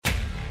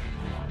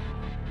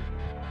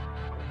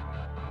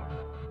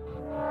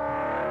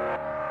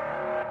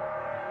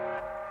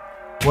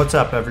What's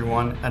up,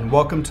 everyone, and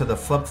welcome to the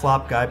Flip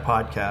Flop Guy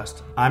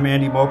podcast. I'm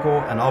Andy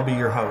Mokel, and I'll be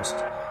your host.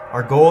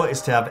 Our goal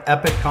is to have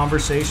epic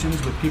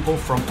conversations with people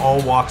from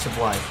all walks of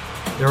life.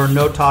 There are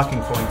no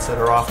talking points that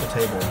are off the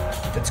table.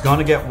 It's going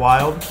to get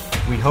wild.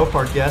 We hope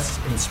our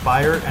guests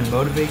inspire and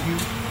motivate you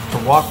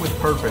to walk with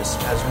purpose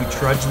as we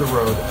trudge the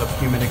road of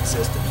human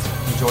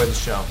existence. Enjoy the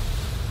show.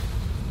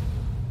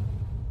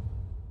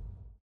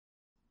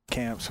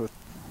 Camps with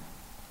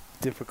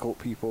difficult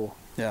people.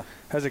 Yeah.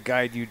 As a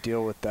guide, you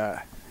deal with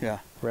that. Yeah.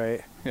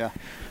 Right? Yeah.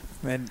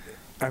 And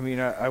I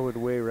mean, I would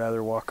way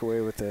rather walk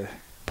away with a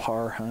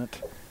par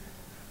hunt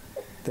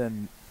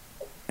than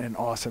an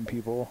awesome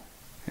people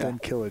than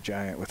kill a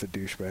giant with a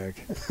douchebag.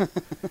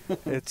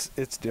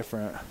 It's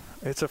different.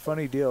 It's a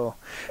funny deal.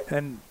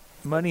 And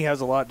money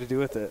has a lot to do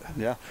with it.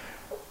 Yeah.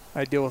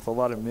 I deal with a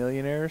lot of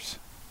millionaires.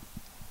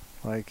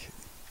 And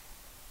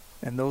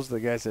those are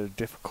the guys that are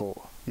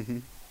difficult. Mm-hmm.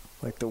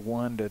 Like the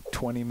 1 to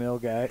 20 mil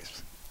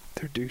guys,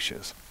 they're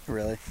douches.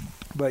 Really?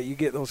 But you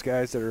get those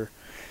guys that are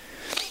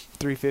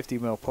 350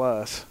 mil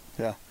plus.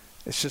 Yeah.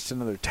 It's just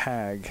another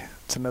tag.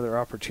 It's another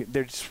opportunity.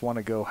 They just want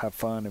to go have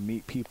fun and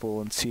meet people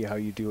and see how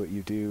you do what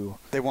you do.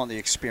 They want the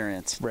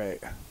experience.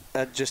 Right.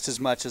 Just as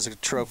much as a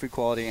trophy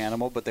quality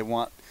animal, but they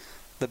want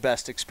the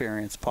best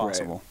experience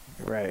possible.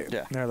 Right.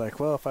 Yeah. And they're like,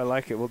 well, if I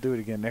like it, we'll do it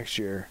again next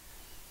year.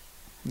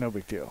 No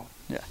big deal.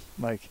 Yeah.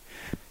 Like,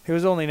 it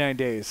was only 9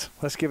 days.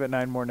 Let's give it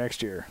 9 more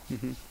next year.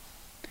 Mm-hmm.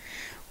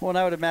 Well, and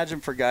I would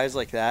imagine for guys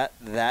like that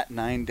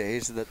 9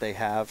 days that they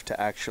have to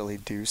actually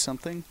do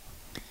something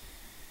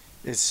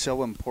is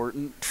so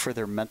important for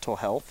their mental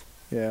health.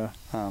 Yeah.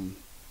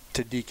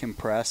 To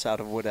decompress out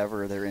of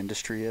whatever their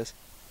industry is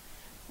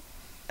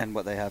and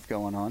what they have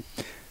going on.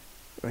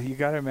 Well, you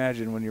got to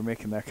imagine when you're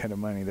making that kind of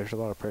money, there's a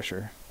lot of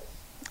pressure.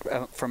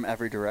 From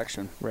every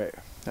direction. Right.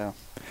 Yeah.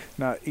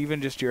 Not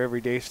even just your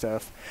everyday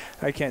stuff.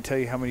 I can't tell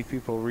you how many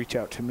people reach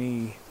out to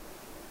me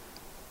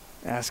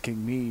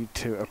asking me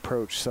to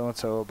approach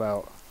so-and-so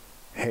about,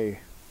 hey,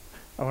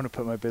 I want to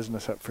put my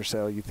business up for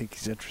sale. You think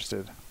he's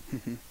interested?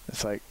 Mm-hmm.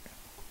 It's like,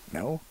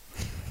 no.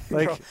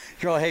 Like,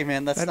 you're all, hey,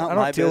 man, that's not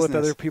my business. I don't deal with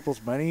other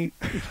people's money.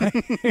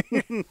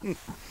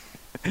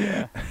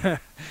 Yeah.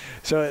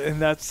 So,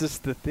 and that's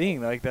just the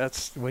thing. Like,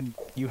 that's when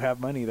you have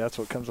money, that's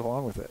what comes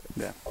along with it.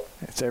 Yeah.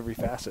 It's every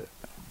facet.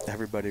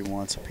 Everybody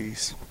wants a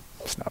piece.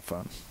 It's not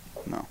fun.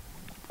 No.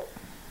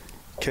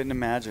 Couldn't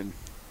imagine.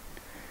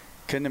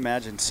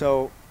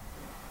 So,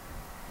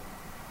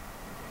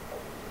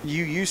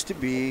 you used to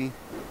be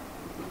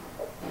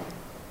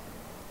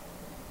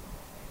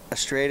a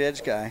straight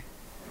edge guy.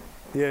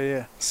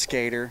 Yeah.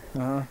 Skater.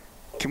 Uh-huh.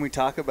 Can we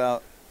talk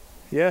about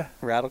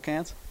rattle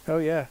cans? Oh,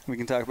 yeah. We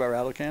can talk about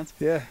rattle cans?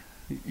 Yeah.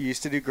 You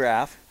used to do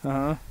graph.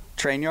 Uh-huh.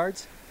 Train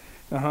yards?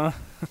 Uh-huh.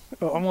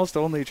 Almost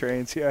only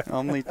trains, yeah.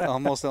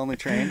 Almost only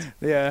trains?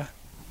 Yeah.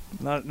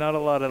 Not a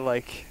lot of,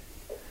 like,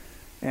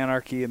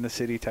 anarchy in the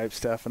city type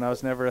stuff, and I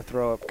was never a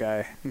throw-up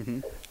guy. Mm-hmm.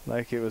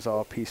 Like, it was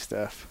all piece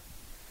stuff.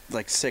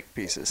 Like sick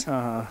pieces.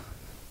 Uh-huh.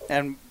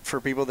 And for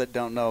people that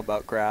don't know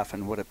about graph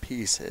and what a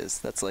piece is,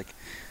 that's like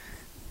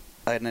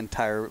an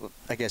entire,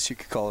 I guess you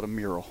could call it a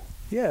mural.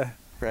 Yeah.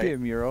 Right. It'd be a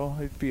mural.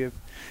 It'd be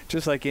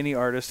just like any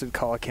artist would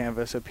call a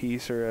canvas a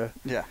piece or a...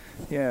 Yeah.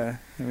 Yeah.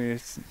 I mean,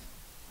 it's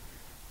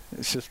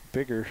just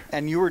bigger.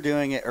 And you were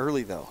doing it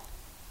early, though.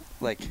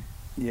 Like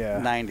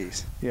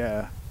 90s.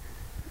 Yeah.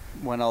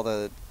 When all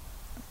the...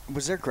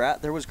 Was there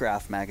there was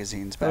graph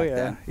magazines back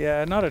then?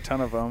 Yeah, not a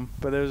ton of them,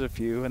 but there's a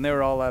few. And they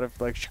were all out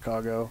of, like,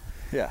 Chicago,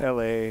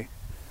 L.A.,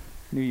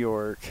 New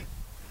York.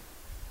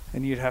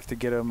 And you'd have to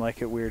get them, like,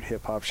 at weird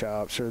hip-hop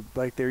shops. Or,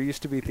 like, there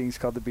used to be things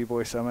called the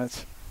B-Boy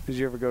Summits. Did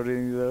you ever go to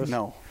any of those?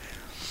 No.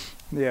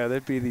 Yeah,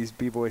 there'd be these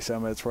B-Boy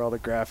Summits where all the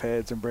graph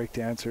heads and break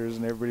dancers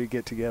and everybody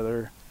get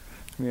together.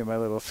 Me and my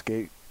little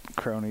skate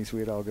cronies,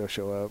 we'd all go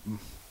show up. And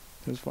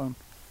it was fun.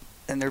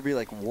 And there'd be,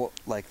 like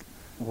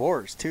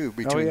wars, too,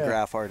 between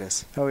graph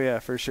artists. Oh, yeah,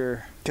 for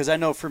sure. Because I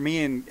know for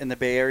me in the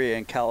Bay Area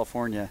in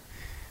California,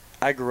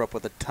 I grew up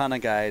with a ton of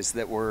guys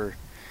that were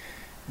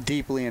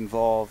deeply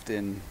involved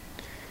in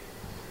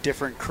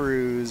different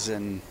crews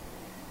and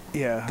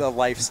the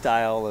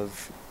lifestyle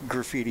of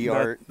graffiti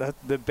art.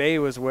 The Bay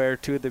was where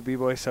 2 of the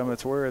B-Boy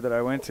Summits were that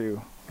I went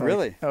to. Like,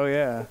 really? Oh,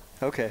 yeah.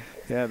 Okay.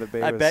 Yeah, the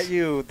Bay I bet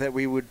you that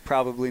we would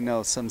probably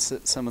know some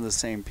of the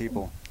same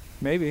people.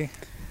 Maybe.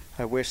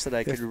 I wish that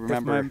I could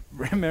remember.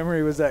 If my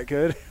memory was that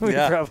good, we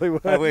probably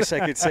would. I wish I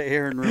could sit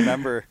here and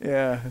remember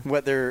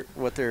what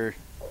their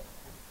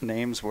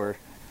names were.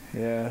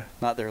 Yeah.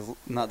 Not their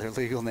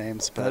legal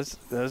names, but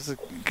those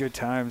good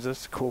times.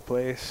 That's a cool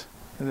place.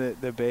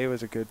 The Bay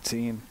was a good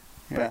scene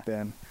back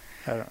then.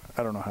 I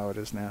don't know how it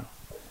is now.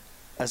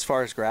 As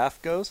far as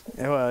graph goes?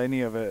 Yeah, well,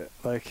 any of it.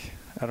 Like,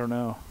 I don't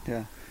know.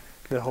 Yeah.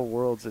 The whole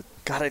world's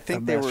I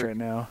think a they mess were right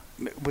now.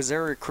 Was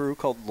there a crew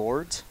called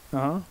Lords?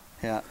 Uh-huh.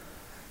 Yeah.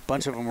 A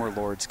bunch of them were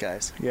Lords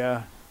guys.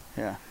 Yeah.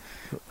 Yeah.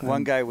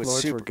 One guy was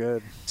Lords were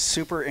good.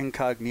 Super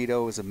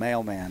incognito, was a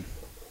mailman.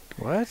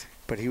 What?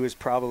 But he was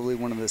probably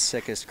one of the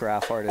sickest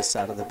graph artists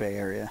out of the Bay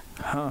Area.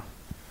 Huh.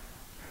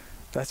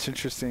 That's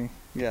interesting.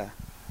 Yeah.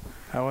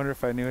 I wonder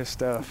if I knew his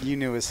stuff. You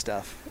knew his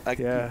stuff.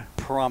 I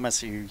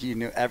promise you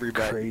knew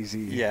everybody. Crazy.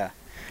 Yeah.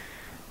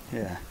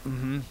 Yeah.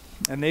 Mm-hmm.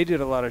 And they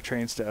did a lot of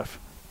train stuff.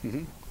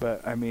 Mm-hmm.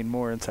 But, I mean,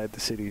 more inside the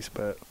cities,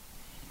 but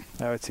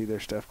I would see their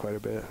stuff quite a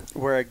bit.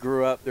 Where I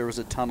grew up, there was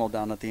a tunnel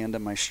down at the end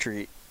of my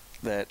street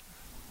that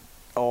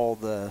all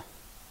the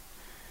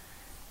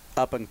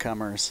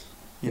up-and-comers,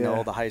 you know,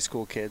 all the high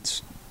school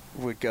kids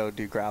would go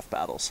do graph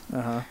battles.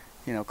 Uh-huh.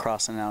 You know,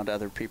 crossing out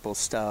other people's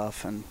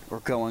stuff and or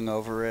going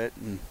over it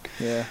and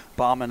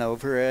bombing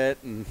over it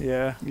and,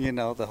 you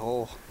know, the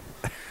whole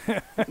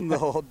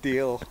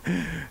deal.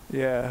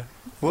 Yeah.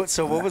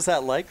 So what was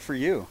that like for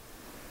you?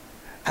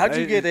 How'd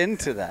you get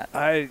into that?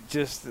 I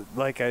just,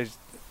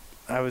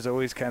 I was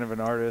always kind of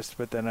an artist,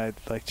 but then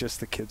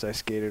just the kids I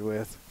skated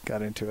with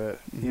got into it,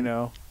 you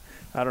know?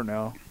 I don't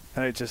know.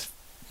 And it just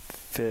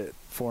fit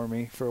for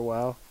me for a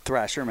while.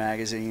 Thrasher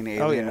Magazine,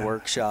 Alien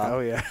Workshop. Oh,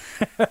 yeah.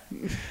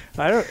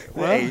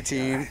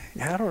 A-Team.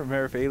 I don't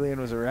remember if Alien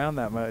was around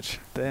that much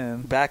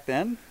then. Back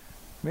then?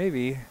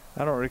 Maybe.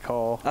 I don't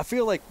recall. I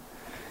feel like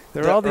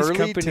there were all these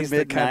companies to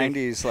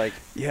mid-90s,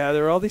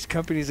 there were all these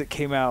companies that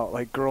came out,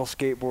 like girl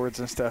skateboards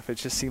and stuff. It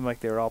just seemed like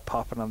they were all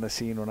popping on the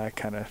scene when I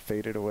kind of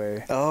faded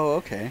away. Oh,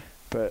 okay.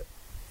 But,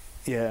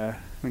 yeah.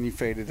 When you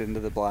faded into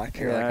the black,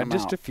 you're I'm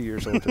just out. A few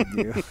years older than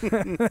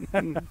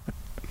you.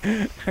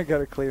 I got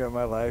to clean up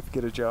my life,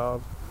 get a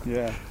job.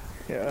 Yeah.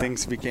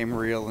 Things became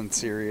real and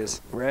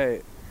serious.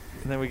 Right.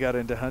 And then we got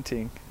into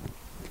hunting.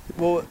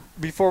 Well,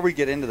 before we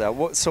get into that,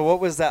 what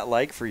was that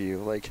like for you?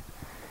 Like,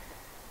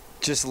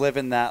 just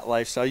living that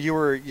lifestyle. You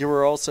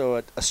were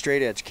also a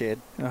straight edge kid.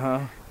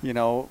 Uh-huh. You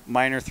know,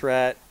 Minor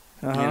Threat.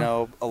 Uh-huh. You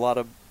know, a lot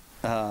of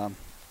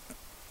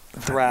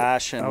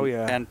thrash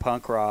and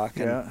punk rock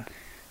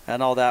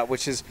and all that.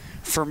 Which is,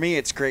 for me,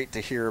 it's great to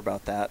hear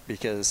about that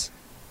because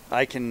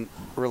I can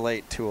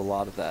relate to a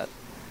lot of that.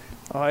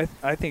 Oh,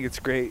 I think it's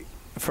great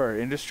for our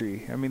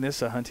industry. I mean, this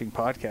is a hunting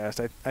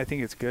podcast. I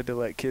think it's good to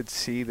let kids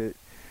see that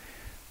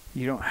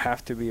you don't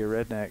have to be a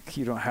redneck.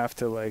 You don't have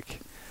to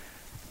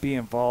be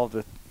involved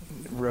with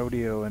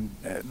rodeo and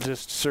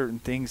just certain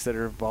things that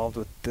are involved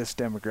with this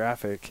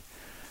demographic.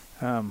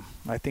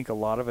 I think a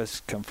lot of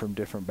us come from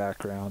different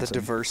backgrounds. The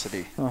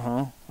diversity.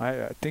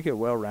 I think it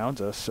well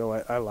rounds us, so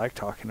I like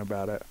talking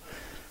about it.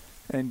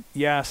 And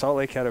Salt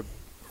Lake had a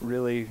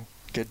really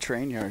good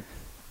train yard.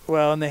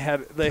 Well, and they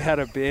had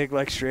a big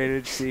straight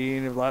edge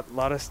scene, a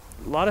lot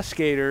of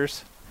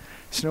skaters.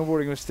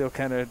 Snowboarding was still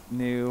kind of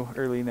new,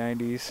 early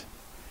 90s.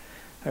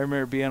 I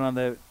remember being on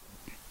the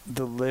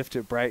lift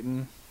at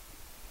Brighton,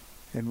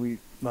 and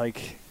I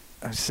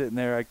was sitting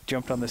there, I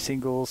jumped on the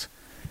singles.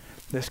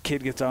 This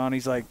kid gets on,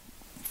 he's 5'0",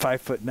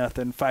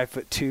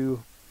 5'2".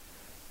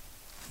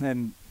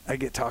 And I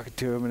get talking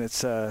to him, and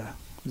it's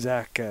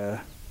Zach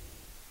De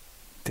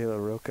La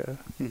Roca,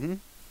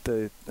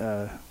 the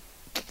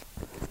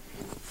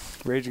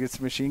Rage Against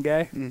the Machine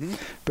guy. Mm-hmm.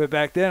 But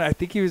back then, I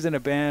think he was in a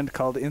band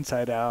called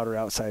Inside Out or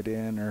Outside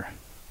In or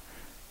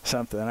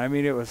something. I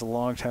mean, it was a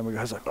long time ago.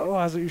 I was like, oh,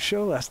 I was at your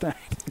show last night.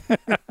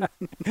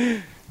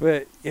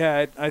 But,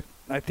 yeah,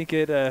 I think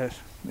it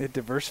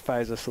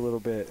diversifies us a little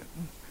bit,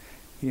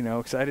 you know,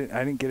 because I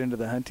didn't get into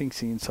the hunting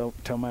scene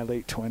till my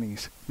late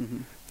 20s. Mm-hmm.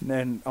 And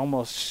then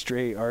almost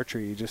straight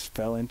archery, just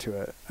fell into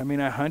it. I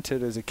mean, I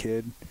hunted as a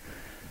kid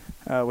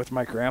with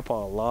my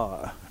grandpa a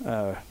lot.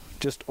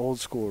 Just old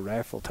school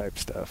rifle type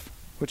stuff,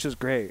 which is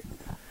great.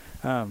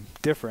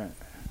 Different,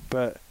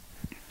 but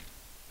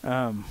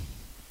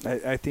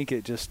I think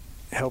it just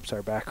helps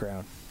our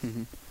background.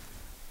 Mm-hmm.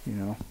 You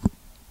know,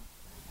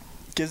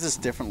 gives us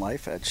a different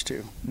life edge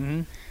too,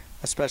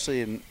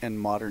 especially in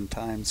modern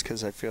times.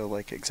 Because I feel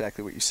like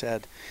exactly what you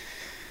said.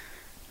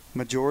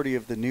 Majority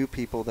of the new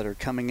people that are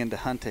coming into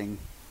hunting,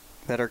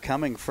 that are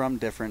coming from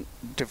different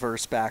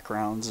diverse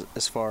backgrounds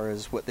as far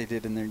as what they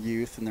did in their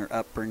youth and their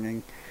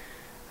upbringing.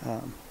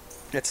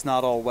 It's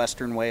not all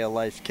Western way of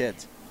life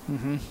kids,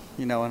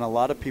 you know, and a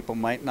lot of people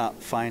might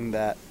not find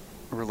that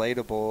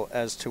relatable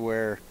as to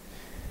where,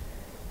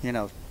 you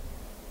know,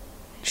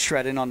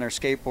 shredding on their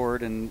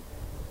skateboard and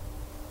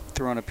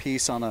throwing a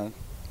piece on a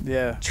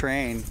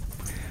train.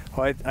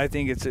 Well, I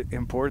think it's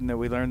important that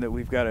we learn that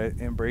we've got to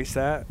embrace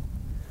that,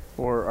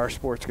 or our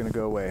sport's going to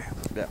go away.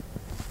 Yeah,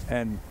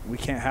 and we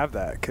can't have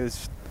that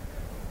because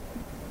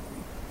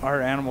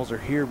our animals are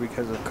here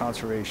because of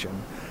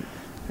conservation.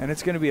 And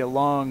it's going to be a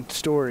long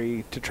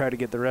story to try to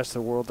get the rest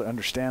of the world to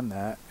understand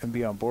that and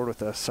be on board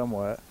with us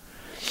somewhat.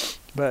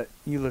 But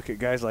you look at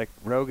guys like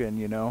Rogan,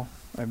 you know,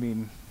 I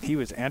mean, he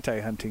was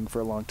anti-hunting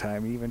for a long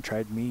time. He even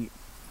tried meat,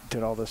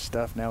 did all this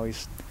stuff. Now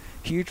he's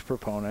huge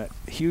proponent,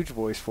 huge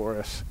voice for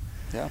us.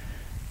 Yeah.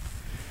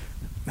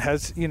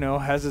 Has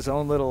his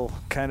own little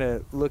kind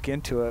of look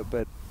into it.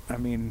 But, I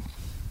mean,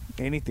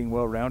 anything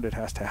well-rounded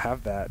has to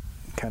have that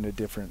kind of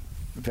different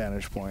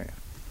vantage point.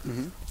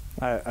 Mm-hmm.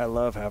 I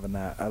love having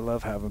that. I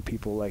love having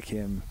people like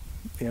him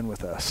in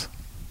with us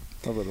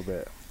a little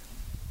bit.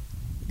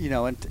 You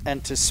know,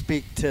 and to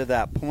speak to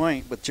that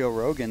point with Joe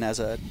Rogan as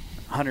a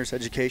hunter's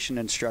education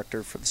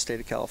instructor for the state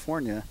of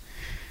California,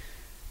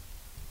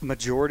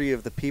 majority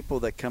of the people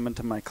that come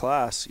into my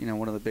class, you know,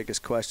 one of the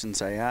biggest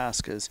questions I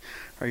ask is,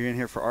 are you in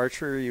here for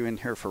archery or are you in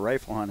here for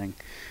rifle hunting?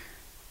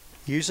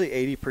 Usually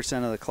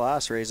 80% of the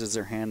class raises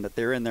their hand that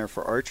they're in there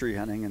for archery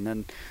hunting, and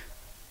then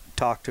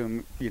talk to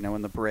them, you know,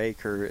 in the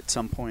break or at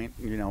some point,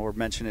 you know, or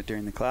mention it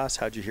during the class.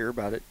 How'd you hear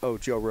about it? Oh,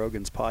 Joe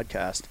Rogan's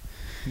podcast.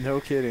 No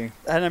kidding.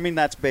 And I mean,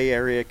 that's Bay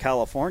Area,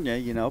 California,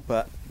 you know,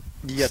 but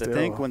you got to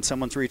think when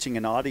someone's reaching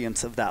an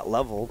audience of that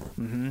level,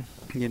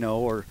 you know,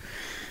 or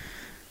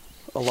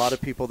a lot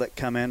of people that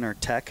come in are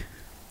tech,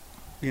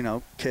 you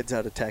know, kids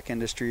out of tech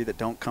industry that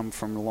don't come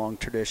from a long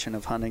tradition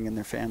of hunting in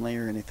their family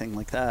or anything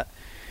like that.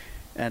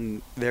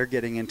 And they're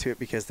getting into it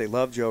because they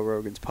love Joe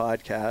Rogan's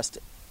podcast,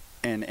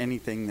 and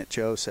anything that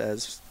Joe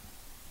says,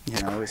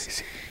 you know,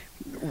 is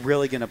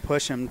really going to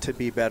push them to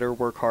be better,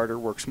 work harder,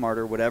 work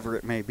smarter, whatever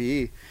it may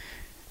be.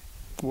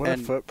 What a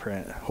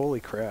footprint.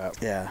 Holy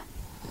crap. Yeah.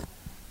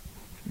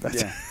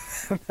 That's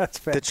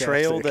fantastic. The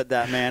trail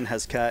that man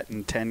has cut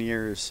in 10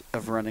 years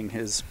of running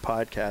his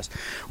podcast,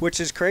 which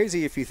is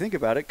crazy if you think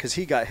about it, because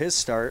he got his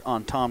start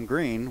on Tom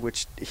Green,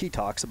 which he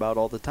talks about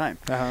all the time.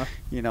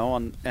 You know,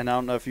 and I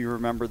don't know if you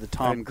remember the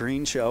Tom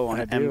Green show on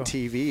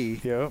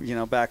MTV, you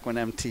know, back when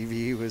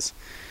MTV was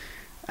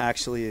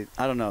actually,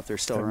 I don't know if they're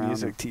still around.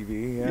 Music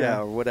TV,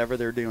 or whatever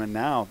they're doing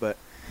now, but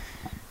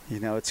you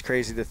know, it's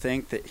crazy to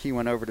think that he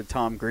went over to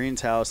Tom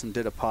Green's house and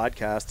did a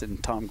podcast,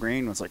 and Tom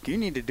Green was like, you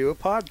need to do a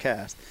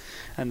podcast.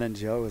 And then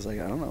Joe was like,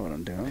 I don't know what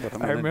I'm doing, but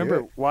I'm going to do it. I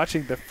remember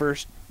watching the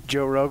first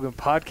Joe Rogan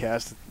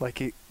podcast, like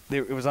it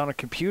was on a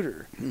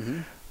computer.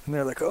 And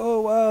they're like,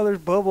 oh, wow, there's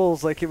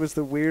bubbles. Like, it was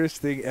the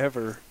weirdest thing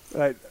ever.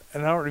 And I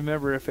don't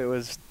remember if it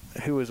was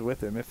who was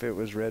with him, if it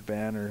was Red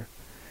Band or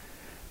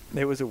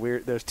it was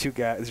there's two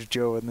guys, there's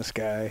Joe and this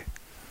guy.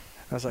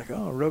 I was like,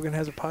 oh, Rogan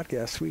has a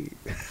podcast. Sweet.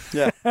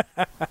 Yeah.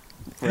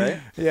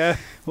 Right? Yeah.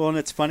 Well, and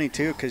it's funny,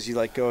 too, because you,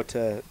 like, go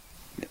to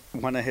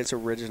one of his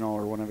original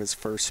or one of his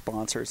first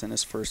sponsors in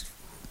his first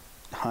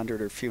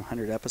 100 or few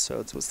hundred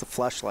episodes was the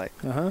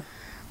Fleshlight.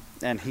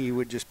 And he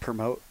would just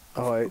promote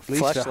at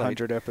least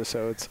 100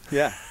 episodes.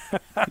 Yeah.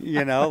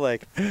 You know,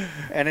 like,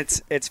 and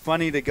it's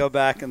funny to go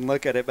back and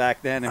look at it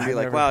back then and be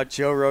like, wow,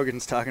 Joe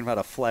Rogan's talking about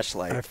a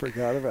Fleshlight. I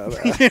forgot about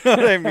that. You know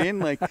what I mean?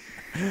 Like,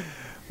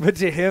 but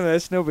to him,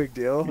 that's no big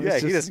deal. Yeah,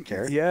 he doesn't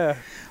care. Yeah.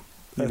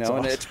 You know,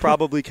 and it's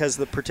probably because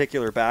of the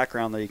particular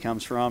background that he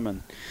comes from,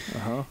 and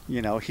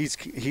you know,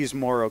 he's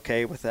more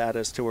okay with that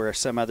as to where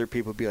some other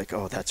people be like,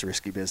 oh, that's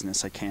risky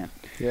business. I can't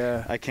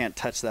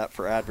touch that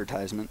for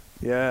advertisement.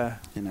 Yeah.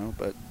 You know,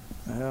 but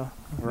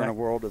we're in a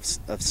world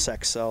of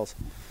sex sells.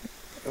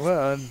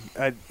 Well,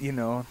 and you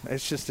know,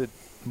 it's just a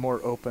more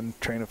open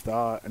train of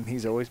thought, and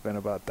he's always been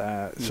about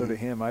that. So to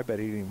him, I bet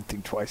he didn't even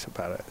think twice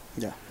about it.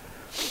 Yeah.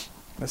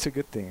 That's a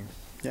good thing.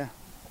 Yeah.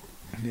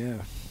 Yeah.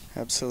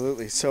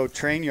 Absolutely. So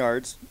train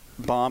yards,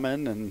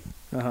 bombing, and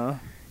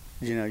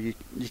you know, you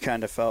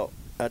kind of felt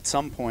at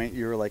some point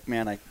you were like,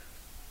 man,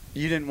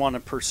 you didn't want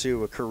to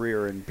pursue a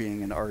career in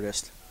being an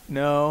artist.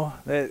 No,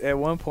 at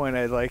one point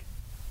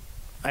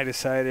I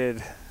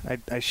decided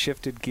I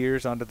shifted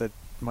gears onto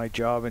my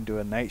job into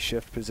a night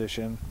shift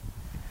position,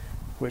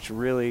 which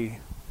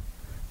really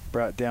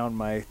brought down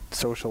my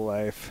social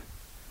life,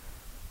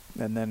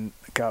 and then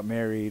got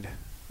married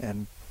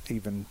and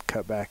even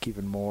cut back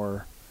even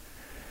more.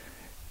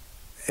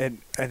 And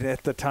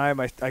at the time,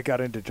 I got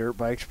into dirt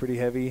bikes pretty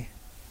heavy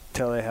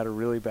until I had a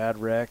really bad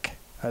wreck.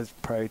 I was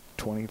probably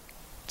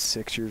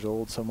 26 years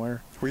old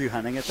somewhere. Were you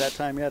hunting at that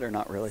time yet or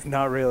not really?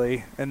 Not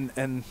really.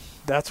 And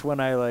that's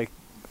when I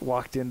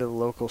walked into the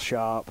local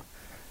shop.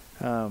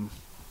 I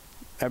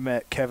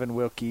met Kevin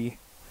Wilkie,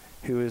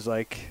 who was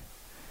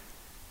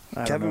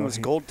Kevin was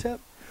Gold Tip?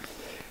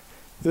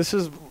 This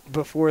is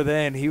before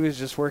then. He was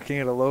just working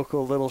at a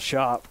local little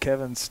shop.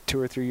 Kevin's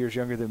 2 or 3 years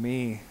younger than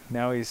me.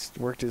 Now he's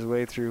worked his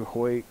way through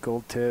Hoyt,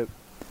 Gold Tip.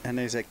 And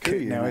he's at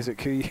KUIU. Now he's at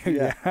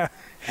KUIU, yeah.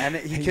 And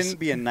he couldn't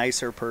be a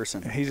nicer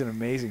person. He's an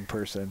amazing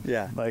person.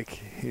 Yeah.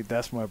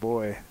 That's my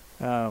boy.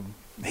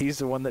 He's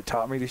the one that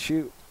taught me to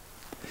shoot.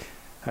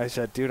 I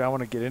said, dude, I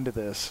want to get into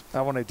this. I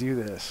want to do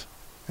this.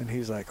 And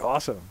he's like,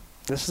 awesome.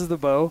 This is the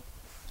bow.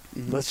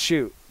 Let's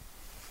shoot.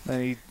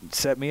 And he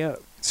set me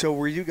up. So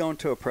were you going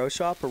to a pro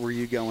shop or were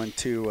you going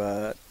to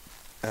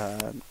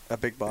a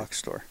big box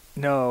store?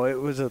 No, it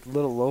was a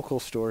little local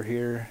store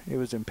here. It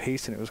was in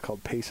Payson. It was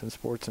called Payson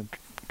Sports and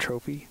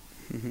Trophy.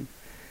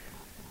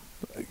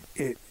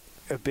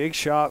 A big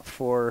shop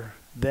for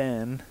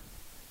then.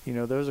 You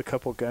know, there was a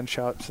couple gun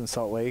shops in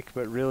Salt Lake,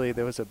 but really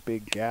there was a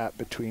big gap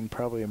between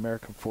probably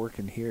American Fork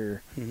and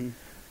here.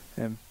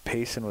 And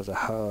Payson was a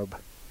hub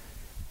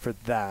for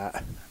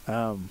that.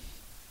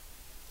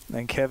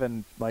 And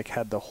Kevin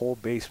had the whole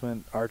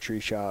basement archery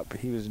shop.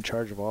 He was in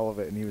charge of all of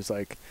it, and he was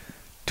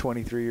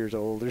 23 years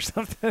old or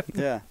something.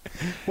 Yeah.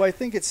 Well, I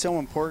think it's so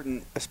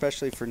important,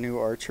 especially for new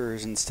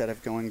archers, instead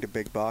of going to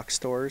big box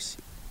stores,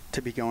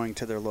 to be going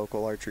to their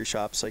local archery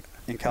shops. Like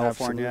in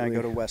California, I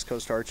go to West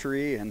Coast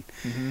Archery, and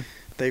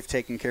they've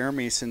taken care of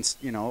me since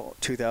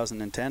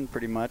 2010,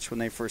 pretty much, when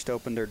they first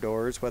opened their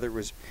doors, whether it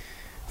was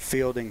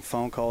fielding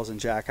phone calls and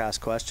jackass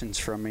questions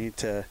from me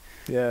to,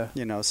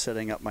 you know,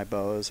 setting up my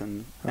bows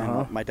and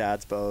my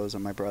dad's bows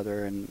and my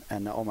brother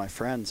and all my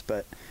friends.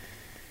 But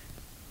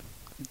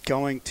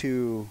going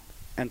to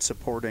and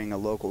supporting a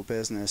local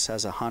business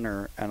as a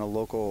hunter and a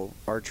local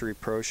archery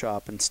pro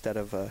shop instead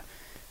of a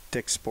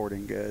Dick's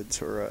Sporting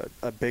Goods or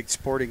a big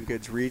sporting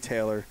goods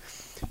retailer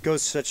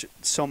goes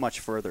so much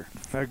further.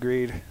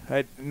 Agreed.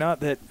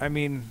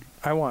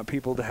 I want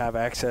people to have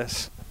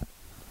access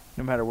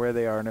no matter where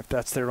they are, and if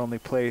that's their only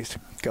place,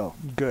 go.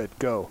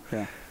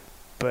 Yeah.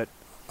 But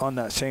on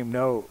that same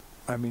note,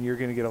 I mean, you're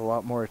going to get a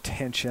lot more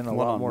attention, a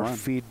lot more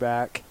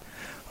feedback,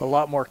 a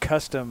lot more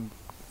custom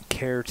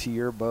care to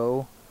your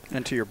bow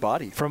and to your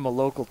body from a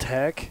local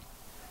tech.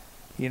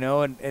 You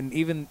know, and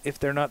even if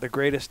they're not the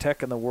greatest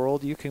tech in the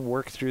world, you can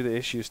work through the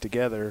issues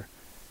together.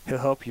 He'll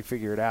help you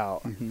figure it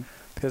out.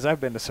 Because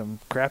I've been to some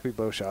crappy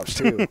bow shops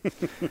too.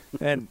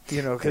 And,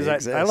 you know,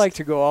 because I like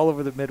to go all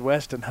over the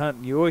Midwest and hunt,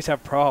 and you always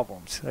have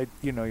problems.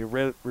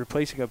 You're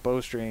replacing a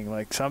bowstring,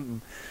 like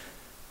something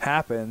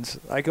happens.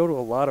 I go to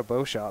a lot of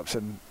bow shops,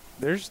 and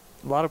there's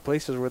a lot of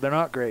places where they're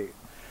not great.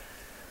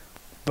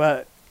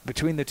 But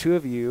between the two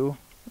of you,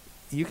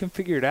 you can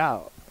figure it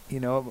out. You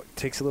know, it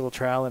takes a little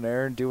trial and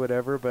error and do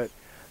whatever, but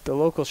the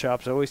local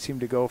shops always seem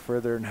to go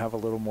further and have a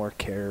little more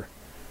care.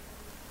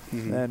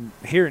 And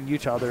here in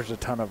Utah, there's a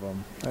ton of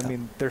them. I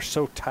mean, they're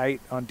so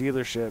tight on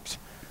dealerships.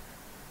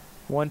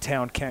 One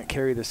town can't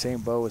carry the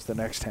same bow as the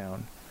next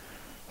town.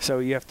 So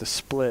you have to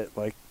split,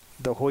 like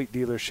the Hoyt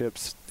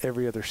dealerships,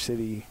 every other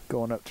city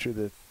going up through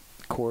the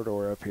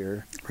corridor up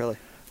here. Really?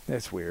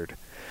 It's weird.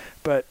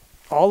 But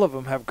all of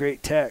them have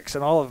great techs,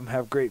 and all of them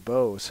have great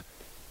bows.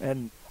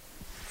 And,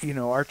 you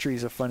know, archery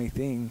is a funny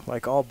thing.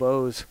 Like all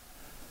bows,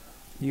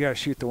 you got to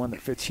shoot the one that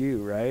fits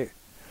you, right?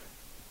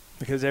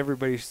 Because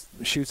everybody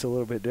shoots a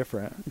little bit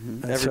different.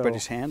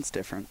 Everybody's hand's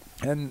different.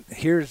 And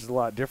here's a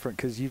lot different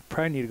because you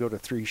probably need to go to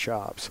 3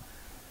 shops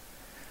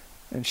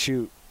and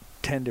shoot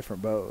 10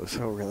 different bows.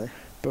 Oh, really?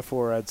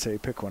 Before I'd say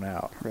pick one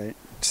out. Right.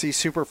 See,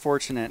 super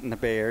fortunate in the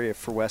Bay Area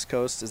for West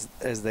Coast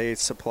as they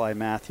supply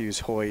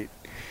Mathews, Hoyt.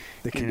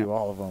 They can do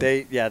all of them.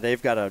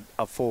 They've got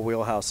a full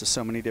wheelhouse of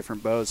so many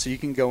different bows. So you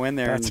can go in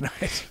there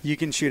nice. You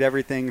can shoot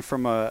everything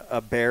from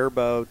a Bear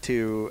bow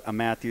to a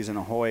Mathews and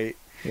a Hoyt.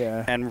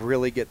 Yeah. And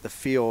really get the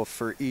feel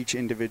for each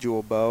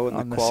individual bow and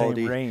on the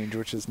quality. Same range,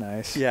 which is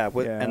nice. Yeah,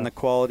 and the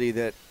quality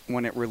that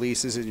when it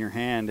releases in your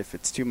hand, if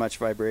it's too much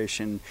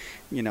vibration,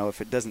 you know,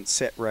 if it doesn't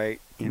sit right,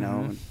 you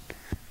know, and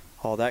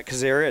all that.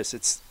 Because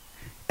it's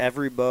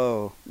every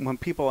bow. When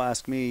people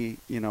ask me,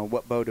 you know,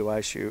 what bow do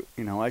I shoot?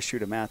 You know, I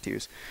shoot a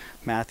Mathews.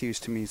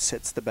 Mathews to me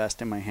sits the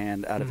best in my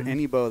hand out of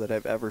any bow that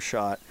I've ever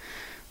shot.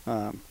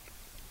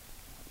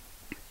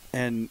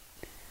 And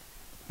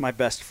my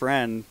best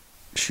friend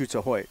shoots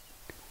a Hoyt.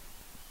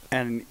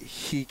 And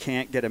he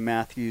can't get a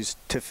Mathews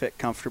to fit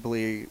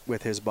comfortably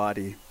with his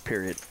body,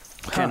 period.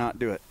 Cannot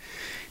do it.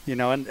 You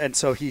know, and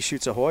so he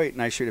shoots a Hoyt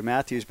and I shoot a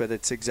Mathews, but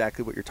it's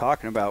exactly what you're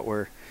talking about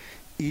where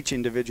each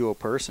individual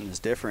person is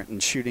different,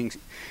 and shooting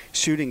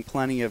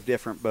plenty of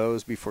different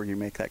bows before you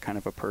make that kind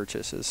of a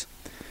purchase is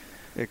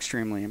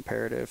extremely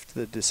imperative to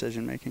the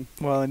decision making.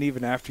 Well, and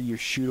even after you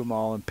shoot them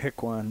all and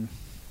pick one,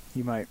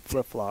 you might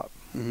flip-flop.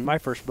 My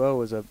first bow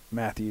was a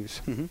Mathews.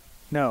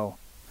 No.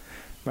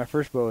 My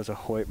first bow was a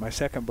Hoyt. My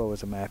second bow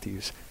was a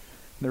Mathews.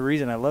 And the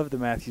reason I love the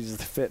Mathews is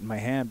the fit in my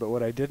hand, but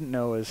what I didn't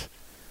know is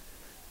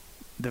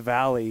the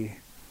valley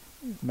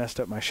messed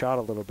up my shot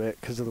a little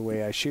bit because of the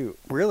way I shoot.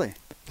 Really?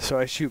 So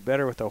I shoot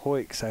better with a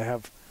Hoyt because I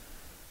have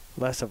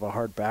less of a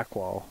hard back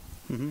wall.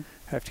 I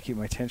have to keep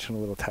my tension a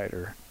little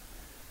tighter.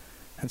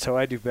 And so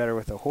I do better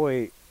with a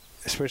Hoyt,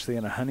 especially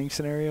in a hunting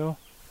scenario.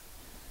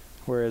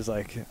 Whereas,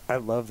 like, I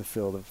love the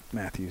feel of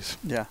Mathews.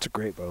 Yeah. It's a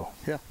great bow.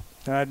 Yeah.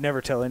 And I'd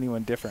never tell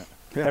anyone different.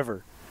 Yeah.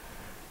 Ever.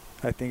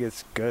 I think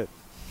it's good.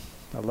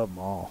 I love them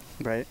all.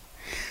 Right.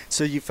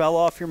 So you fell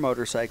off your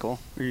motorcycle,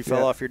 or you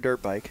fell off your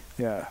dirt bike.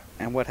 Yeah.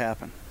 And what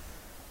happened?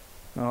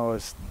 Oh, it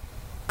was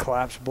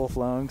collapsed both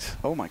lungs.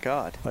 Oh, my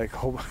God. Like,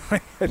 I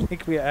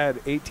think we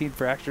had 18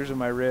 fractures in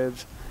my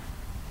ribs,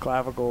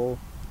 clavicle,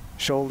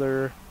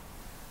 shoulder,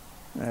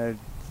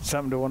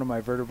 something to one of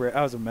my vertebrae.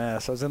 I was a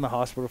mess. I was in the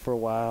hospital for a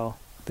while.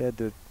 They had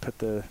to put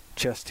the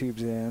chest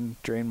tubes in,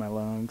 drain my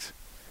lungs.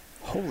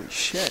 Holy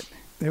shit.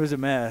 It was a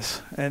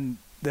mess. And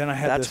then I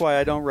had That's why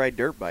I don't ride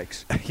dirt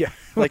bikes. Yeah.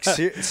 Like,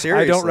 seriously.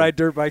 I don't ride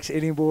dirt bikes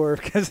anymore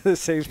because of the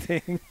same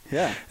thing.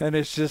 Yeah. And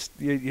it's just,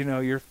 you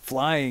know, you're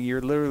flying.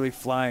 You're literally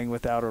flying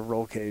without a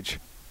roll cage.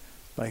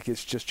 Like,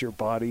 it's just your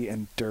body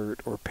and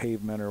dirt or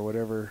pavement or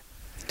whatever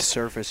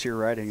surface you're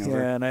riding over.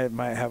 Yeah, and I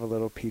might have a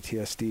little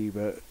PTSD,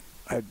 but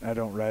I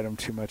don't ride them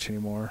too much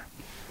anymore.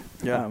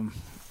 Yeah.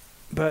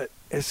 But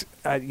it's,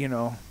 you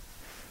know,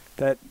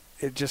 that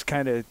it just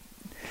kind of,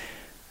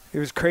 it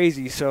was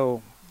crazy.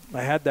 So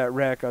I had that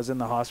wreck. I was in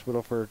the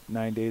hospital for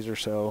 9 days or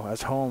so. I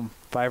was home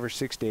 5 or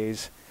 6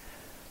 days.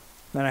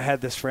 Then I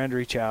had this friend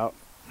reach out.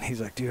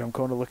 He's like, dude, I'm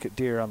going to look at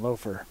deer on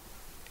Loafer.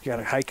 You got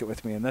to hike it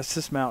with me. And that's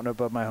this mountain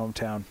above my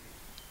hometown.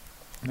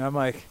 And I'm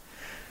like,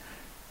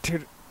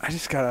 dude, I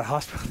just got out of the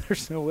hospital.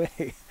 There's no way.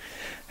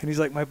 And he's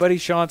like, my buddy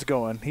Sean's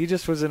going. He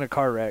just was in a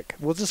car wreck.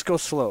 We'll just go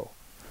slow.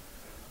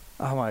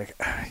 I'm like,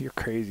 you're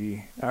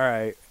crazy. All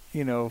right.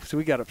 You know, so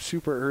we got up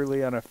super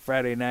early on a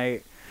Friday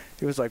night.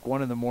 It was like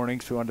 1 a.m,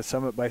 so we wanted to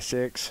summit by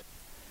 6.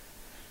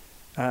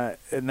 And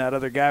that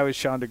other guy was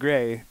Sean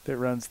DeGray that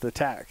runs the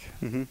TAC,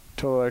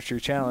 Total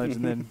Archery Challenge.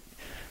 And then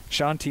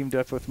Sean teamed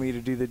up with me to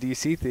do the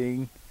DC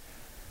thing.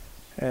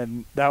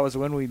 And that was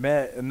when we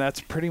met. And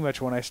that's pretty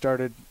much when I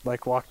started,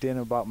 like, walked in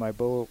and bought my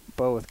bow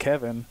with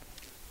Kevin.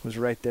 Was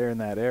right there in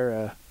that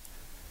era.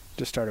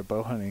 Just started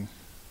bow hunting.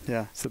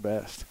 Yeah. It's the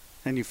best.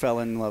 And you fell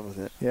in love with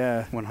it.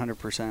 Yeah.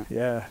 100%.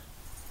 Yeah.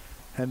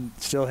 And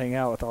still hang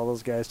out with all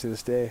those guys to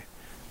this day.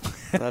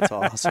 That's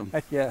awesome.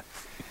 Yeah.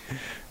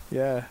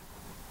 Yeah.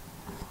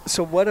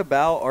 So what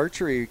about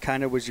archery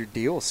kind of was your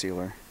deal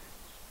sealer?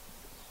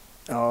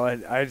 Oh,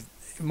 I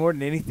more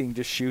than anything,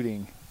 just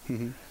shooting.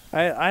 Mm-hmm.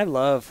 I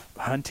love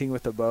hunting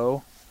with a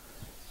bow.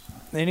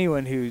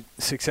 Anyone who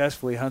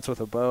successfully hunts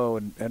with a bow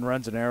and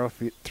runs an arrow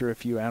through a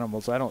few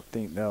animals, I don't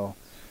think they'll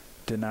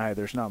deny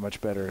there's not much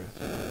better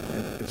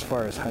as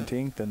far as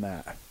hunting than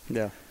that.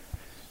 Yeah.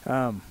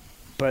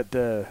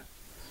 But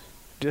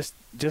just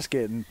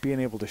being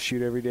able to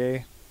shoot every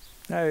day.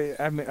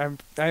 I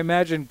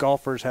imagine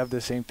golfers have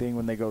the same thing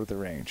when they go to the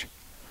range.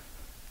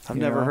 I've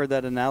never heard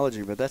that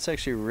analogy, but that's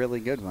actually a really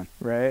good one.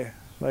 Right?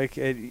 Like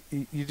you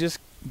just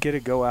get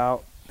to go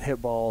out,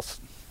 hit balls,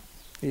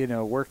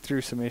 work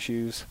through some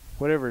issues,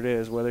 whatever it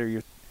is, whether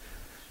you're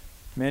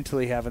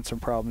mentally having some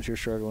problems you're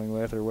struggling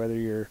with or whether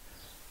you're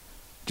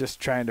just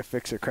trying to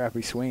fix a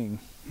crappy swing.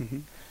 Mm-hmm.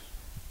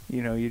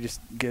 You just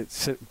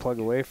sit and plug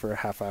away for a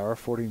half hour,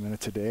 40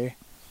 minutes a day,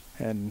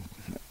 and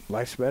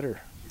life's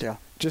better. Yeah.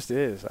 Just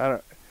is.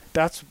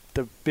 That's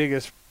the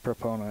biggest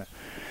proponent.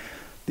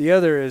 The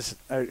other is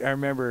I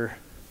remember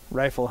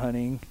rifle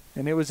hunting,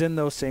 and it was in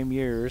those same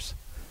years.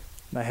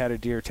 And I had a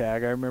deer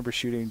tag. I remember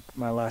shooting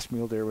my last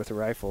mule deer with a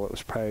rifle. It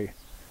was probably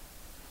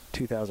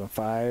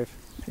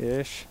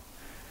 2005-ish.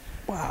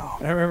 Wow.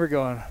 And I remember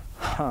going,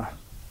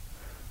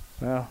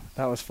 well,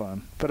 that was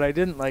fun. But I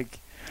didn't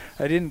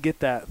get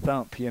that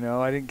thump,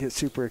 I didn't get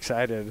super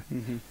excited.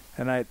 Mm-hmm.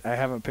 And I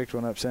haven't picked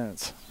one up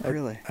since.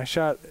 Really? I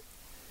shot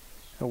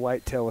a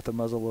whitetail with a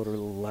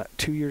muzzleloader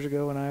 2 years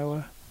ago in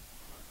Iowa.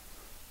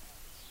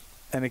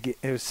 And it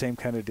was the same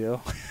kind of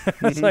deal. I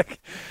was like,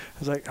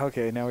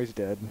 okay, now he's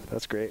dead.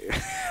 That's great.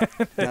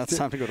 Now it's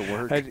time to go to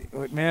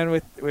work. Man,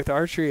 with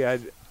archery,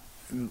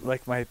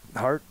 my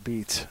heart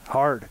beats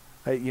hard.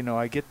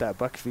 I get that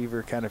buck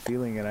fever kind of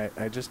feeling, and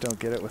I just don't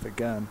get it with a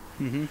gun.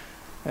 Mm-hmm.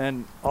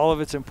 And all of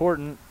it's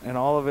important, and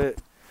all of it,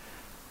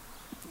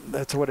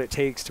 that's what it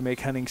takes to make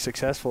hunting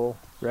successful,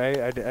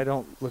 right? I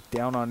don't look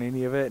down on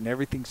any of it, and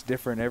everything's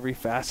different, every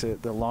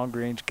facet, the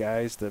long-range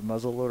guys, the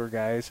muzzleloader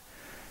guys.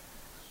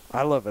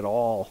 I love it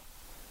all.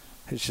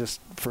 It's just,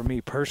 for me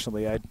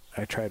personally, I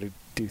try to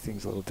do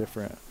things a little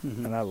different,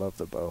 and I love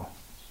the bow.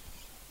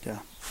 Yeah.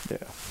 Yeah.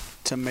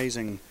 It's an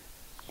amazing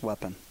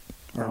weapon.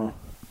 Or,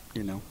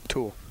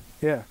 tool.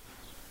 Yeah.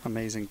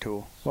 Amazing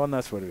tool. Well, and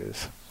that's what it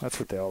is. That's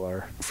what they all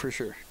are. For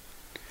sure.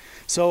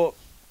 So,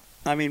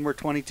 we're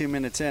 22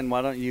 minutes in.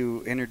 Why don't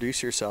you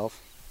introduce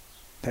yourself?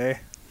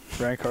 Hey,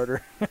 Brian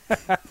Carter.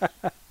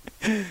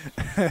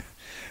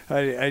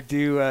 I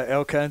do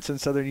elk hunts in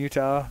southern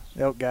Utah,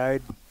 elk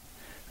guide.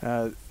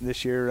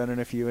 This year running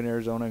a few in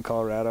Arizona and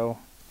Colorado,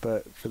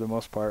 but for the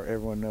most part,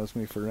 everyone knows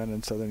me for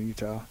running southern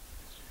Utah.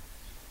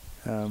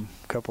 A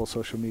couple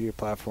social media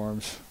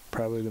platforms,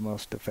 probably the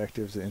most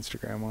effective is the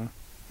Instagram one.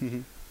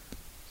 Mm-hmm.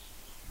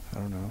 I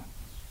don't know.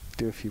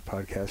 Do a few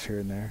podcasts here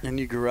and there. And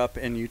you grew up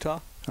in Utah?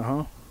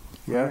 Uh-huh.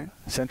 Yeah, right.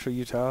 Central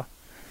Utah.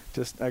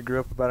 I grew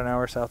up about an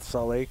hour south of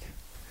Salt Lake.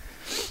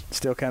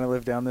 Still kind of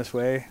live down this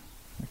way.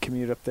 I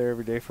commute up there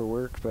every day for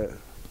work, but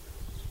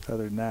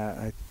other than that,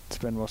 I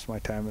spend most of my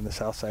time in the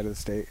south side of the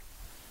state.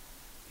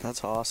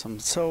 That's awesome.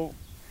 So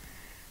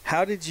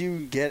how did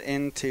you get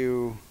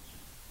into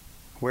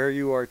where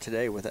you are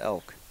today with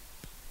elk?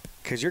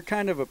 Because you're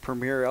kind of a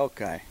premier elk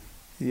guy.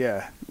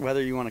 Yeah.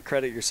 Whether you want to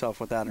credit yourself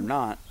with that or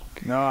not.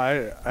 No,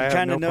 I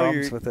have no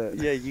problems with it.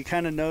 Yeah, you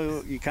kind of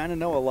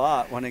know a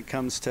lot when it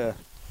comes to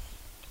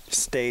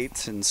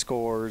states and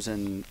scores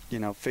and,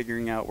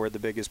 figuring out where the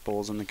biggest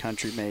bulls in the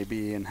country may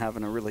be and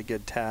having a really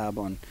good tab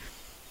on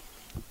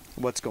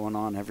what's going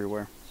on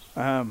everywhere.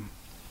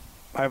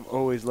 I've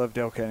always loved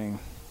elk hunting.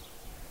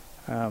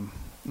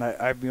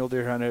 I've mule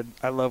deer hunted.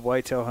 I love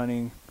whitetail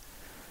hunting.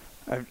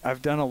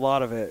 I've done a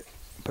lot of it,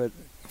 but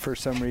for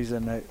some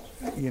reason,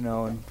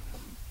 and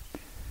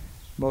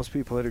most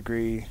people would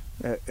agree,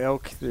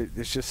 elk,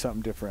 it's just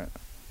something different.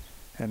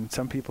 And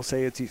some people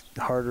say it's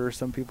harder.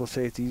 Some people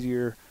say it's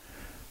easier.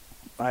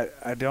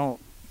 I don't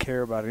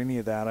care about any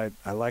of that.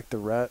 I like the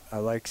rut. I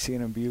like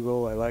seeing them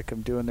bugle. I like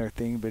them doing their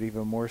thing, but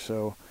even more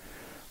so,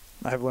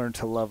 I've learned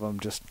to love them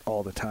just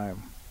all the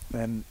time.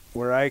 And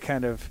where I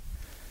kind of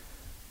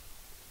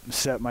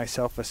set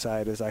myself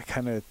aside is I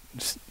kind of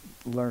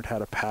learned how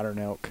to pattern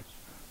elk.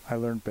 I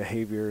learned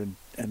behavior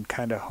and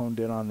kind of honed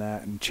in on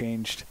that and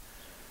changed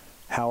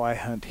how I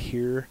hunt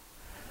here.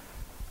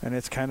 And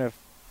it's kind of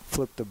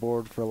flipped the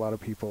board for a lot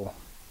of people.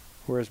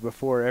 Whereas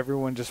before,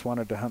 everyone just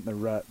wanted to hunt in the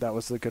rut. That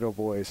was the good old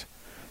boys.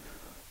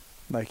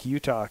 Like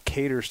Utah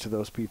caters to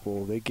those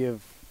people. They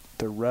give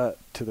the rut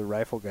to the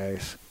rifle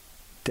guys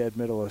dead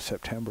middle of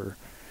September.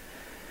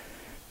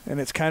 And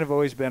it's kind of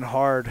always been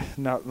hard.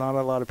 Not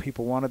a lot of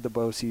people wanted the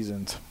bow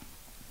seasons.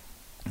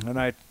 And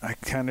I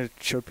kind of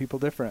showed people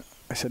different.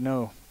 I said,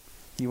 no,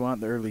 you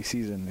want the early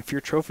season. If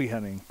you're trophy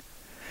hunting,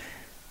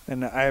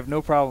 and I have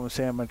no problem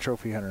saying I'm a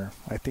trophy hunter.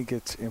 I think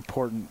it's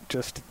important.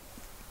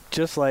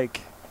 Just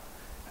like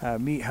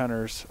meat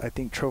hunters, I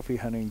think trophy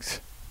hunting's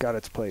got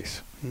its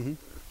place. Mm-hmm.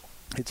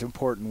 It's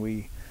important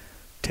we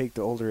take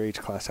the older age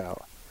class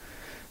out.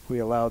 We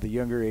allow the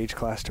younger age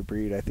class to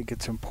breed. I think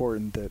it's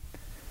important that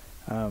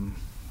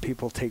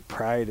people take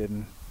pride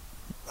in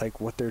like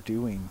what they're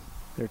doing.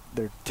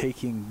 They're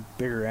taking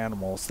bigger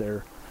animals.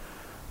 They're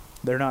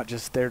not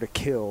just there to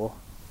kill.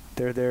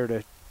 They're there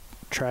to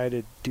try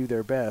to do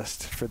their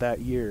best for that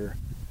year.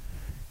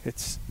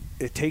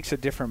 It takes a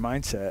different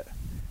mindset,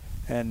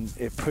 and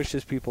it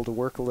pushes people to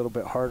work a little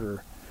bit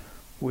harder.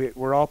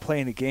 We're all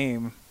playing a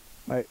game.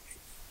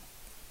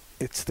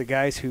 It's the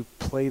guys who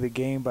play the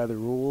game by the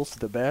rules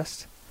the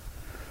best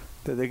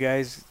that the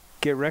guys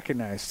get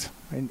recognized,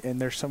 and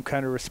there's some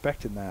kind of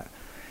respect in that.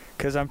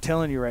 Because I'm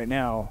telling you right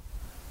now,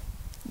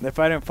 if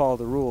I didn't follow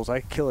the rules, I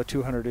could kill a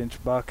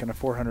 200-inch buck and a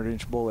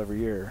 400-inch bull every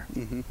year.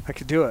 Mm-hmm. I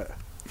could do it.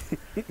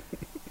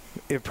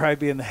 It'd probably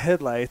be in the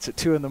headlights at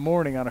 2 a.m.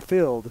 on a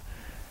field,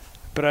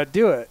 but I'd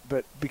do it.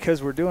 But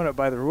because we're doing it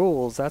by the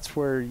rules, that's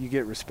where you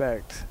get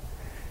respect.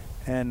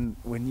 And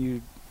when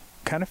you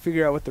kind of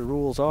figure out what the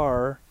rules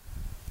are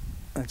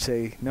and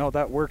say, no,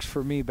 that works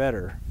for me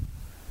better,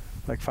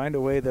 like find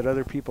a way that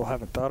other people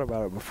haven't thought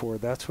about it before,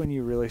 that's when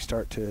you really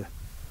start to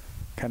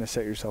kind of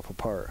set yourself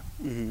apart.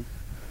 Mm-hmm.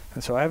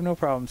 And so I have no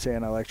problem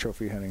saying I like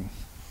trophy hunting.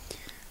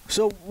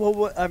 So,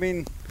 well, I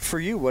mean, for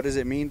you, what does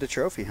it mean to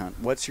trophy hunt?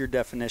 What's your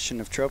definition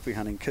of trophy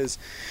hunting? Because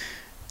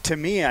to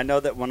me, I know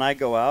that when I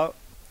go out,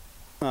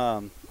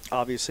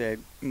 obviously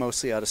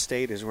mostly out of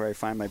state is where I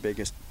find my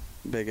biggest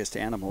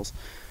animals.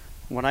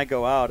 When I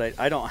go out,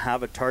 I don't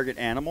have a target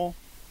animal,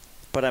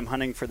 but I'm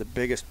hunting for the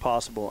biggest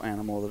possible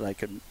animal that I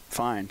could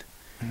find.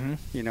 Mm-hmm.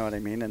 You know what I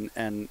mean?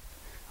 And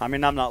I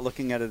mean, I'm not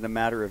looking at it a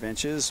matter of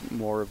inches,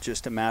 more of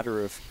just a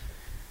matter of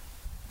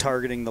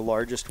targeting the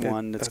largest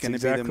one that's going to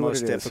be the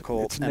most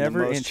difficult and the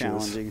most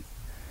challenging.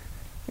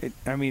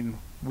 I mean,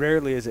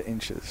 rarely is it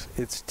inches.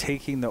 It's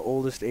taking the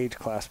oldest age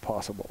class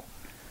possible.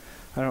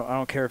 I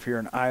don't care if you're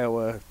in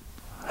Iowa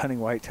hunting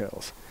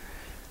whitetails.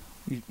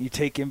 You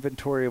take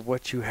inventory of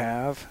what you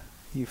have,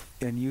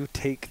 and you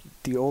take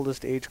the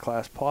oldest age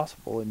class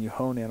possible, and you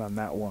hone in on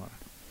that one.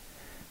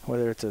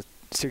 Whether it's a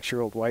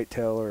 6-year-old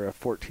whitetail or a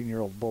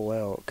 14-year-old bull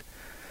elk,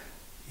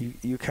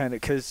 you kind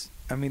of, because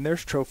I mean,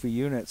 there's trophy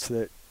units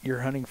that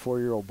you're hunting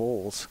 4-year-old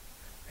bulls,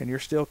 and you're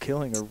still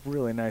killing a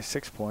really nice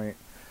 6-point.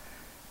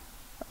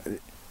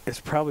 It's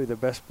probably the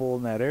best bull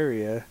in that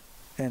area,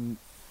 and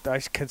I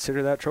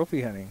consider that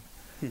trophy hunting.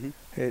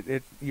 Mm-hmm.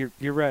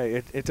 You're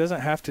right. It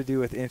doesn't have to do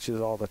with inches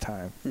all the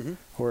time, mm-hmm.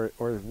 or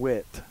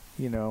width.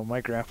 You know,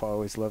 my grandpa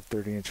always loved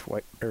 30-inch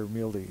white or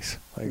muleys.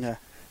 Like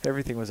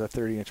everything was a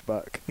 30-inch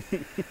buck.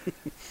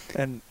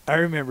 And I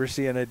remember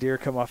seeing a deer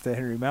come off the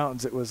Henry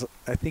Mountains. It was,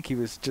 I think he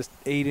was just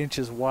 8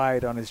 inches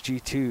wide on his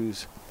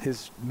G2s.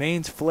 His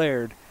mains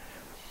flared.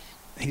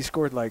 He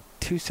scored like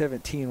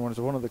 217. Was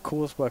one of the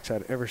coolest bucks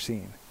I'd ever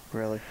seen.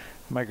 Really?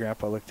 My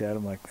grandpa looked at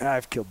him like,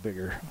 I've killed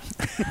bigger.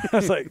 I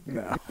was like,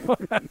 no.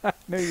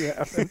 No, you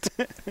haven't.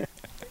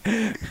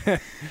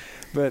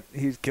 But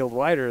he's killed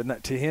wider, and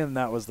that, to him,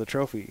 that was the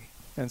trophy.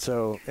 And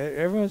so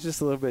everyone's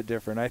just a little bit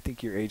different. I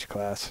think your age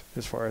class,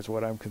 as far as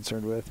what I'm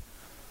concerned with,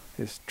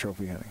 is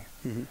trophy hunting.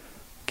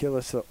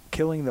 Mm-hmm.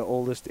 Killing the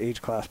oldest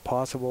age class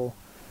possible.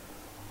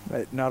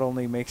 It not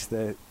only makes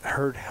the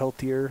herd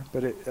healthier,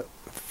 but it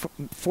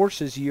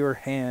forces your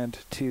hand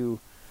to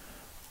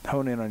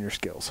hone in on your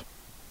skills.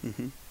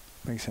 Mm-hmm.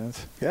 Makes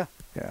sense? Yeah.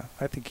 Yeah.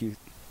 I think you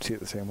see it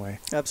the same way.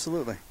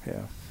 Absolutely.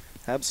 Yeah.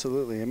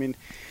 Absolutely. I mean,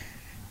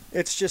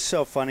 it's just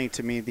so funny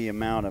to me, the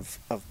amount of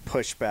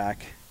pushback,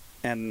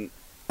 and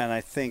I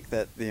think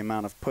that the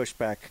amount of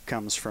pushback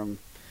comes from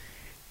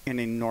an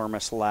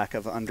enormous lack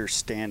of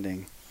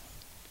understanding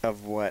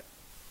of what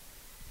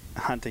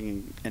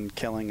hunting and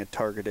killing a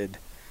targeted,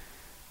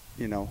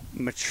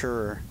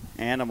 mature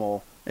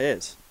animal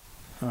is.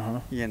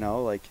 Uh-huh.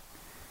 Like,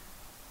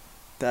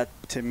 that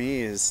to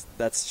me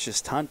that's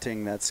just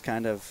hunting. That's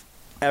kind of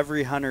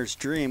every hunter's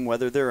dream,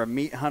 whether they're a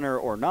meat hunter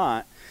or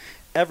not.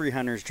 Every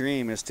hunter's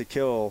dream is to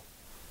kill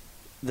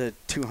the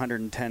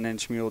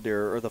 210-inch mule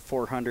deer or the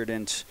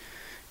 400-inch,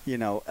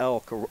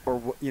 elk or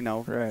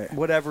right.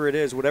 Whatever it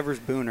is, whatever's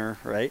booner,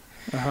 right?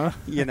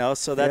 Uh-huh.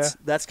 So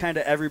that's kind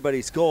of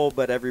everybody's goal,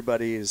 but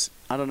everybody's,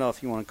 I don't know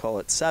if you want to call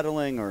it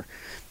settling or,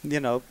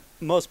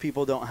 most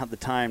people don't have the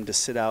time to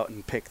sit out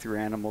and pick through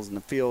animals in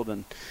the field,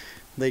 and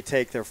they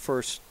take their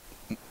first,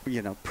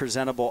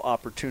 presentable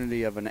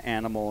opportunity of an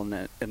animal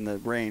in the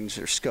range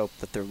or scope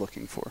that they're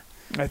looking for.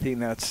 I think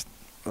that's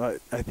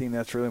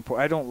really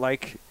important. I don't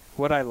like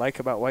what I like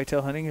about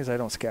whitetail hunting is I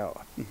don't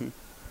scout. Mm-hmm.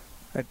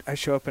 I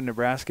show up in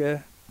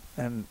Nebraska,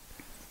 and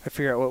I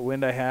figure out what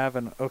wind I have,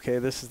 and okay,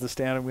 this is the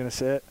stand I'm going to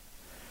sit,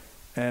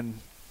 and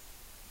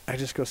I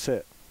just go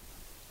sit.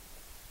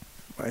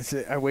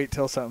 I wait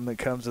till something that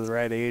comes to the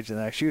right age, and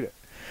I shoot it.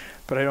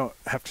 But I don't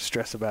have to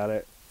stress about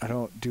it. I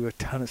don't do a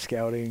ton of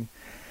scouting.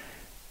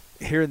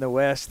 Here in the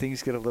West,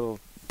 things get a little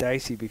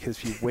dicey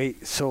because you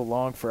wait so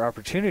long for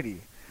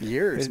opportunity.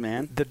 Years,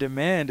 man. The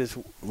demand is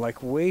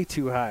like way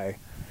too high.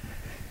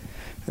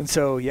 And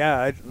so,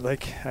 yeah,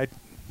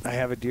 I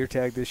have a deer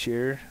tag this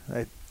year.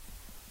 I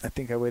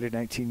think I waited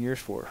 19 years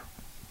for.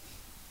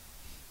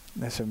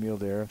 That's a mule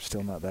deer. I'm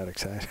still not that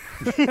excited.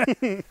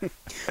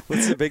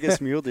 What's the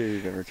biggest mule deer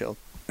you've ever killed?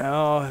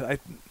 Oh,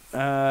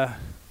 I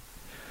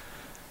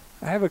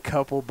have a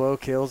couple bow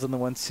kills in the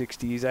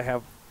 160s. I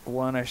have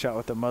one I shot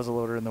with the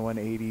muzzleloader in the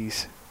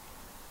 180s.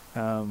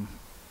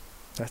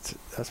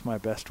 That's my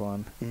best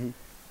one. Mm-hmm.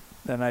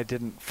 And I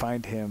didn't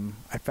find him.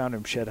 I found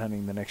him shed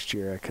hunting the next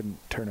year. I couldn't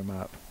turn him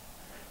up.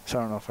 So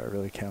I don't know if I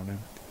really count him.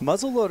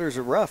 Muzzleloaders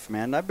are rough,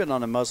 man. I've been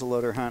on a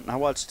muzzleloader hunt, and I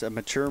watched a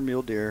mature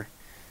mule deer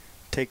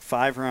take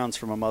 5 rounds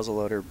from a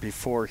muzzleloader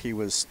before he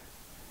was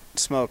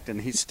smoked,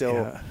 and he's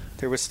still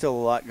there was still a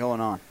lot going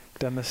on.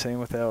 Done the same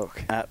with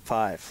elk. At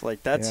 5.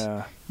 Like, that's,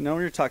 you know,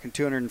 when you're talking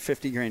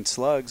 250 grain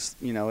slugs,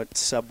 you know, at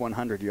sub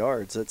 100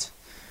 yards, it's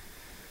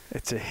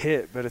a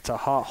hit, but it's a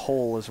hot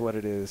hole is what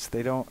it is.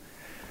 They don't,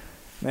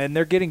 and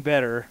they're getting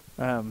better.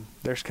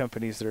 There's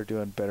companies that are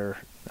doing better.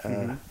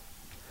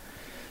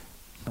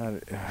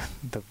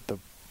 The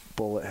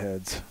bullet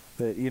heads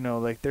that, you know,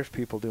 like there's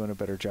people doing a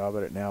better job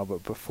at it now,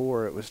 but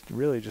before it was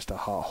really just a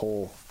hot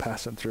hole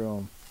passing through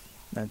them.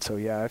 And so,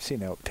 yeah, I've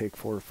seen elk take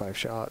 4 or 5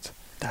 shots.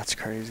 That's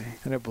crazy.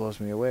 And it blows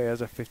me away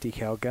as a 50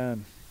 cal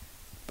gun.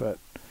 But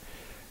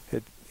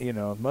it, you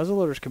know,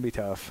 muzzleloaders can be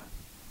tough.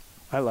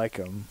 I like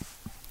them.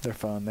 They're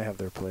fun. They have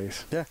their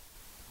place. Yeah.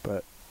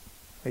 But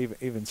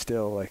even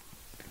still, like,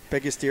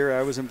 biggest deer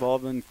I was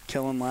involved in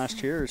killing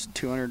last year is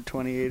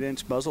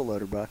 228-inch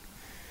muzzleloader buck.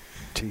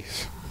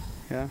 Jeez.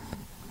 Yeah.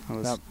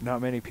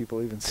 Not many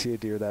people even see a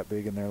deer that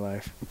big in their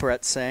life.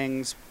 Brett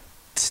Sang's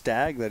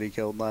stag that he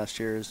killed last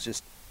year is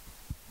just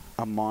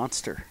a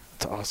monster.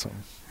 It's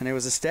awesome. And it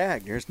was a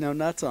stag. There's no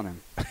nuts on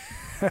him.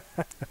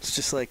 It's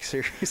just like,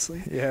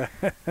 seriously? Yeah.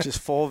 Just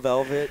full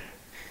velvet.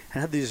 It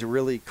had these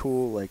really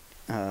cool, like,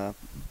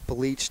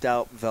 bleached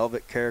out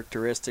velvet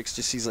characteristics.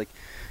 Just these, like,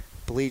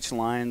 bleached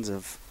lines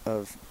of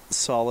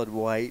solid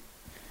white.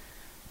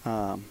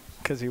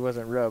 Because he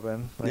wasn't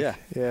rubbing. Like,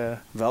 yeah.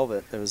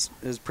 Velvet. It was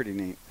pretty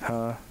neat.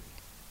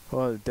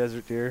 Well,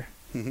 desert deer.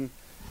 Mm-hmm.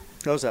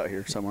 Those out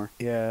here somewhere.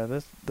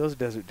 Yeah, those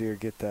desert deer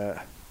get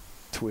that.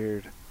 It's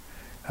weird.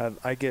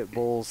 I get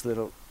bulls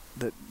that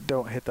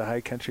don't hit the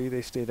high country.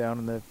 They stay down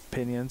in the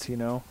pinions, you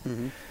know.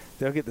 Mm-hmm.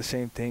 They'll get the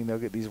same thing. They'll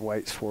get these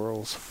white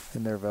swirls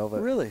in their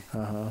velvet. Really?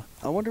 Uh-huh.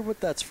 I wonder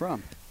what that's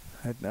from.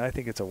 I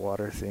think it's a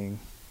water thing,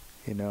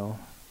 you know.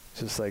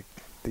 It's just like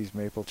these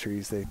maple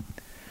trees.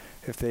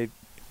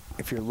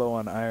 If you're low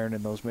on iron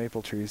in those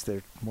maple trees,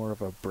 they're more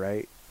of a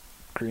bright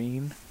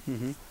green.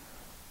 Mm-hmm.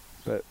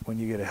 But when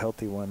you get a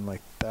healthy one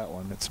like that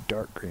one, it's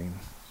dark green.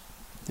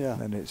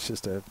 Yeah. And it's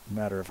just a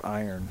matter of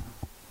iron.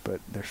 But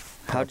there's.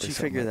 How'd you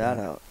figure that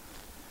out?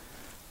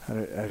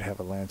 I'd have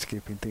a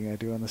landscaping thing I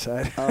do on the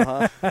side.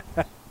 Uh-huh.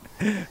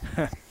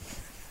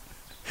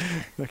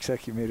 Looks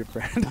like you made a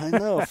friend. I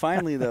know.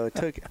 Finally, though, it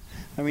took.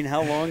 I mean,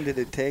 how long did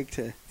it take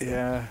to?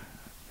 Yeah.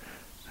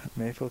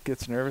 Maple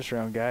gets nervous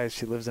around guys.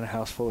 She lives in a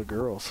house full of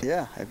girls.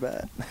 Yeah, I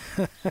bet.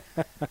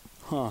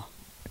 Huh.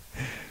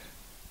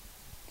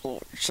 Oh,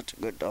 you're such a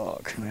good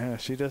dog. Yeah,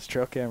 she does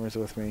trail cameras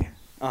with me.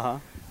 Uh-huh.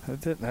 I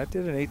did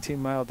an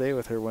 18-mile day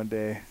with her one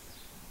day.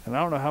 And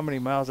I don't know how many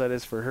miles that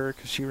is for her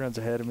because she runs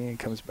ahead of me and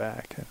comes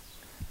back.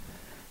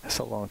 That's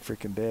a long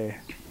freaking day.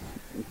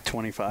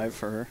 25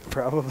 for her.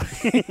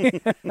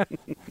 Probably.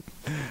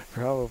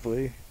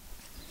 Probably.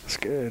 It's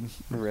good.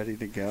 We're ready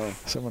to go.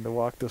 Someone to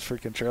walk those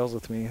freaking trails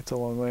with me. It's a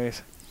long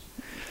ways.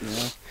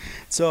 Yeah.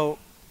 So,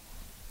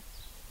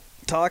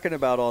 talking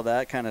about all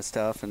that kind of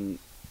stuff and,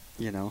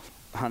 you know,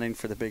 hunting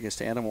for the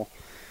biggest animal.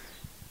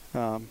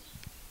 And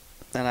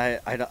I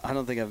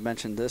don't think I've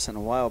mentioned this in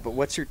a while, but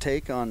what's your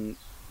take on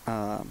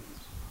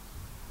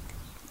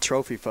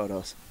trophy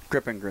photos?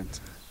 Grip and grins.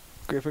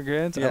 Grip and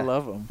grins? Yeah. I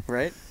love them.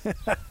 Right?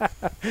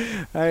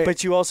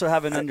 But you also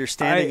have an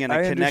understanding and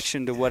a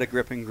connection to what a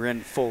grip and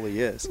grin fully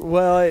is.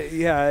 Well,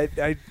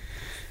 I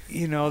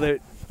you know,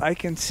 that I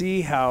can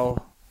see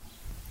how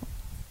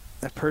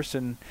a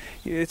person,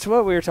 it's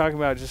what we were talking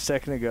about just a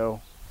second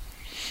ago.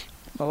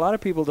 A lot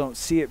of people don't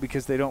see it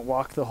because they don't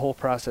walk the whole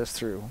process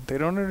through. They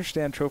don't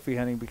understand trophy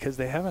hunting because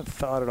they haven't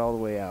thought it all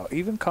the way out.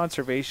 Even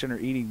conservation or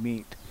eating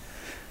meat,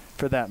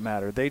 for that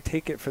matter. They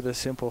take it for the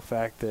simple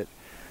fact that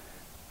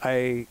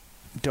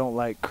don't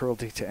like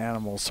cruelty to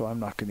animals, so I'm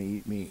not going to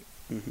eat meat.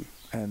 Mm-hmm.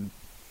 And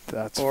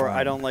that's Or fine.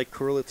 I don't like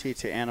cruelty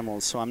to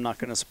animals, so I'm not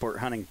going to support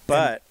hunting,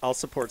 but I'll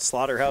support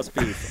slaughterhouse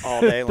beef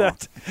all day long.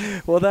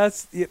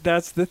 That's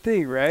the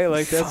thing, right?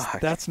 Like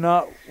that's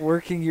not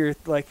working your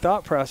like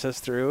thought process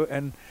through.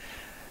 And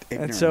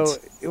ignorance. And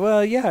so,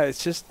 well, yeah,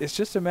 it's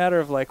just a matter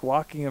of like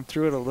walking them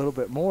through it a little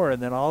bit more,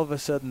 and then all of a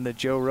sudden the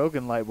Joe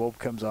Rogan light bulb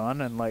comes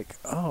on, and like,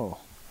 oh,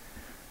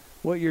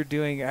 what you're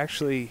doing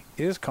actually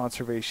is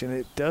conservation.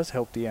 It does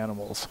help the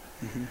animals.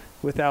 Mm-hmm.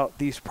 Without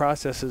these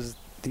processes,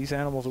 these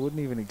animals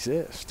wouldn't even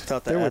exist.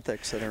 Without the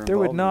ethics that are involved. There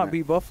would not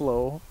be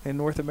buffalo in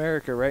North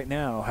America right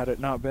now had it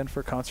not been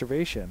for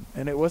conservation.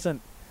 And it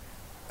wasn't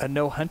a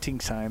no hunting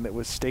sign that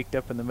was staked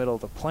up in the middle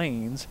of the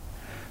plains.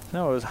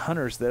 No, it was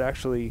hunters that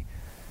actually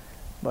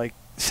like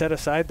set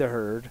aside the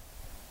herd,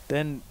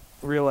 then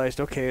realized,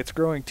 okay, it's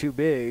growing too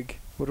big.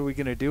 What are we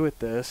going to do with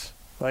this?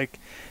 Like,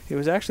 it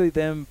was actually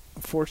them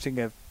forcing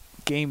a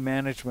game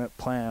management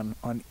plan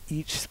on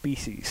each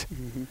species.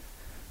 Mm-hmm.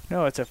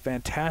 No, it's a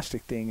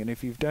fantastic thing, and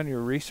if you've done your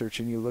research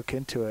and you look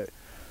into it,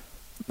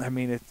 I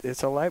mean,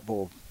 it's a light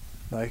bulb.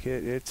 Like,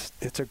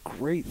 it's a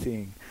great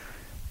thing,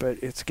 but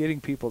it's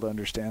getting people to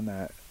understand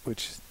that,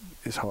 which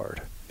is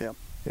hard. Yeah.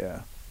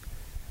 Yeah.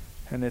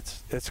 And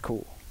it's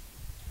cool.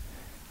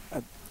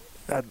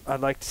 I'd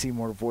like to see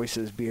more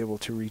voices be able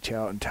to reach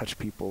out and touch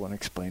people and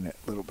explain it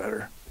a little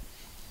better.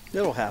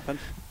 It'll happen.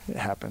 It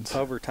happens.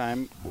 Over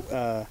time.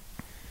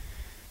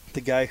 The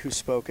guy who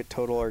spoke at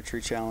Total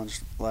Archery Challenge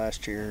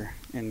last year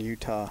in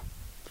Utah,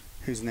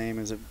 whose name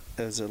is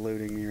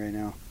eluding me right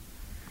now.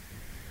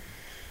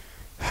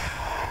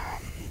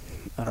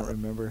 I don't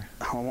remember.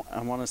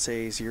 I want to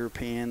say he's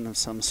European of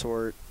some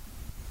sort.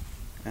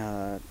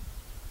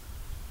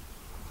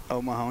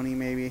 O'Mahony,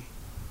 maybe?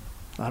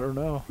 I don't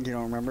know. You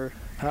don't remember?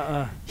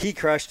 Uh-uh. He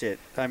crushed it.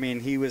 I mean,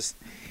 he was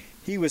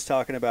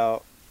talking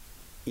about,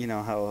 you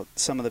know, how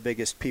some of the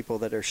biggest people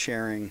that are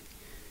sharing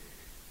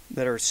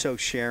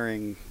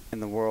in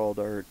the world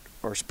are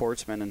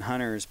sportsmen and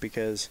hunters,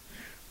 because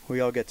we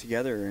all get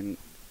together and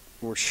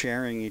we're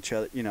sharing each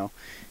other, you know,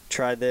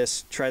 try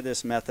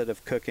this method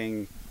of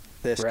cooking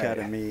this cut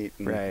of meat,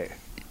 and,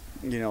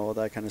 you know, all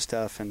that kind of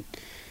stuff. And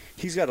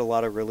he's got a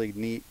lot of really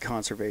neat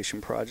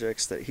conservation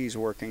projects that he's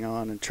working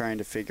on and trying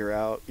to figure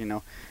out, you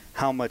know,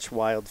 how much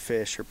wild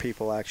fish are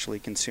people actually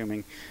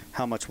consuming,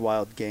 how much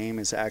wild game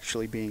is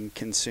actually being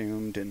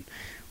consumed, and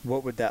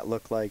what would that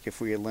look like if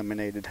we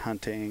eliminated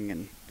hunting.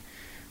 And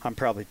I'm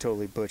probably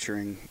totally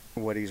butchering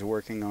what he's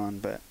working on,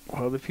 but...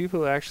 Well, the people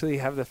who actually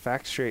have the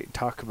facts straight and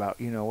talk about,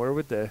 you know, where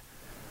would the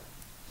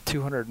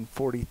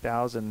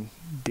 240,000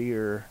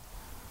 deer,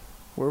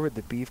 where would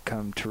the beef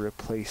come to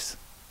replace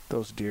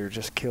those deer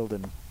just killed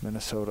in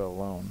Minnesota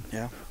alone?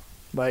 Yeah.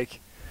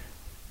 Like,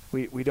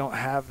 we don't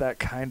have that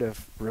kind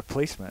of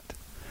replacement.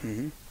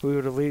 Mm-hmm. We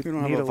would we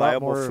don't need have a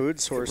viable more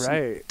food source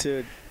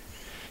to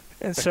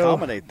and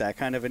accommodate that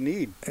kind of a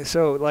need.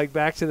 So, like,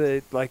 back to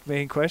the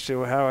main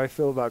question, how I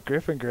feel about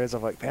Griffin Grizz,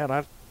 I'm like, man,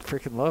 I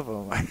freaking love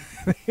them.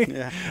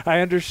 Yeah. I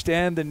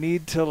understand the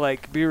need to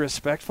like be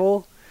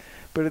respectful,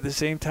 but at the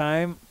same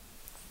time,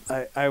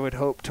 I would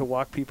hope to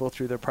walk people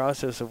through the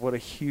process of what a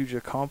huge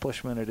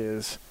accomplishment it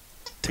is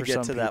to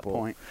get to that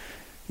point.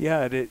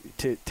 Yeah,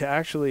 to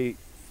actually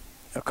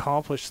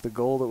accomplish the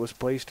goal that was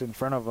placed in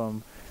front of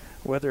them,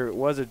 whether it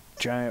was a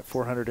giant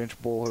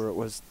 400-inch bull or it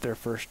was their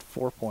first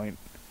 4-point.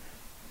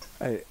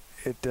 It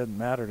doesn't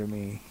matter to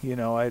me. You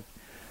know, I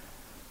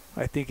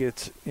think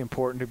it's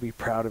important to be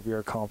proud of your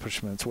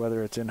accomplishments,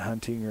 whether it's in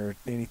hunting or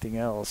anything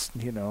else.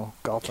 You know,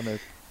 golfing a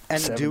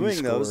and 70 doing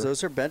score.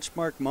 those are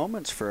benchmark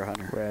moments for a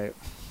hunter. Right.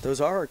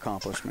 Those are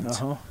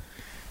accomplishments. Uh-huh.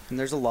 And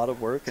there's a lot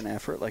of work and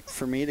effort. Like,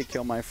 for me to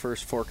kill my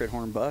first forked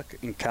horn buck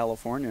in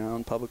California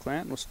on public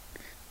land was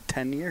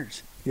 10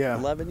 years. Yeah.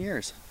 11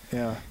 years.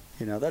 Yeah.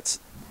 You know, it's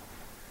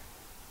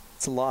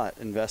a lot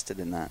invested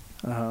in that.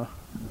 Uh-huh.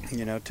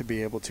 You know, to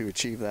be able to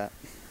achieve that.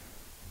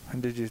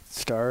 And did you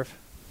starve?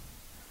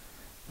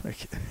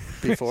 Like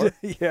Before?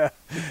 Yeah.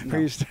 No.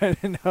 Are you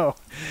starting to know?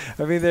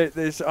 I mean,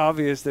 there's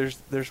obvious.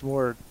 There's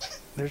more.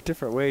 There's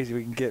different ways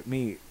we can get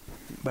meat,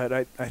 but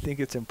I think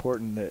it's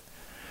important that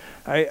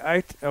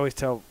I always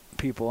tell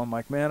people, I'm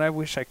like, man, I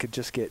wish I could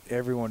just get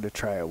everyone to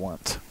try it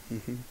once,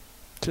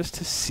 just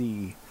to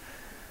see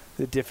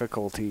the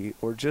difficulty,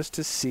 or just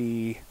to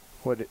see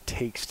what it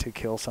takes to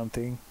kill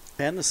something.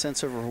 And the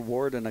sense of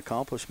reward and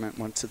accomplishment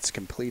once it's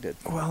completed.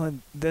 Well,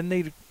 and then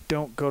they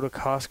don't go to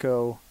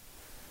Costco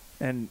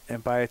and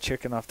buy a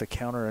chicken off the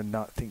counter and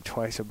not think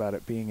twice about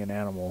it being an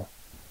animal.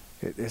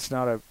 It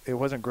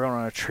wasn't grown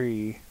on a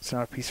tree. It's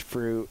not a piece of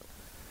fruit.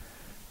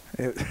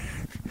 It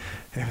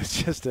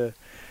was just it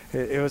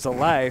was a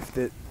life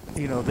that,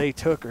 you know, they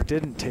took or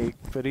didn't take,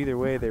 but either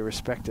way they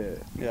respect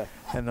it. Yeah.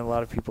 And a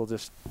lot of people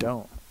just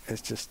don't.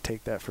 It's just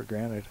take that for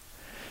granted.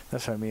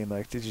 That's what I mean.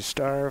 Like, did you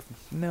starve?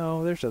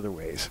 No, there's other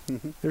ways.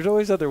 There's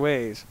always other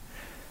ways.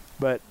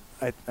 But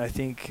I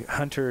think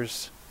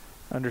hunters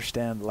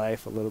understand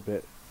life a little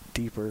bit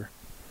deeper,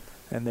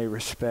 and they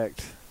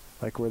respect,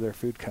 like, where their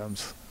food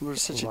comes.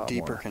 There's such a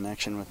deeper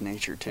connection with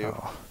nature, too.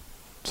 Oh,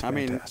 it's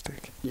mean,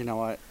 fantastic. you know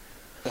what?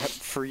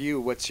 For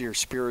you, what's your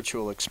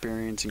spiritual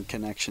experience and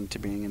connection to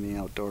being in the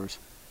outdoors?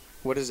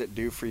 What does it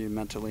do for you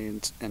mentally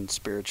and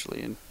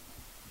spiritually? And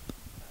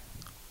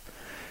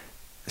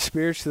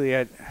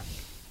spiritually,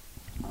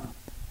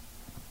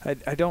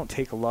 I don't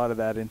take a lot of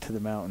that into the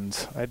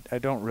mountains. I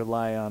don't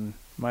rely on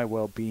my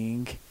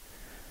well-being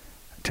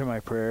to my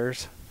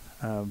prayers.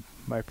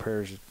 My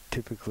prayers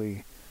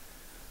typically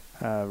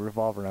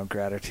revolve around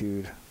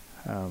gratitude,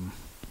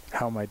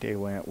 how my day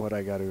went, what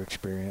I got to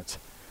experience.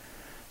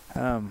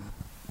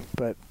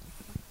 But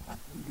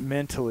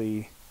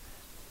mentally,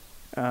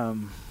 I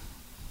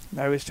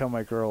always tell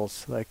my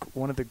girls, like,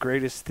 one of the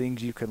greatest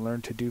things you can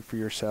learn to do for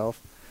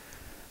yourself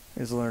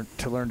is learn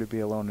to be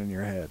alone in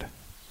your head.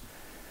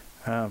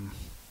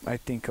 I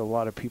think a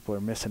lot of people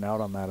are missing out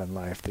on that in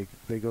life.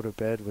 They go to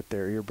bed with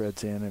their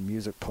earbuds in and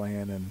music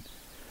playing, and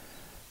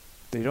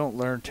they don't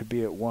learn to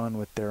be at one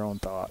with their own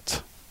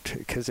thoughts,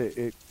 because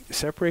it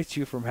separates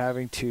you from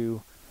having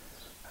to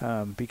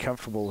be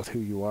comfortable with who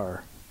you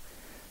are.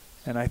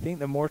 And I think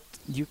the more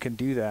you can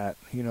do that,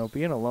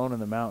 being alone in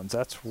the mountains,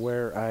 that's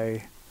where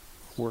I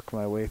work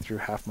my way through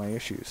half my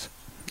issues.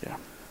 Yeah.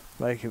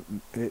 Like,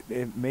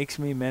 it makes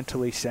me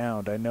mentally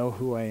sound. I know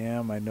who I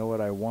am. I know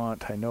what I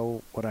want. I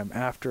know what I'm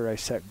after. I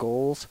set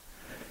goals.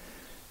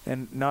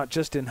 And not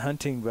just in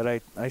hunting, but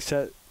I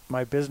set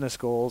my business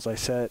goals. I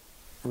set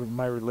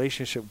my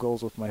relationship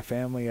goals with my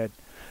family. I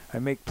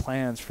make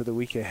plans for the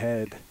week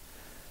ahead,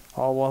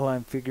 all while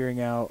I'm figuring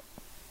out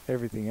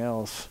everything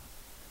else.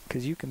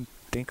 Because you can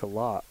think a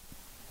lot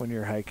when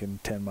you're hiking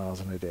 10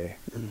 miles in a day.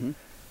 Mm-hmm.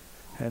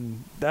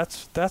 And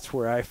that's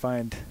where I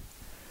find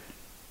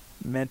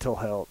mental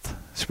health.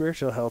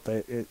 Spiritual health,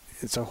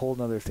 it's a whole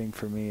nother thing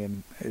for me.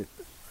 And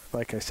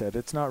like I said,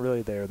 it's not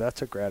really there.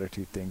 That's a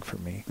gratitude thing for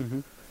me. Mm-hmm.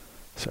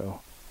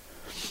 So.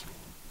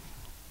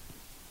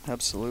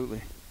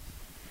 Absolutely.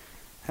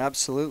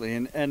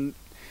 And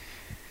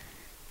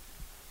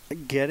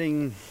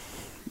getting,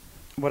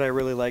 what I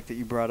really like that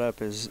you brought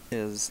up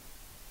is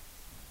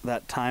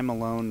that time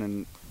alone,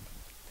 and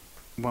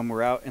when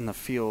we're out in the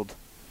field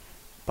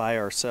by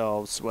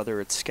ourselves, whether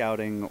it's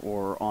scouting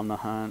or on the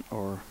hunt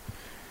or,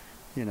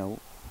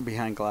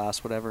 behind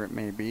glass, whatever it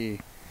may be,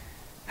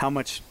 how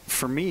much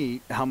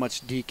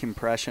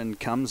decompression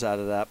comes out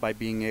of that by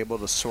being able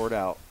to sort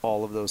out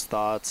all of those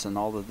thoughts and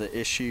all of the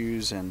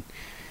issues and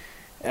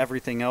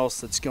everything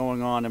else that's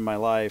going on in my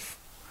life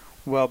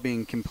while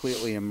being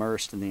completely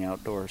immersed in the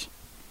outdoors.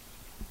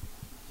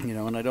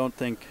 And I don't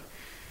think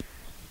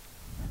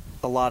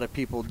a lot of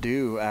people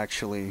do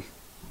actually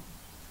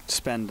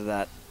spend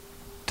that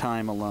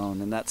time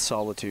alone and that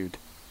solitude.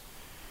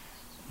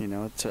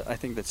 I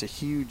think that's a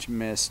huge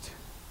missed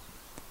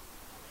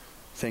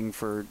thing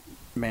for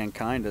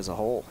mankind as a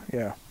whole.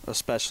 Yeah.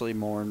 Especially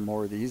more and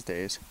more these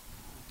days.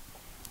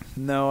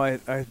 No,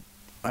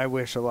 I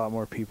wish a lot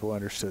more people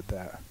understood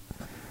that.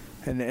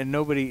 And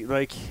nobody,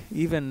 like,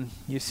 even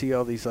you see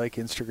all these, like,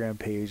 Instagram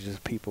pages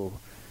of people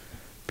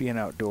being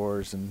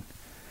outdoors and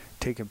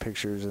taking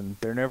pictures, and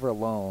they're never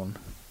alone.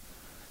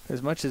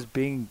 As much as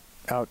being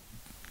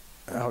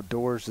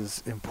outdoors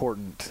is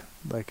important,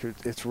 like,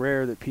 it's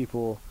rare that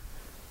people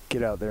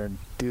get out there and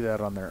do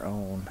that on their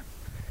own.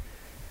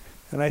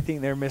 And I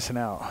think they're missing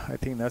out. I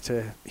think that's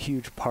a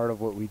huge part of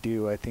what we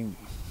do. I think,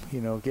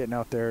 getting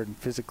out there and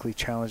physically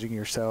challenging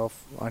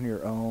yourself on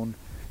your own,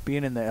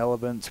 being in the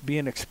elements,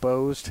 being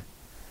exposed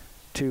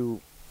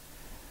to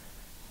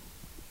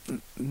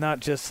not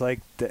just like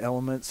the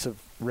elements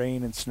of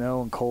rain and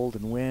snow and cold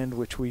and wind,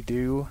 which we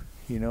do.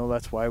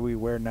 That's why we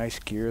wear nice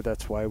gear.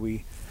 That's why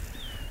we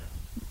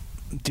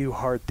do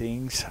hard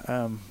things.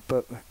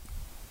 But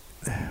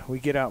we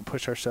get out and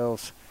push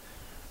ourselves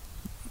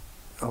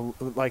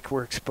like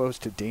we're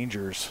exposed to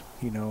dangers.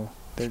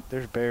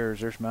 There's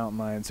bears, there's mountain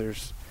lions,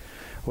 there's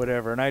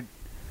whatever. And I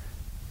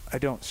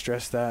don't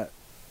stress that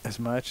as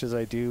much as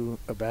I do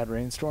a bad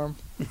rainstorm.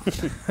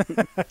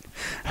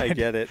 I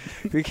get it.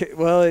 Because,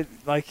 well,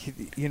 I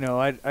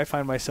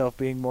find myself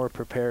being more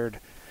prepared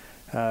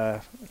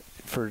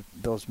for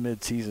those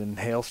mid-season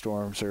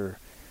hailstorms, or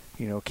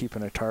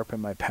keeping a tarp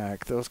in my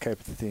pack, those type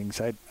of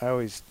things. I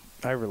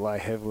rely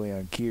heavily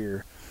on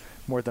gear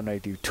more than I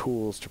do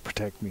tools to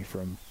protect me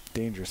from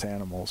dangerous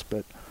animals.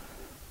 But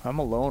I'm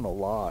alone a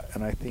lot,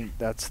 and I think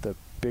that's the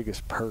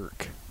biggest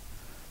perk.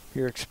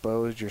 You're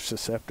exposed, you're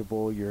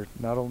susceptible, you're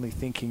not only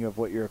thinking of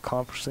what you're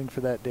accomplishing for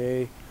that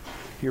day,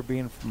 you're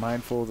being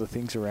mindful of the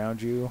things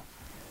around you.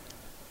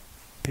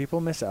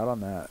 People miss out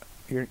on that.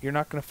 You're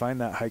not going to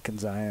find that hike in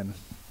Zion.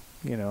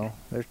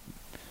 There's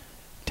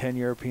 10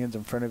 Europeans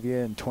in front of you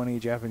and 20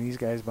 Japanese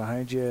guys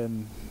behind you,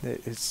 and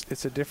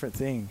it's a different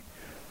thing.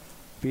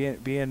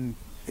 Being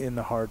in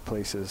the hard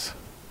places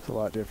is a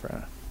lot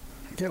different.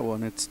 Yeah, well,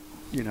 and it's,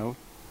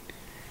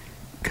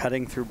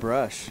 cutting through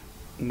brush.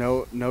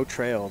 No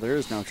trail. There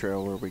is no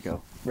trail where we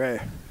go.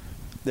 Right.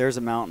 There's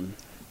a mountain.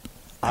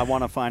 I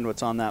want to find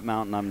what's on that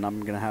mountain. I'm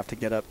going to have to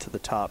get up to the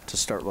top to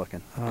start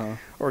looking. Uh-huh.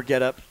 Or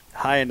get up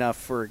high enough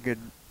for a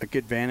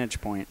good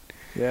vantage point.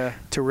 Yeah.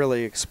 To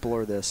really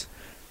explore this.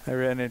 I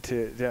ran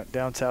into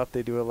down south.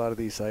 They do a lot of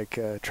these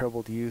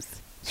troubled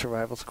youth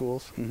survival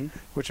schools, mm-hmm.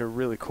 which are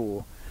really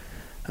cool.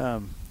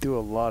 Do a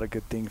lot of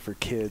good things for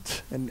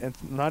kids, and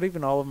not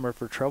even all of them are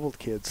for troubled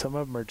kids. Some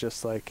of them are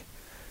just like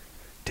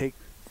take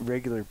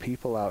regular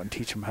people out and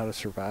teach them how to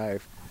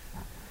survive.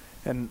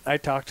 And I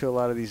talk to a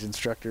lot of these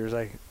instructors.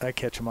 I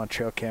catch them on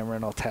trail camera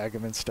and I'll tag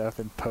them and stuff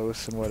and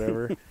posts and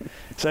whatever.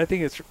 So I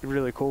think it's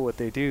really cool what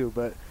they do.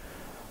 But,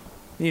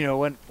 you know,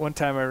 one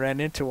time I ran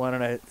into one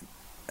and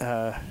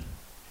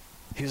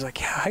he was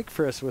like, yeah, hike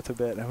for us with a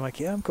bit. And I'm like,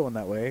 yeah, I'm going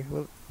that way.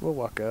 We'll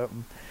walk up.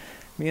 And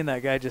me and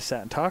that guy just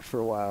sat and talked for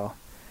a while.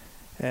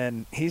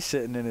 And he's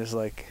sitting in his,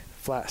 like,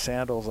 flat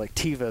sandals, like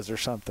Tevas or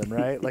something,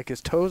 right? Like his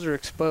toes are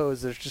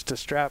exposed. There's just a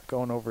strap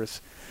going over his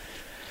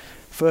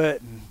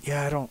foot. And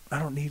yeah, I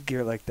don't need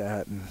gear like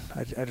that. And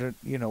I don't,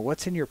 you know,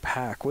 what's in your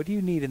pack? What do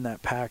you need in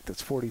that pack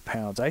that's 40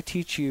 pounds? I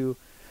teach you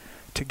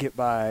to get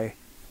by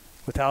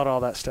without all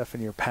that stuff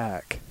in your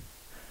pack.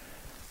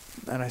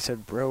 And I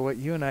said, bro, what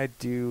you and I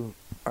do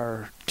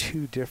are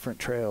two different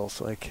trails.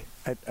 Like,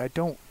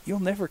 you'll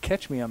never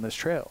catch me on this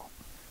trail.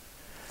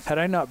 Had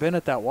I not been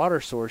at that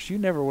water source, you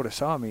never would have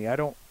saw me. I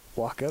don't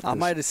walk up. I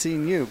might have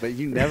seen you, but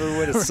you never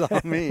would have saw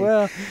me.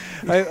 Well,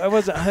 I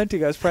wasn't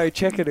hunting. I was probably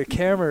checking a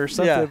camera or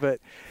something. Yeah. But,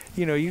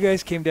 you know, you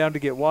guys came down to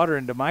get water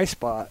into my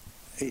spot.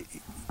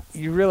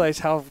 You realize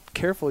how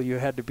careful you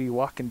had to be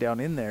walking down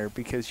in there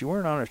because you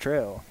weren't on a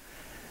trail.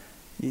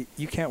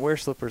 You can't wear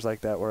slippers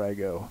like that where I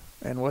go.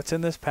 And what's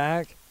in this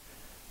pack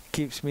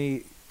keeps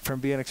me from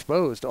being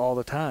exposed all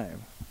the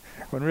time.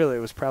 When really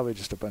it was probably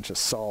just a bunch of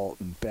salt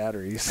and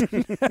batteries.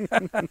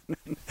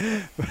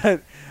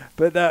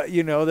 but that,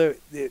 you know,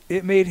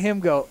 it made him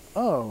go,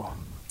 oh,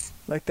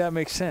 like that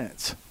makes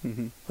sense.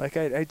 Mm-hmm. Like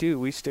I do.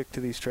 We stick to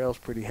these trails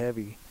pretty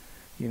heavy.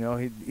 You know,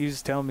 he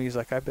was telling me, he's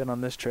like, I've been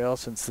on this trail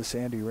since the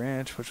Sandy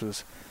Ranch, which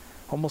was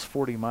almost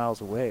 40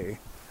 miles away.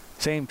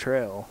 Same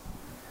trail.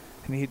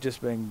 And he'd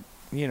just been,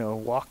 you know,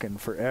 walking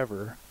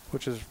forever,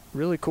 which is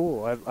really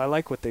cool. I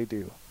like what they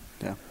do.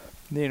 Yeah.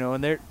 You know,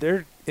 and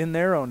they're in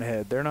their own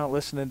head. They're not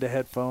listening to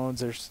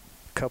headphones. There's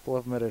a couple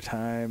of them at a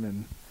time,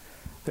 and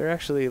they're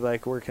actually,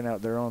 like, working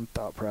out their own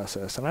thought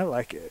process, and I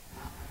like it.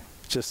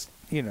 Just,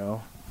 you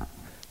know,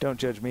 don't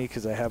judge me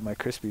because I have my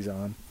Crispies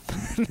on.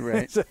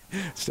 Right.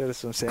 Instead of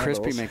some sandals.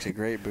 Crispy makes a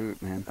great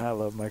boot, man. I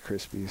love my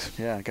Crispies.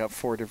 Yeah, I got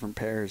 4 different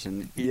pairs,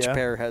 and each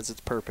pair has its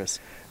purpose.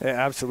 Yeah,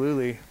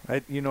 absolutely.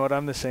 You know what?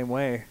 I'm the same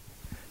way.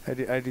 I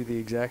do the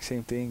exact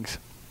same things,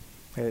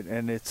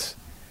 and it's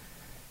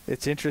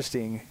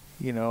interesting.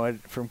 You know,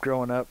 from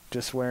growing up,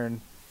 just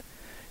wearing,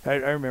 I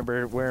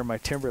remember wearing my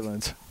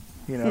Timberlands,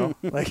 you know,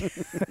 like,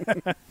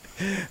 and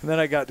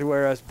then I got to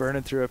where I was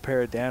burning through a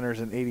pair of Danners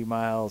in 80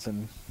 miles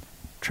and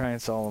trying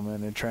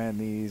Solomon and trying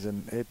these,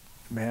 and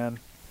man,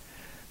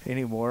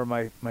 anymore,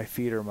 my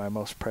feet are my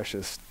most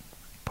precious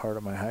part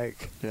of my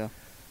hike. Yeah.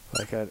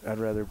 Like I'd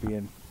rather be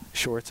in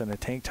shorts and a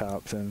tank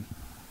top than,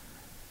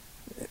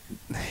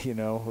 you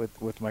know,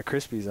 with my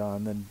Crispies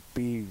on than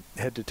be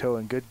head to toe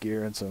in good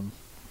gear and some,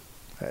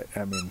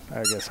 I mean,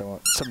 I guess I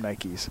want some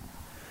Nikes.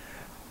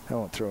 I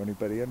won't throw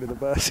anybody under the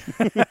bus.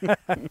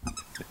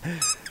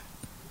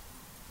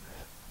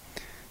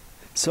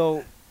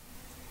 So,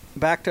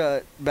 back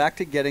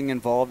to getting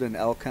involved in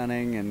elk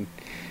hunting and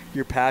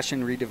your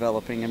passion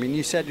redeveloping. I mean,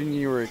 you said when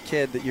you were a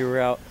kid that you were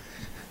out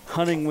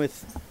hunting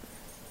with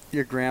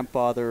your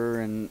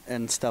grandfather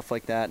and stuff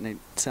like that, and it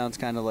sounds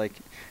kind of like,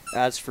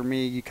 as for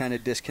me, you kind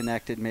of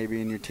disconnected maybe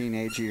in your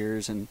teenage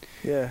years and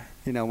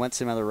you know, went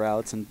some other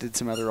routes and did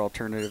some other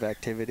alternative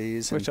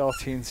activities, which all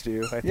teens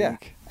do, I think. Yeah,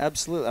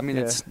 absolutely. I mean,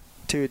 it's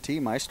to a T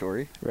my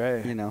story,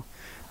 right? You know,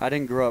 I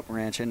didn't grow up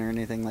ranching or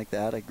anything like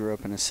that. I grew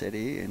up in a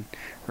city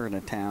or in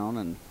a town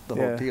and the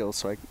whole deal,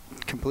 so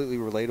completely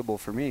relatable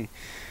for me.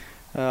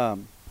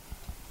 When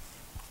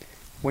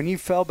you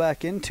fell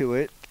back into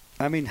it,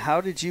 I mean,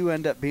 how did you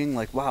end up being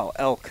like, wow,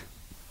 elk?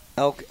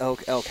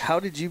 How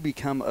did you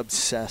become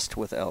obsessed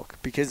with elk?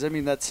 Because I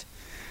mean that's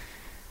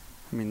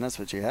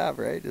what you have,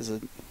 right?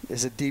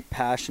 Is a deep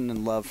passion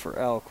and love for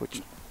elk,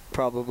 which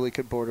probably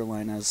could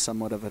borderline as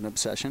somewhat of an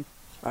obsession.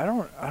 I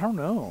don't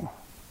know.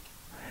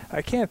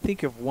 I can't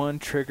think of one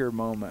trigger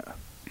moment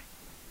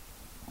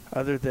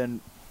other than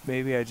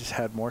maybe I just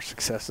had more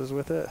successes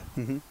with it.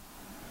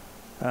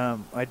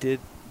 Mm-hmm. I did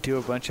do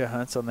a bunch of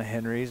hunts on the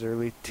Henrys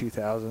early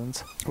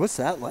 2000s. What's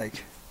that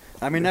like?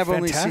 I mean, I've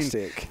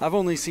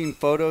only seen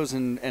photos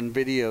and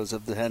videos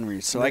of the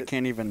Henrys, so I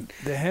can't even.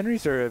 The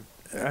Henrys are,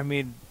 I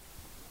mean,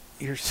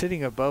 you're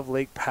sitting above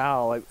Lake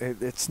Powell.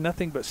 It's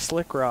nothing but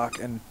slick rock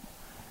and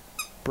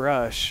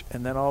brush,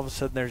 and then all of a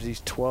sudden there's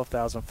these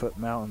 12,000-foot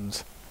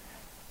mountains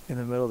in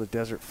the middle of the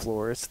desert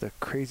floor. It's the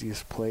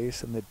craziest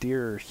place, and the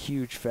deer are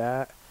huge,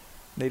 fat.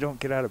 They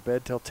don't get out of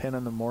bed till 10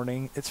 in the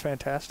morning. It's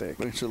fantastic.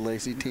 Bunch of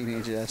lazy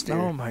teenage ass deer.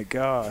 Oh my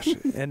gosh!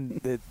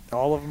 And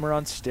all of them are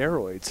on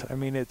steroids. I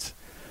mean, it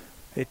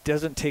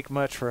doesn't take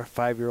much for a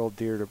 5-year-old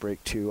deer to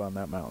break 2 on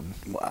that mountain.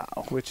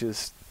 Wow. Which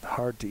is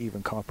hard to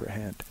even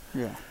comprehend.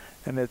 Yeah.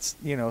 And it's,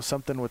 you know,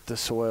 something with the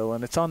soil,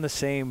 and it's on the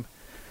same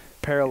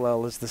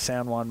parallel as the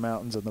San Juan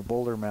Mountains and the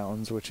Boulder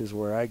Mountains, which is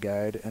where I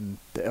guide, and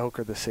the elk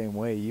are the same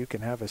way. You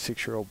can have a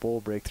 6-year-old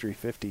bull break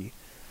 350.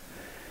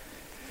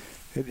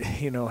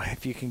 You know,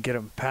 if you can get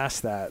them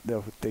past that,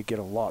 they get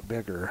a lot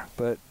bigger.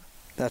 But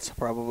that's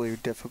probably a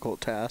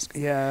difficult task.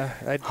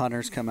 Yeah.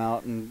 Hunters come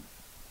out and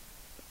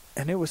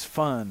it was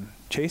fun.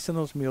 Chasing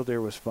those mule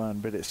deer was fun,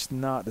 but it's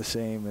not the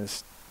same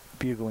as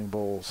bugling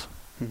bulls,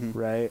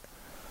 right?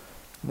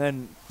 And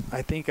then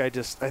I think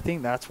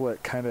that's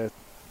what kind of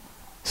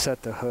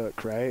set the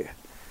hook, right?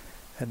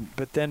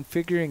 But then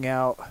figuring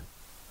out,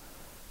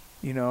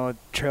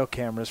 trail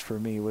cameras for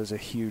me was a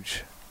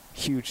huge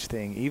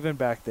thing. Even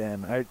back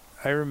then,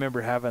 I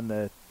remember having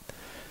the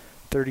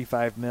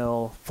 35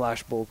 mil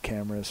flash bulb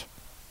cameras,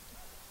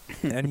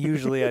 and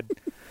usually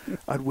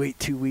I'd wait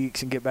 2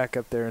 weeks and get back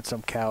up there, and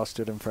some cow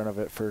stood in front of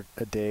it for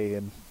a day,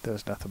 and there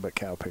was nothing but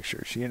cow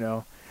pictures,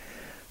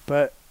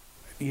 But,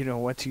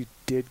 once you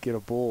did get a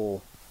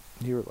bull,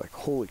 you were like,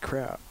 holy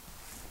crap,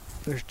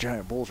 there's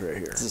giant bulls right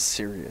here. This is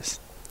serious.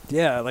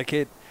 Yeah, like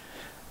it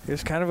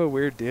was kind of a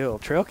weird deal.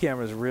 Trail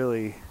cameras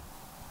really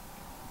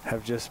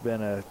have just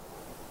been a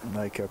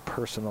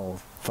personal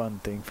fun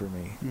thing for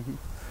me.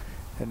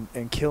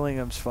 And killing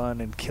them's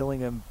fun, and killing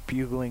them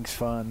bugling's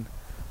fun.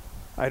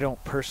 I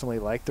don't personally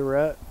like the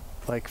rut,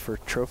 like for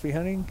trophy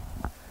hunting,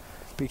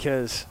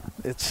 because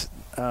it's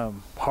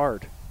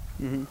hard.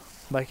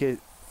 Like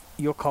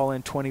you'll call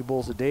in 20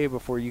 bulls a day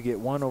before you get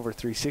one over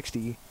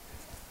 360,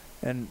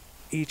 and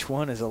each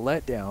one is a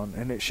letdown,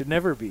 and it should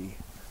never be.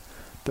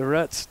 The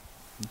rut's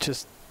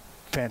just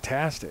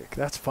fantastic.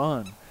 That's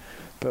fun.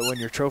 But when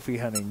you're trophy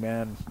hunting,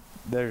 man,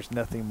 there's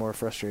nothing more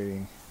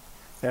frustrating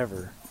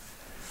ever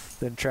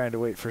than trying to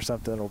wait for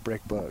something that'll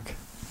break buck.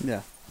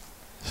 Yeah.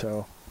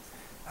 So,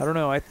 I don't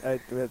know.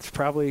 It's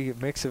probably a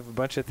mix of a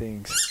bunch of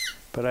things,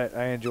 but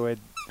I enjoyed.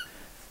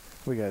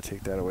 We gotta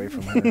take that away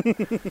from her.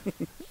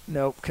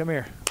 Nope, come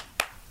here.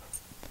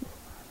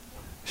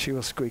 She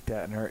will squeak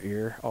that in her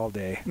ear all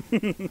day.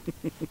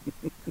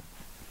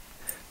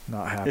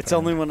 Not happening. It's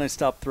only when I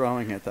stop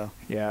throwing it, though.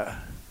 Yeah.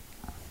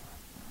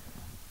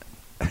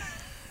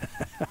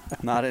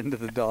 Not into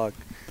the dog.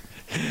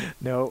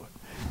 No.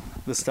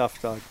 The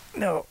stuffed dog.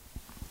 No.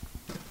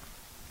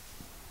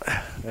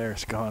 There,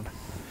 it's gone.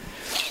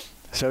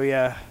 So,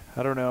 yeah,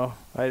 I don't know.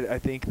 I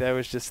think that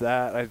was just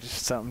that.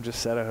 Something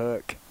just set a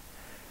hook.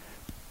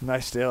 And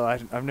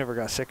I've never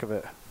got sick of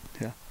it.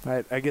 Yeah.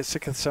 I get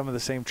sick of some of the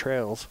same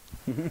trails.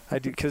 I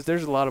do, because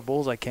there's a lot of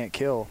bulls I can't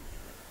kill.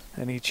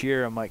 And each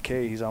year I'm like,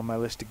 hey, he's on my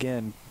list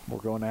again. We're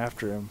going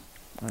after him.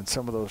 And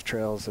some of those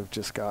trails have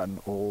just gotten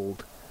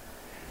old.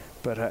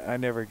 But I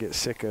never get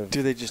sick of.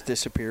 Do they just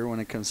disappear when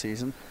it comes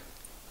season?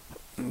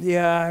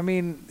 Yeah, I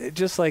mean,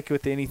 just like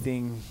with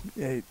anything,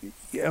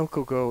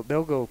 elk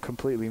they'll go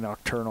completely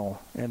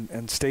nocturnal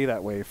and stay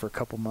that way for a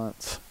couple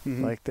months.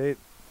 Like they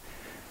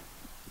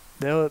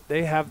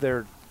have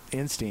their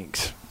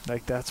instincts.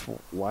 Like that's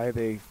why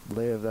they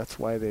live. That's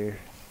why they're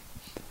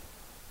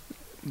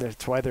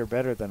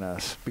better than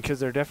us, because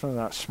they're definitely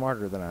not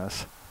smarter than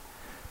us.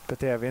 But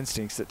they have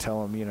instincts that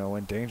tell them,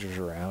 when danger's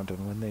around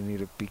and when they need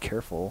to be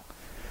careful.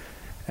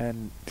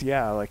 And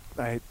yeah, like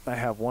I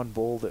have one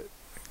bull that,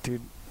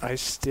 dude, I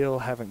still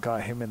haven't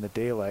got him in the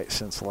daylight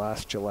since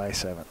last July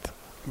 7th.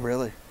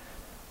 Really?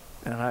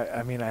 And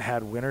I mean, I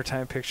had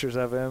wintertime pictures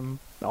of him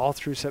all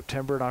through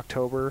September and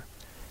October.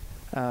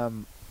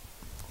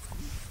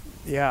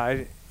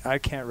 Yeah, I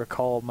can't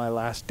recall my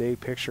last day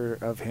picture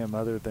of him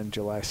other than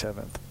July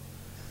 7th.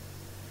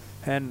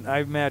 And I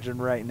imagine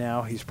right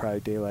now he's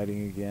probably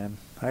daylighting again.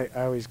 I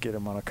always get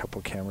him on a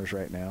couple cameras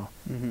right now.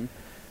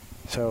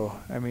 So,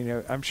 I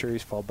mean, I'm sure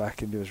he's fallen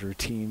back into his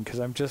routine, because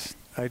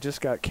I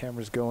just got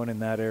cameras going in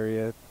that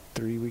area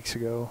 3 weeks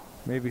ago,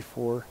 maybe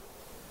 4.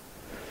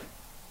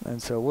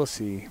 And so we'll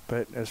see.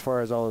 But as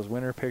far as all his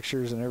winter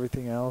pictures and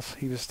everything else,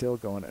 he was still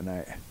going at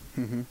night.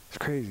 It's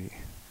crazy.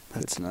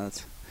 That's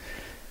nuts.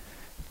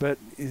 But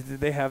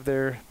they have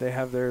their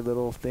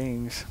little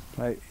things,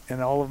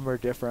 and all of them are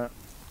different.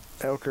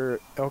 Elk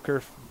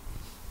are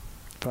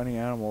funny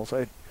animals.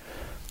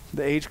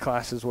 The age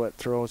class is what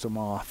throws them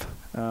off.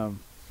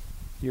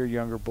 Your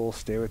younger bulls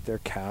stay with their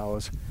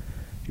cows.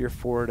 Your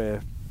 4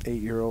 to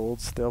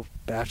 8-year-olds, they'll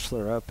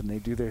bachelor up and they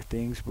do their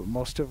things, but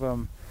most of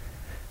them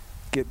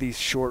get these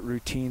short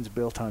routines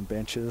built on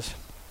benches,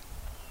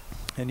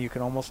 and you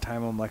can almost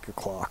time them like a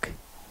clock.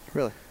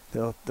 Really?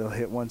 They'll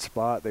hit one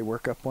spot, they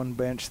work up one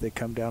bench, they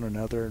come down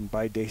another, and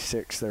by day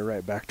 6 they're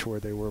right back to where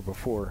they were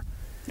before.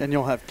 And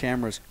you'll have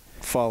cameras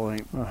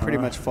pretty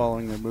much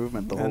following their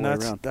movement the whole way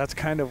around. That's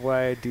kind of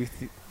why I do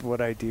what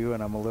I do,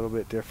 and I'm a little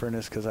bit different,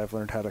 is because I've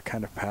learned how to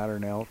kind of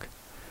pattern elk.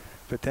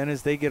 But then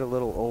as they get a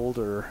little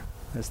older,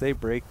 as they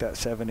break that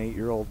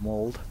 7-8-year-old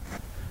mold,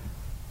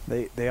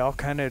 they all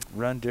kind of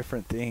run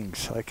different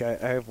things. Like I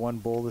have one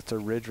bull that's a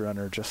ridge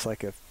runner, just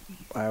like a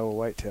Iowa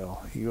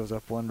whitetail. He goes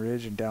up one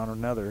ridge and down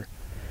another,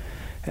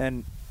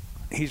 and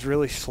he's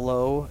really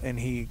slow, and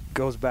he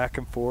goes back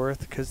and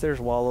forth because there's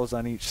wallows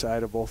on each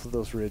side of both of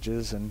those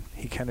ridges, and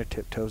he kind of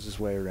tiptoes his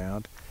way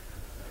around.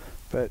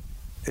 But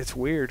it's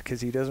weird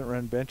because he doesn't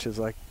run benches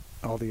like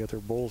all the other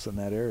bulls in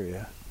that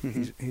area.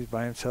 He's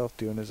by himself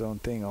doing his own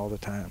thing all the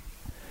time.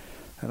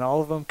 And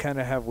all of them kind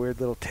of have weird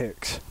little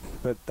ticks,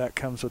 but that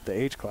comes with the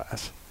age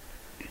class.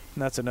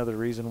 And that's another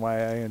reason why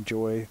I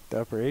enjoy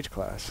the upper age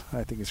class.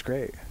 I think it's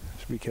great.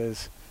 It's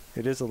because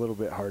it is a little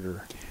bit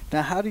harder.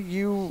 Now,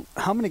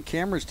 how many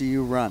cameras do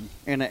you run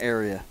in an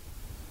area?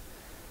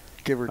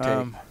 Give or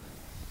take.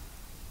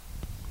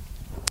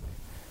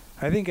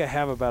 I think I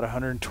have about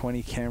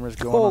 120 cameras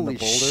going Holy on the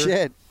Boulder.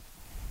 Shit.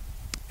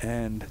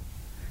 And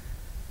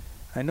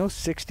I know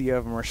 60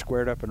 of them are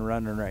squared up and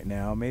running right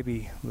now,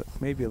 maybe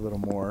a little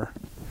more.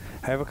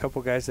 I have a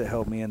couple guys that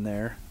help me in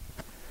there.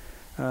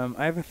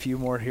 I have a few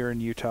more here in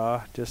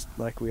Utah, just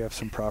like we have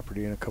some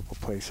property in a couple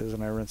places,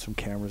 and I run some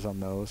cameras on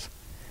those.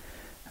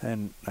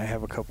 And I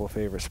have a couple of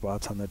favorite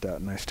spots on the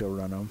Dutton. I still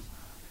run them.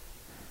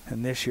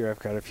 And this year I've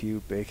got a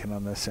few baking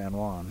on the San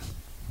Juan.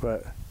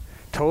 But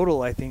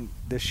total, I think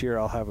this year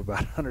I'll have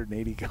about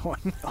 180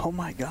 going. Oh,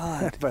 my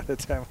God. By the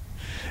time,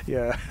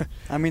 yeah.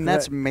 I mean,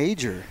 that's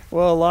major.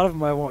 Well, a lot of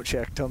them I won't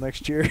check till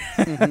next year.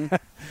 Mm-hmm.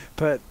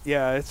 But,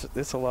 yeah,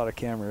 it's a lot of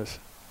cameras.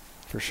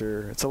 For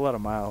sure. It's a lot of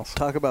miles.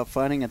 Talk about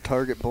finding a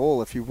target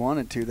bull if you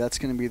wanted to. That's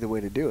going to be the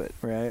way to do it.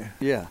 Right?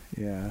 Yeah.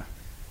 Yeah.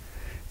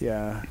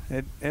 Yeah.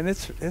 And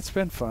it's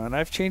been fun.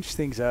 I've changed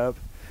things up.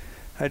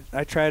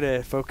 I try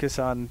to focus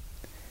on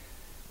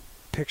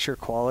picture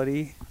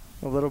quality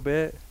a little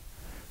bit.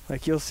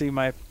 Like you'll see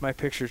my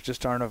pictures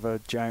just aren't of a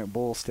giant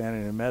bull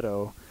standing in a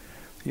meadow.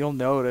 You'll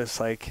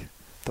notice like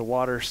the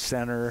water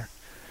center,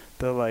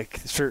 the like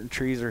certain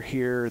trees are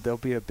here. There'll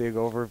be a big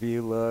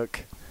overview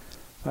look.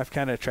 I've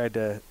kind of tried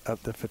to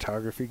up the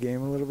photography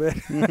game a little bit,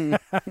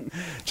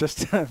 just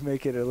to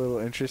make it a little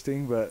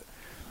interesting. But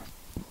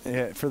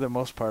yeah, for the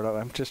most part,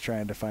 I'm just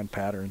trying to find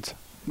patterns.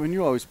 When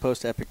you always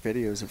post epic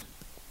videos of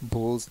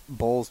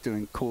bulls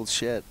doing cool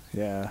shit.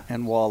 Yeah.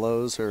 And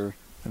wallows and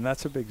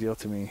that's a big deal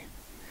to me.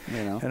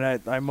 You know.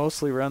 And I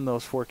mostly run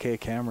those 4K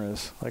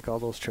cameras. Like all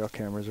those trail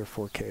cameras are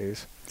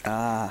 4Ks.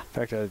 Ah. In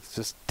fact, I was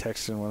just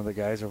texting one of the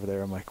guys over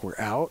there. I'm like, we're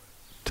out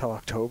till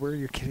October?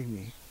 You're kidding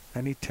me. I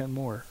need 10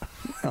 more.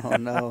 Oh,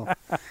 no.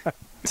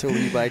 So will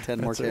you buy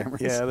 10 more cameras?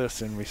 Yeah, they'll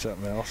send me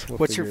something else.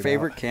 What's your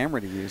favorite camera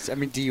to use? I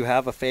mean, do you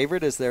have a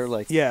favorite? Is there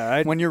like...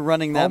 Yeah. When you're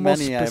running that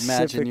many, I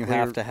imagine you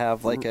have to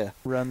have like a...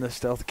 Run the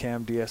Stealth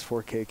Cam DS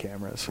 4K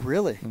cameras.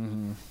 Really?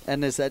 Mm-hmm.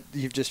 And is that...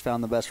 You've just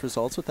found the best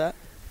results with that?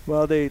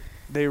 Well, they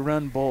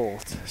run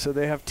both. So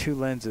they have two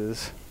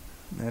lenses,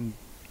 and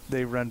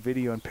they run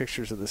video and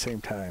pictures at the same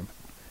time.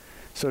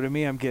 So to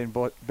me, I'm getting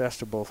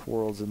best of both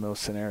worlds in those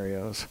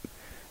scenarios.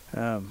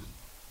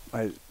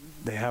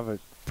 They have a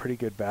pretty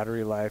good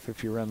battery life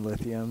if you run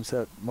lithiums.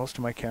 That most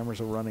of my cameras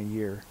will run a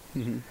year.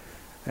 Mm-hmm.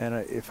 And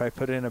if I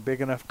put in a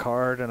big enough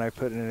card and I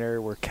put it in an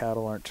area where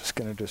cattle aren't just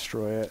going to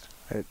destroy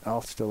it,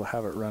 I'll still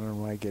have it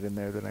running when I get in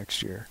there the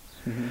next year.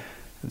 Mm-hmm.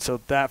 And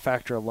so that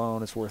factor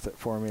alone is worth it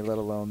for me, let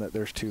alone that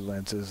there's two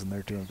lenses and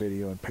they're doing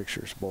video and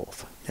pictures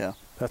both. Yeah.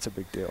 That's a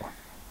big deal.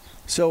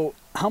 So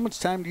how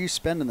much time do you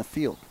spend in the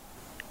field?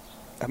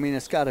 I mean,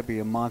 it's got to be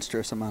a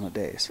monstrous amount of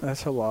days.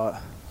 That's a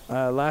lot.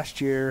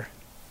 Last year...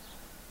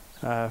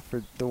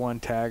 for the one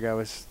tag, I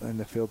was in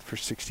the field for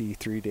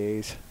 63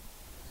 days,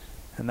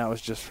 and that was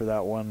just for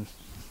that one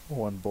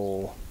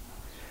bull.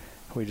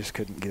 We just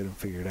couldn't get him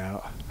figured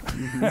out.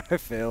 I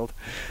failed.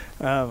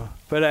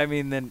 But I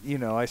mean, then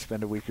I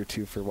spent a week or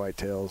two for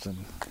whitetails,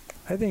 and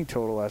I think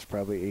total that's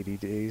probably 80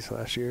 days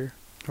last year.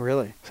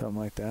 Really? Something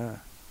like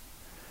that.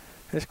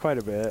 It's quite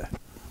a bit.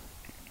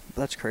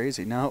 That's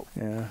crazy. Now,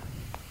 yeah,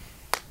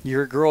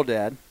 you're a girl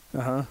dad.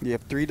 Uh-huh. You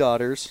have 3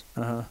 daughters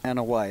uh-huh. and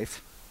a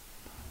wife.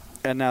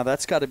 And now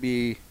that's got to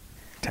be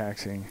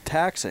taxing.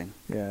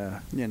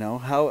 Yeah.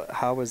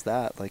 How is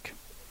that? Like,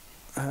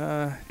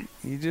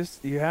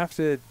 you have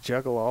to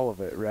juggle all of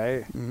it,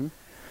 right? Mm-hmm.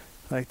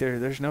 Like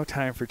there's no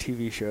time for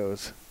TV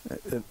shows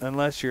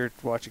unless you're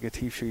watching a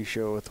TV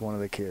show with one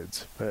of the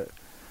kids. But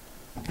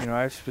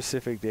I have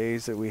specific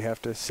days that we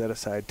have to set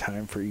aside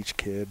time for each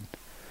kid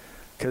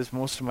because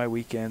most of my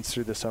weekends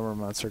through the summer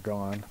months are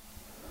gone.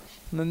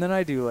 And then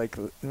I do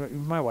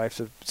my wife's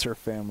a surf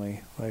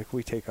family. Like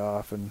we take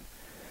off and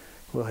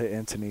we'll hit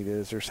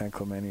Encinitas or San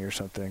Clemente or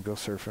something and go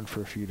surfing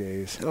for a few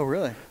days. Oh,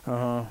 really?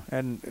 Uh-huh.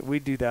 And we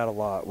do that a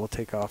lot. We'll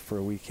take off for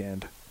a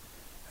weekend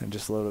and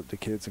just load up the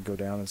kids and go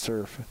down and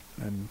surf.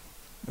 And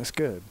that's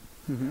good.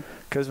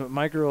 Because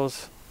my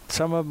girls,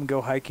 some of them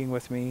go hiking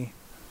with me.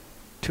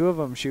 2 of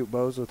them shoot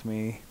bows with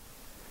me.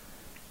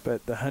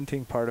 But the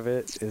hunting part of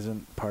it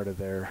isn't part of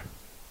their...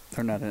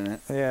 They're not in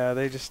it. Yeah,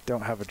 they just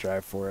don't have a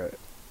drive for it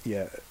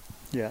yet.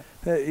 Yeah.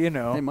 They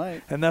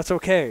might. And that's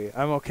okay.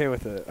 I'm okay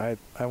with it.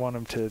 I want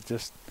them to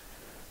just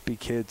be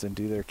kids and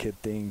do their kid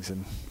things,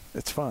 and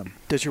it's fun.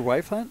 Does your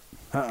wife hunt?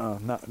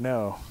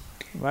 No.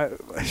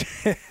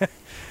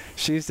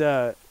 She's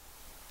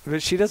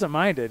but she doesn't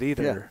mind it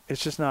either. Yeah.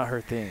 It's just not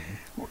her thing.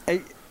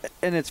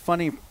 And it's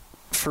funny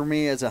for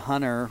me as a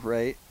hunter,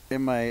 right?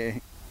 In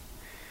my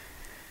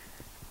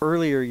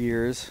earlier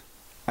years,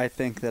 I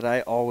think that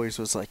I always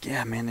was like,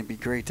 yeah, man, it'd be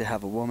great to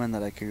have a woman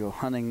that I could go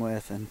hunting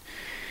with, and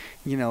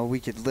we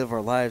could live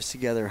our lives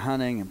together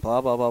hunting and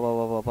blah, blah, blah, blah,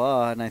 blah, blah,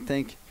 blah. And I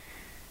think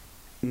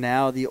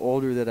now the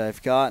older that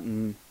I've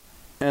gotten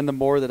and the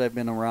more that I've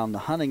been around the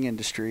hunting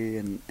industry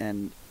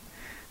and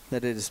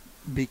that it has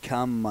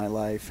become my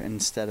life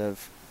instead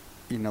of,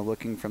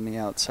 looking from the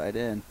outside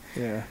in.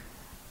 Yeah.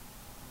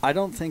 I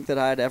don't think that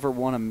I'd ever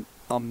want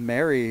to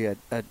marry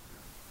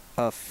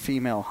a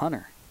female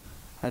hunter.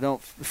 I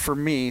don't, for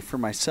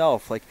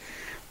myself, like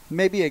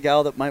maybe a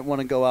gal that might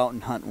want to go out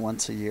and hunt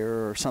once a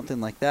year or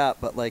something like that.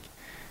 But like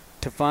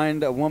to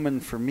find a woman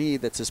for me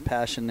that's as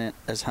passionate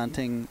as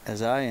hunting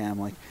as I am,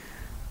 like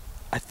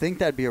I think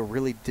that'd be a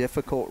really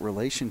difficult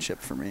relationship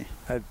for me.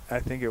 I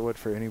think it would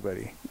for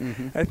anybody.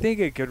 Mm-hmm. I think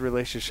a good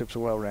relationship's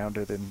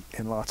well-rounded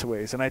in lots of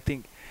ways. And I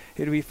think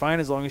it'd be fine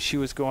as long as she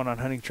was going on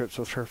hunting trips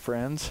with her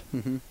friends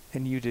mm-hmm.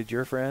 and you did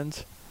your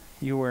friends.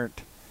 You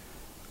weren't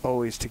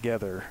always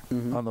together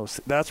mm-hmm. on those.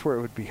 That's where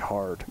it would be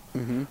hard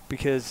mm-hmm.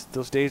 because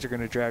those days are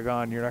going to drag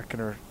on. You're not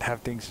going to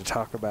have things to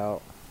talk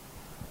about.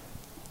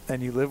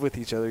 And you live with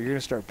each other. You're going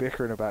to start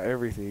bickering about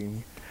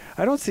everything.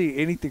 I don't see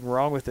anything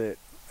wrong with it.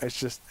 It's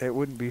just, it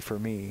wouldn't be for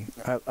me.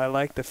 I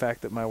like the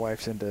fact that my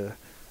wife's into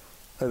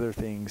other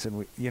things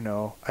and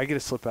I get to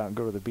slip out and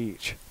go to the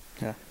beach.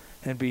 Yeah.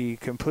 And be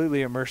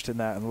completely immersed in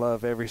that and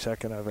love every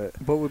second of it.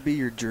 What would be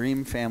your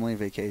dream family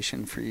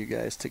vacation for you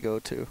guys to go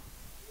to?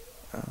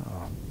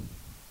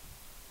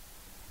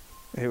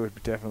 It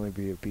would definitely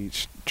be a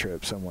beach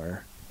trip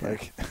somewhere. Yeah.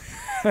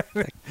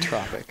 Like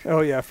tropic.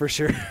 Oh yeah, for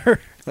sure.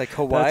 Like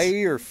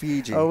Hawaii or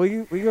Fiji? Oh,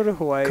 we go to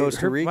Hawaii.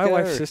 Costa Rica. My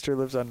wife's sister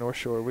lives on North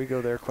Shore. We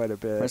go there quite a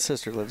bit. My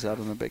sister lives out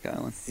on the Big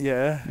Island.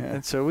 Yeah.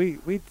 And so we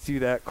do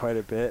that quite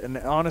a bit. And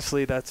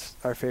honestly, that's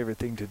our favorite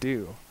thing to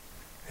do,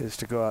 is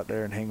to go out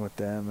there and hang with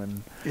them.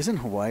 And isn't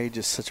Hawaii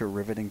just such a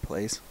riveting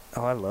place?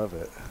 Oh, I love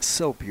it. It's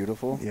so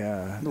beautiful.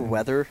 Yeah. The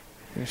weather.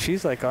 And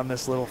she's like on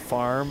this little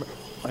farm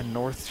on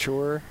North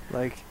Shore.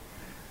 Like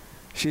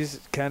she's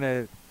kind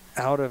of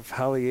out of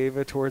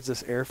Haleiwa towards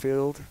this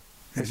airfield.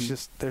 Mm-hmm. It's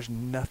just, there's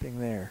nothing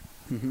there.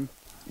 Mm-hmm.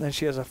 And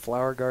she has a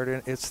flower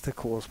garden. It's the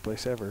coolest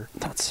place ever.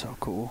 That's so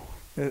cool.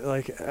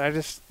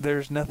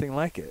 There's nothing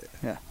like it.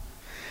 Yeah.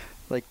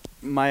 Like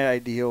my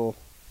ideal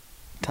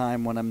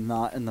time when I'm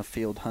not in the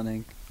field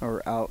hunting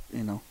or out,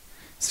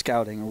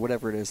 scouting or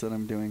whatever it is that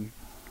I'm doing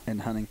in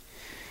hunting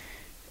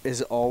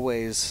is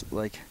always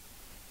like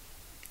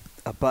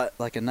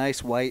a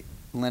nice white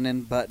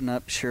linen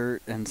button-up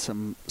shirt and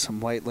some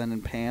white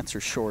linen pants or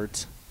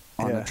shorts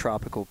on a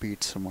tropical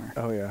beach somewhere.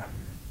 Oh yeah.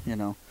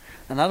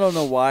 And I don't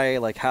know why,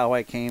 like how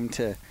I came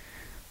to,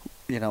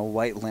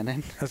 white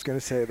linen. I was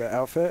gonna say the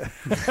outfit.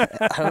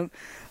 I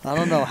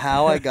don't know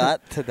how I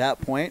got to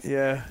that point.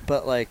 Yeah.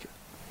 But like,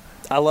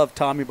 I love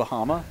Tommy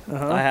Bahama.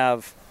 Uh-huh. I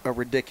have a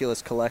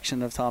ridiculous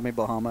collection of Tommy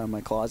Bahama in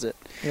my closet.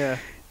 Yeah.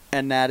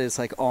 And that is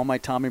like all my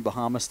Tommy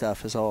Bahama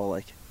stuff is all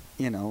like,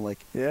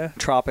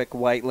 tropic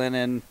white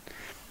linen,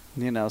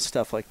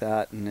 stuff like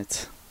that. And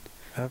it's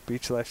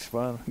beach life's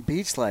fun.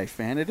 Beach life,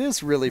 man. It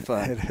is really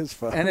fun. It is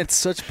fun. And it's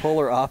such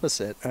polar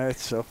opposite.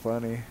 It's so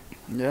funny.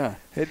 Yeah.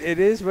 It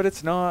is, but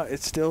it's not.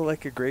 It's still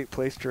like a great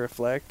place to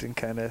reflect and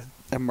kind of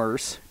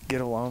immerse.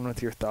 Get alone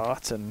with your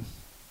thoughts. And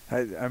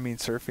I mean,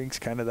 surfing's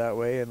kind of that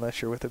way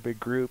unless you're with a big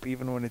group.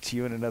 Even when it's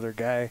you and another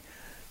guy,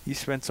 you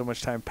spend so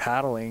much time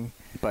paddling.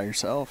 By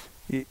yourself.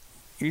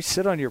 You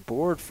sit on your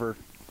board for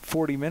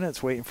 40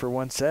 minutes waiting for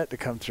one set to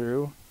come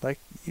through. Like,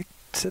 you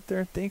sit there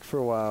and think for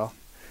a while.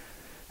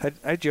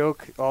 I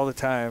joke all the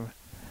time.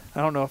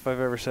 I don't know if I've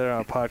ever said it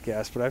on a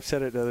podcast, but I've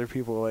said it to other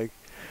people. Like,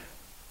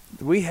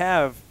 we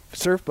have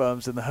surf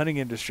bums in the hunting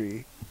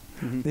industry.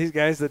 Mm-hmm. These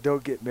guys that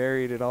don't get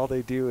married and all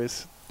they do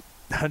is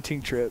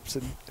hunting trips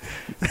and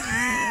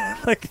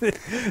like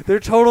they're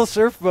total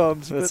surf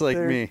bums. That's like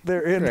me.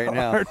 They're in right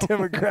now. our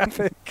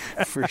demographic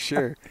for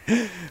sure.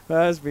 I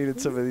was meeting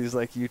some of these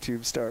like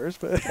YouTube stars,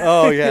 but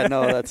oh yeah,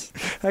 no, that's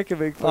I can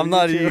make fun. I'm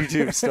not a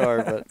YouTube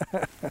star,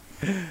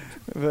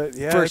 but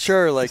yeah, for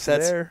sure. Like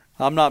that's there.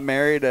 I'm not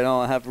married. I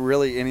don't have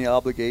really any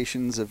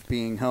obligations of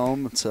being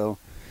home, so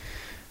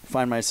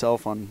find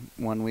myself on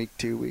 1 week,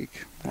 2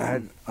 week.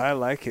 I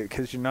like it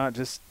because you're not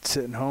just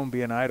sitting home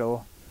being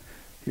idle.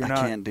 I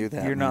can't do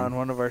that. You're not in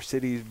one of our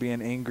cities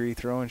being angry,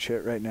 throwing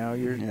shit right now.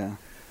 You're in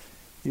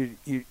your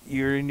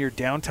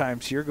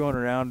downtime, so you're going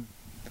around.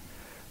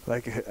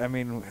 Like, I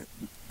mean,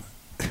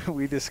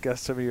 we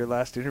discussed some of your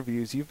last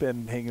interviews. You've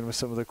been hanging with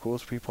some of the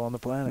coolest people on the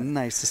planet.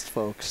 Nicest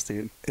folks,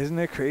 dude. Isn't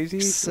it crazy?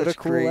 Such what a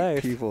cool great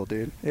life. Yeah.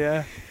 Dude.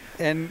 Yeah.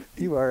 And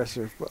you are a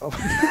surf bum.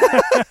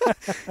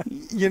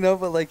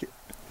 But like,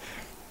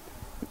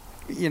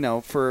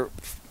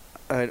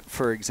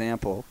 for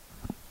example,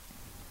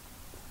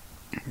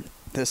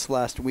 this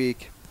last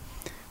week,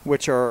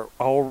 which are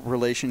all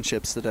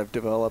relationships that I've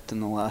developed in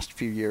the last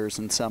few years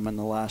and some in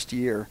the last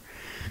year.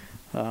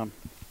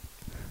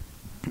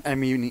 I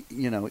mean,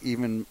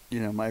 even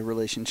my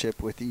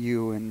relationship with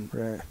you and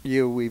right.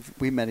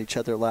 we met each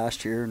other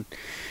last year, and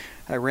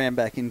I ran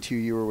back into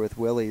you were with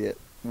Willie at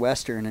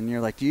Western, and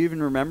you're like, do you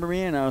even remember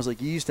me? And I was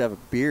like, you used to have a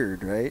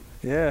beard, right?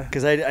 Yeah.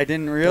 Because I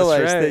didn't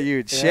realize that you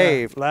had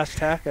shaved. Last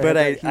tack. But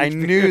I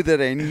knew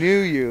that I knew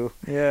you.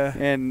 Yeah.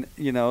 And,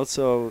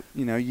 so,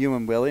 you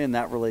and Willie and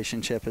that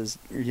relationship has,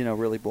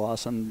 really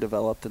blossomed,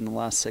 developed in the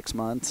last 6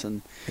 months.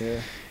 And,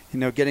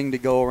 getting to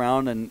go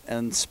around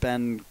and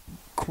spend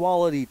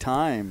quality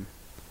time,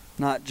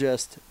 not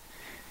just,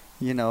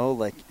 you know,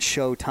 like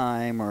show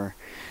time or,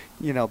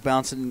 you know,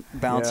 bouncing,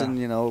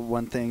 you know,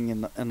 one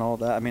thing and all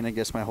that. I mean, I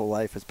guess my whole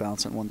life is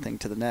bouncing one thing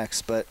to the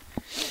next, but,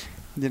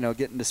 you know,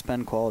 getting to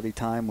spend quality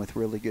time with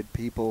really good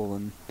people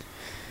and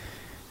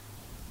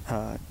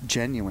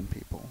genuine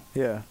people.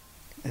 Yeah.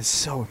 Is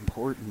so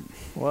important.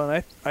 Well,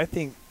 and I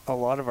think a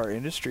lot of our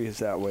industry is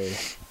that way.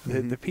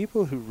 The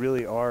people who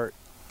really are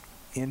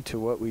into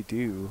what we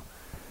do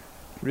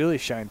really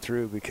shine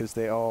through because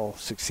they all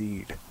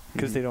succeed,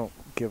 because they don't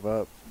give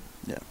up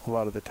a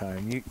lot of the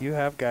time. You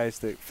have guys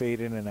that fade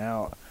in and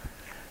out.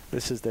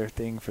 This is their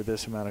thing for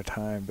this amount of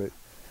time, but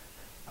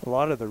a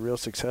lot of the real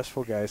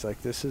successful guys,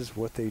 like, this is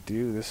what they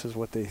do. This is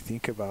what they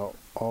think about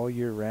all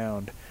year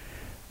round.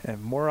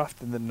 And more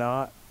often than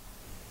not,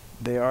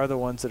 they are the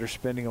ones that are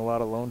spending a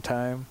lot of alone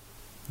time.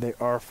 They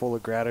are full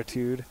of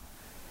gratitude.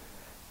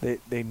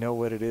 They know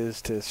what it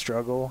is to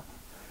struggle.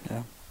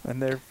 Yeah.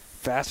 And they're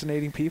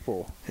fascinating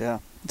people. Yeah.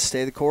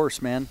 Stay the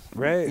course, man.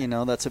 Right. You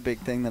know, that's a big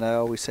thing that I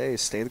always say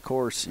is stay the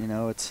course. You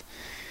know, it's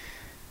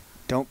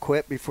don't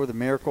quit before the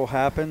miracle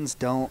happens.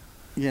 Don't,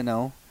 you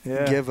know,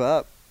 give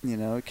up, you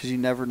know, because you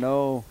never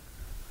know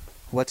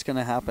what's going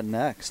to happen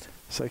next.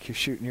 It's like you're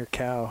shooting your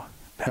cow,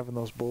 having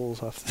those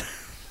bulls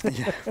off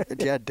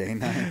yeah, day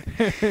 9.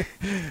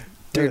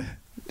 Dude,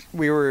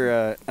 we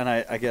were, and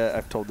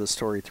I've told this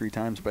story 3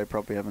 times, but I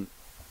probably haven't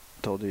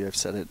told you. I've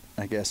said it,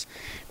 I guess.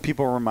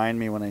 People remind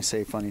me when I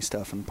say funny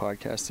stuff in the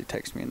podcast. They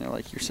text me and they're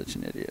like, "You're such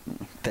an idiot." I'm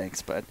like,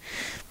 thanks, bud.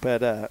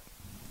 But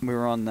we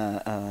were on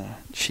the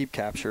sheep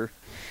capture,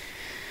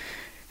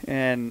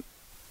 and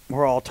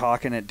we're all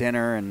talking at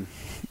dinner, and,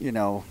 you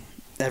know,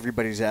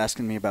 everybody's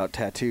asking me about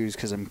tattoos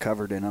because I'm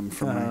covered in them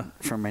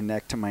from my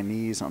neck to my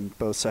knees on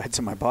both sides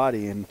of my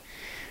body, and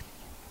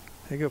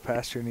they go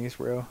past your knees,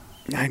 bro.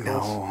 I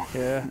know.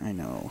 Yeah. I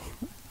know.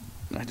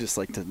 I just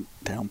like to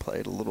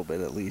downplay it a little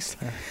bit at least.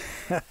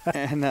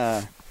 and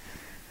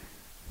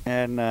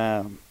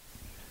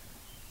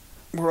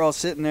we're all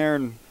sitting there,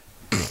 and,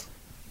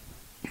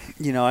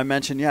 you know, I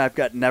mentioned, I've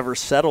got Never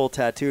Settle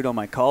tattooed on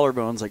my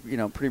collarbones, like, you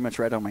know, pretty much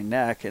right on my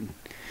neck and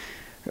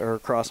or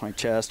across my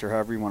chest or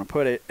however you want to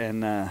put it.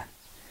 And,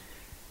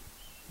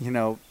 you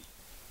know,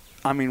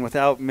 I mean,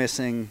 without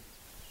missing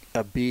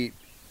a beat,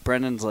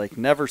 Brendan's like,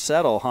 "Never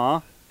settle,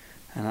 huh?"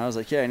 And I was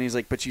like, "Yeah." And he's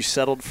like, "But you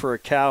settled for a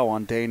cow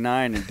on day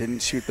 9 and didn't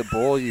shoot the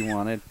bull you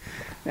wanted."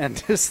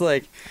 And just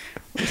like,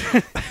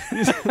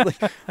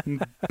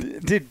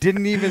 dude,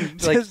 didn't even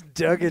like just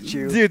dug at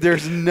you. Dude,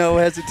 there's no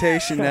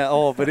hesitation at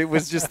all. But it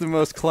was just the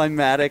most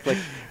climatic, like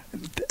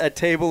a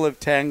table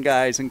of 10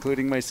 guys,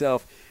 including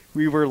myself.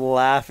 We were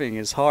laughing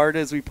as hard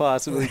as we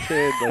possibly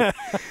could. Like,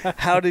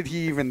 how did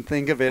he even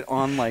think of it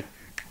on like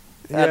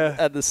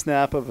at the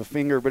snap of a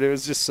finger? But it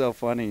was just so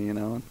funny, you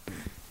know.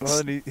 Well,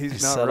 and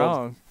he's not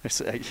wrong.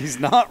 He's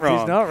not wrong.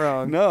 He's not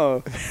wrong.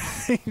 No.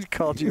 He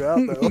called you out,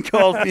 though. He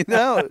called me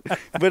out.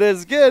 But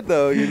it's good,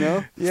 though, you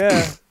know?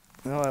 Yeah.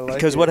 No, I like it.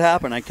 Because what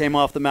happened? I came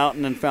off the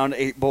mountain and found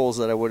 8 bulls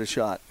that I would have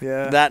shot.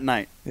 Yeah. That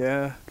night.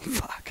 Yeah.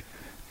 Fuck.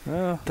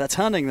 Oh. That's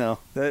hunting, though.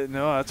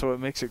 No, that's what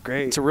makes it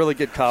great. It's a really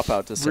good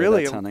cop-out to say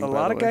really, that's hunting. A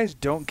lot of guys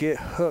don't get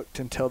hooked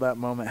until that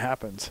moment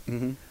happens.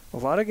 Mm-hmm. A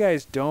lot of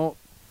guys don't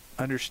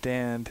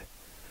understand.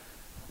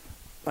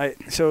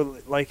 So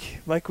like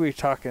we were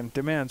talking,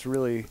 demand's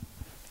really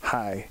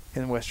high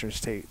in western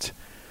states.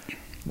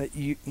 That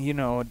you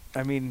know,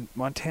 I mean,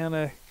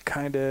 Montana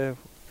kind of,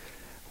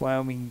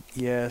 Wyoming,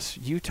 yes,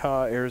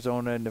 Utah,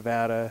 Arizona,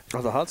 Nevada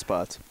are the hot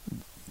spots.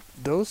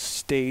 Those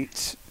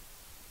states,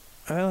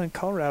 well, and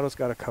Colorado's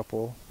got a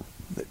couple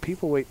that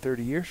people wait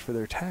 30 years for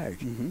their tag.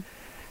 Mm-hmm.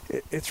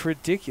 It's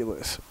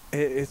ridiculous.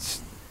 A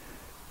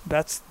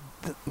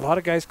lot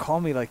of guys call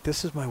me like,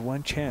 "This is my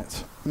one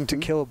chance to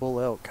kill a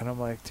bull elk," and I'm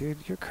like, "Dude,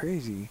 you're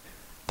crazy."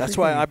 That's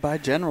why I buy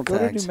general tags.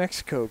 Go to New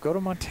Mexico. Go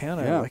to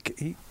Montana. Yeah.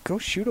 Like, go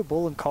shoot a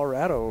bull in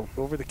Colorado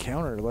over the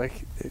counter.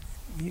 Like,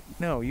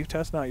 no,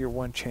 Utah's not your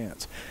one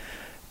chance.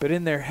 But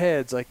in their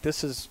heads, like,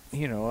 this is,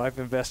 you know, I've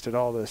invested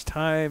all this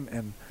time,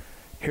 and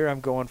here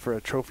I'm going for a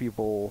trophy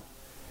bull.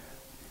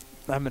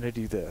 I'm going to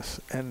do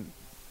this, and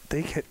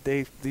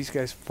these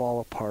guys fall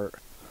apart.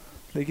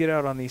 They get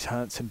out on these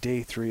hunts, and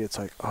day 3, it's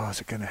like, oh,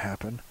 is it going to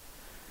happen?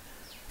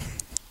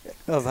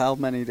 Of how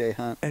many day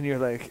hunt? And you're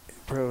like,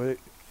 bro,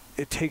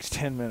 it takes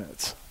 10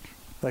 minutes.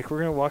 Like, we're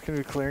going to walk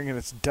into a clearing, and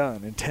it's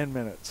done in 10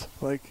 minutes.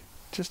 Like,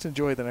 just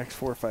enjoy the next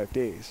 4 or 5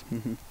 days.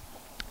 Mm-hmm.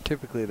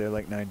 Typically, they're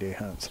like 9-day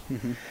hunts.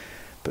 Mm-hmm.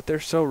 But they're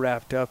so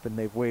wrapped up, and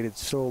they've waited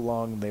so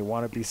long, and they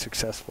want to be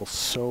successful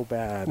so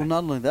bad. Well,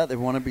 not only that, they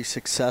want to be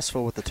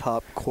successul with the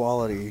top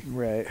quality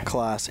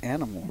class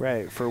animal.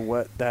 Right, for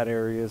what that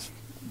area is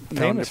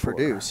famous to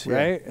produce,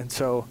 right? And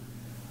so,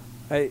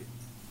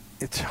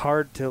 it's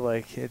hard to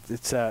like.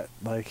 It's that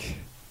like,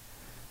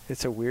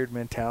 it's a weird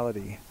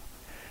mentality,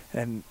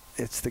 and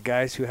it's the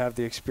guys who have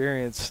the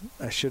experience.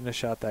 I shouldn't have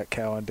shot that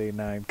cow on day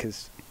 9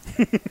 because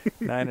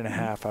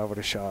 9.5 I would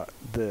have shot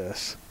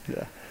this.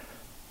 Yeah.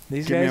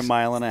 These Give guys, me a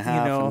mile and a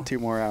half you know, and 2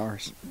 more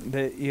hours.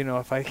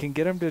 If I can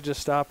get them to just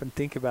stop and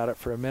think about it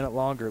for a minute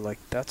longer, like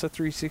that's a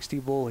 360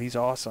 bull. He's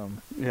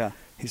awesome. Yeah.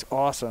 He's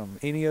awesome.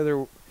 Any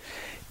other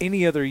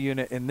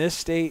unit in this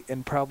state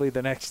and probably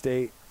the next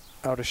state,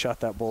 I would have shot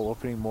that bull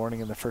opening morning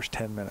in the first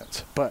 10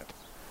 minutes. But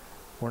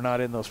we're not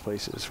in those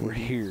places. We're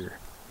here.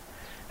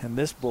 And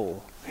this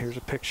bull, here's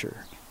a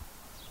picture.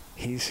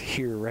 He's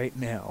here right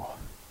now.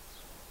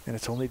 And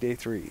it's only day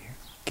 3.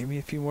 Give me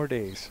a few more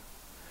days.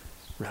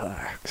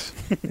 Relax.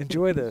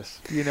 Enjoy this.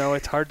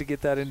 It's hard to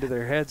get that into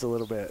their heads a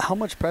little bit. How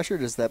much pressure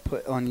does that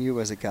put on you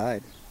as a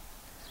guide?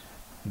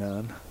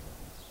 None.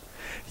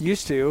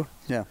 Used to.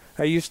 Yeah.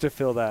 I used to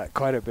feel that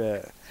quite a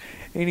bit.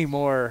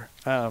 Anymore,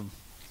 the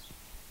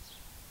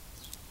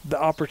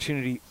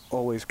opportunity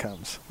always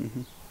comes.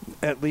 Mm-hmm.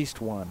 At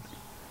least one.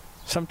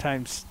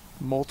 Sometimes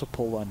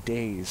multiple on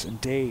days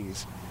and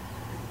days.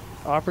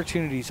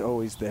 Opportunity's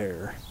always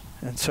there.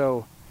 And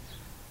so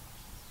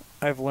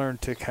I've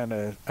learned to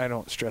I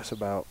don't stress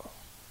about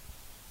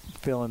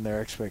filling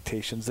their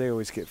expectations. They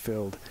always get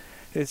filled.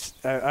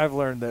 I've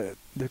learned that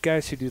the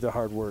guys who do the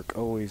hard work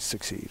always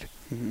succeed.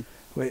 Mm-hmm.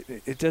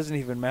 It doesn't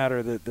even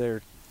matter that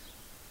they're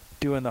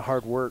doing the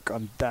hard work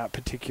on that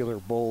particular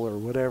bull or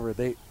whatever.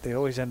 They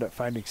always end up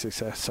finding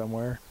success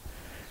somewhere.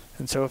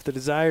 And so if the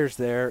desire's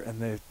there and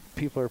the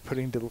people are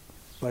willing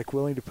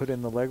to put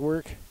in the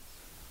legwork,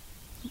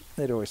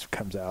 it always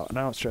comes out. And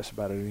I don't stress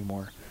about it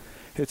anymore.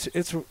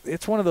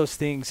 It's one of those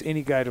things.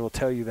 Any guide will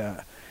tell you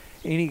that.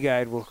 Any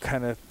guide will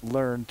kind of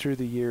learn through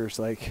the years,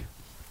 like,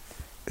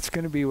 it's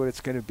going to be what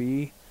it's going to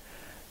be.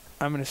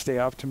 I'm going to stay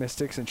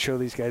optimistic and show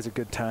these guys a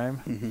good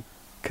time,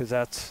 because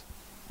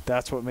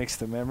that's what makes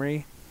the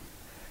memory.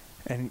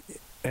 And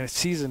a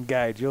seasoned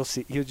guide, you'll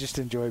just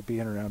enjoy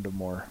being around them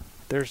more.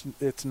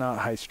 It's not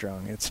high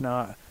strung. It's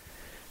not,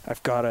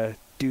 I've got to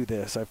do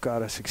this. I've got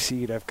to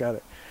succeed.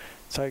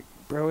 It's like,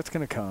 bro, it's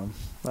going to come.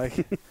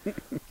 Like,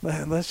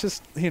 let's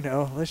just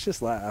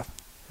laugh.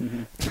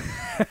 Mm-hmm.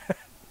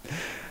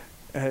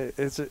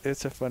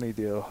 It's a funny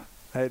deal.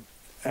 I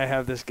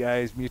have this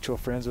guy, he's mutual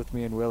friends with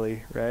me and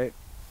Willie, right?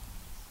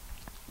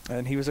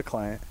 And he was a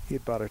client. He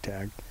had bought our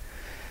tag.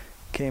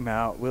 Came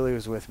out. Willie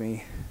was with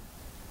me.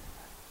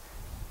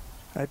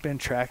 I'd been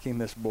tracking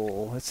this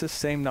bull. It's the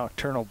same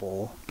nocturnal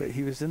bull, but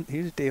he was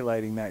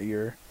daylighting that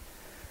year.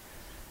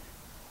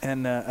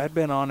 And I'd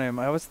been on him.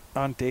 I was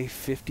on day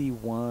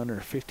 51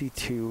 or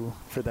 52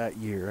 for that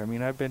year. I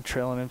mean, I've been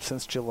trailing him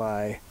since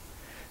July.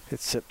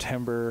 It's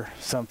September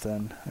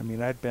something. I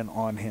mean, I'd been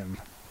on him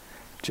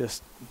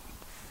just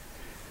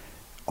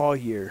all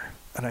year.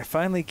 And I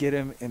finally get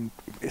him, and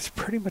it's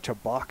pretty much a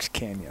box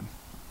canyon.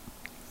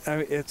 I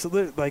mean, it's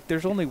like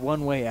there's only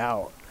one way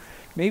out.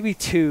 Maybe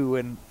two,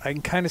 and I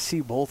can kind of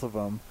see both of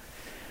them.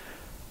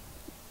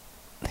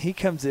 He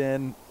comes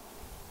in.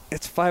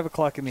 It's 5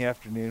 o'clock in the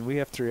afternoon. We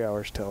have 3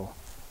 hours till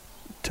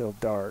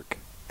dark,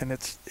 and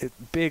it's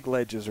big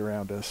ledges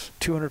around us,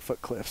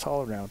 200-foot cliffs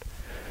all around.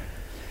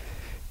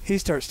 He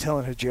starts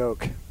telling a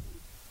joke,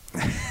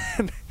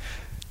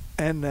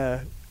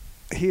 and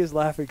he is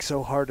laughing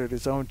so hard at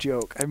his own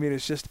joke. I mean,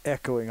 it's just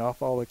echoing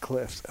off all the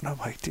cliffs, and I'm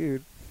like,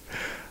 dude,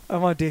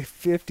 I'm on day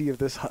 50 of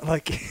this.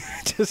 Like,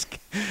 just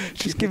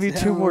give me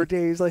 2 more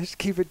days. Like, just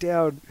keep it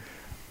down.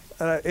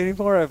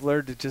 Anymore, I've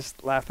learned to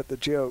just laugh at the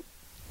joke,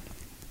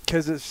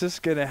 because it's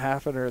just going to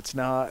happen or it's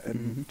not,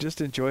 and just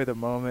enjoy the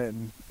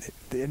moment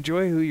and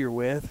enjoy who you're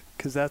with,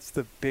 because that's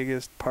the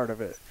biggest part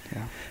of it.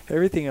 Yeah.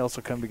 Everything else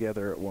will come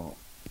together. It won't.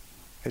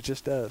 It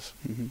just does.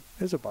 Mm-hmm.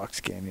 There's a box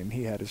canyon.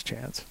 He had his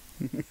chance.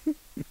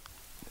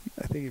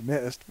 I think he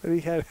missed, but he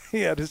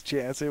had his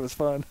chance. It was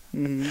fun.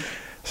 Mm-hmm.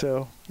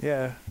 So,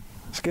 yeah,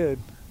 it's good.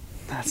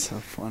 That's so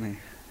funny.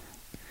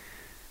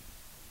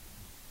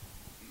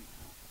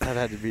 That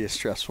had to be a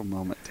stressful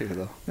moment too,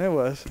 though. It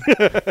was.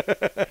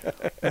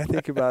 I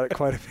think about it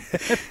quite a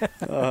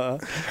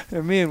bit.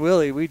 And me and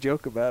Willie, we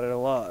joke about it a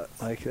lot.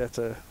 Like, that's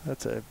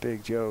a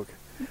big joke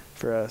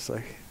for us.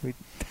 Like,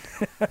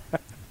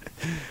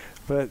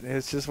 but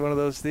it's just one of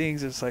those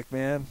things. It's like,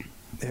 man,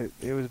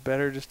 it was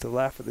better just to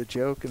laugh at the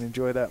joke and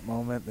enjoy that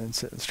moment than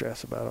sit and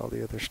stress about all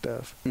the other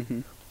stuff.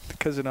 Mm-hmm.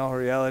 Because in all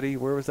reality,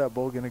 where was that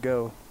bull going to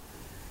go?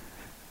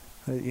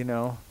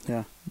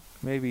 Yeah.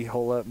 Maybe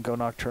hole up and go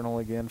nocturnal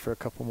again for a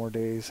couple more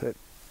days.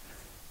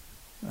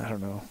 I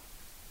don't know.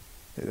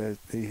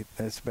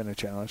 It's been a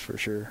challenge for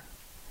sure.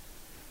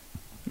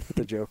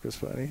 The joke was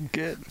funny.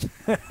 Good.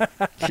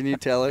 Can you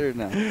tell it or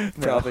no? No.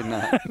 Probably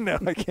not. No,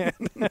 I can't.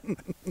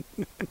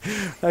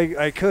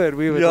 I could.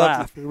 We would You'll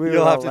laugh.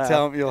 You'll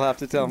have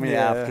to tell me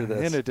after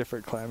this. In a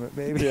different climate,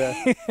 maybe.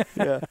 Yeah.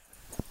 Yeah.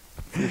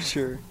 For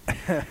sure.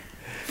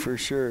 For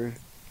sure.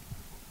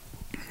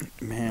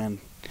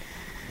 Man.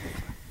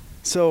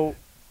 So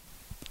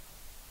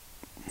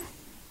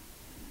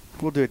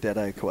we'll do a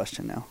Deadeye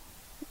question now.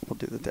 We'll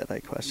do the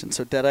Deadeye question.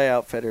 So Deadeye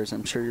Outfitters,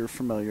 I'm sure you're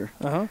familiar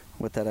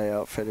with Deadeye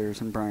Outfitters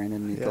and Brian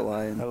and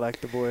Nikolai and I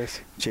like the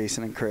boys.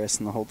 Jason and Chris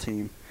and the whole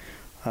team.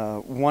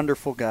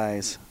 Wonderful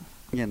guys.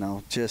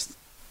 Just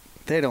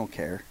they don't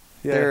care.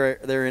 Yeah.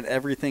 They're in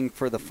everything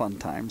for the fun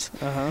times.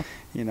 Uh-huh.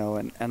 You know,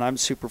 and I'm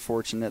super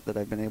fortunate that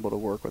I've been able to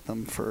work with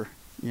them for,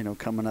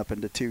 coming up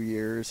into 2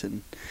 years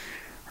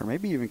or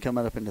maybe even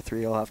coming up into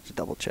 3. I'll have to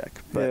double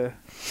check. But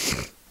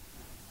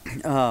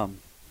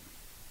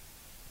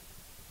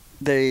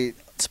they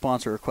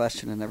sponsor a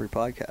question in every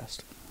podcast.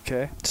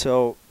 Okay.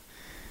 So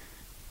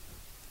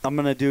I'm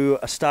going to do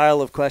a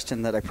style of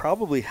question that I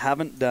probably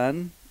haven't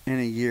done in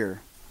a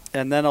year.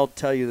 And then I'll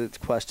tell you the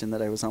question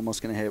that I was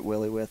almost going to hit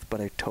Willie with,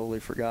 but I totally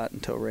forgot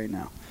until right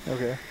now.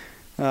 Okay.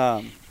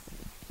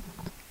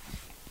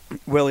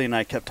 Willie and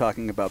I kept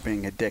talking about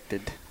being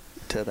addicted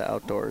to the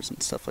outdoors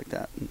and stuff like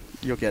that. And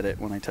you'll get it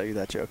when I tell you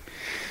that joke.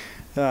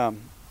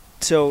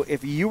 So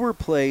if you were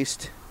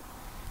placed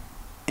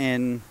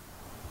in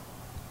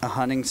a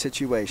hunting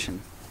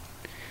situation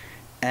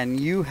and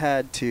you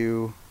had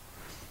to,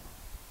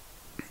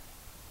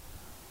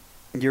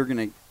 you're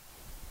going to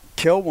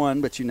kill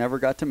one, but you never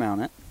got to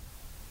mount it.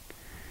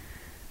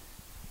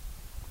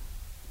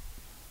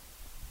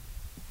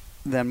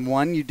 Then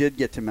one you did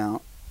get to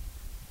mount,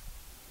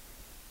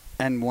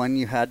 and one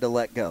you had to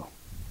let go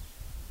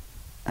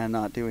and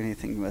not do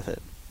anything with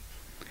it.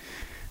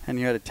 And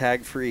you had a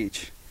tag for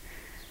each.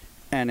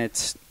 And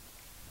it's,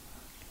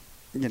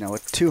 a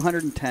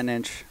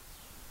 210-inch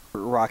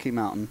Rocky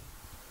Mountain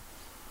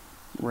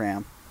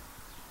ram,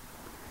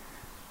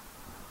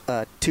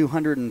 a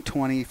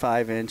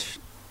 225-inch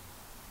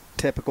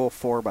typical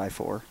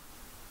 4x4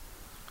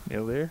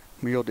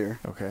 mule deer,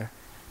 Okay.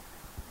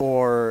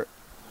 or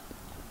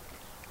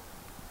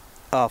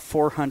a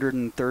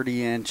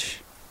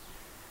 430-inch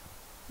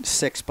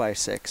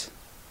 6x6.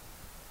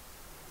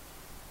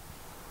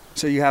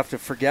 So you have to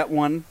forget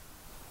one.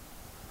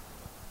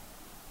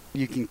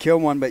 You can kill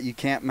one, but you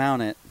can't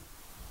mount it,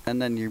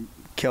 and then you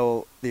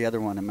kill the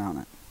other one and mount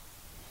it.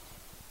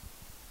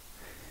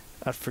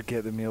 I'd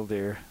forget the mule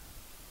deer.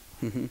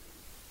 Mm-hmm.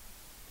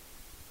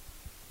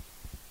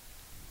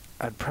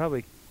 I'd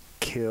probably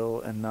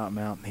kill and not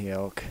mount the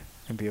elk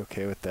and be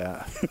okay with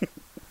that.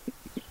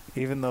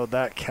 Even though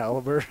that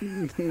caliber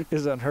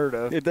is unheard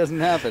of. It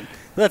doesn't happen.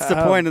 That's the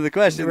point of the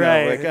question,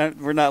 right. though. Like,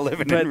 we're not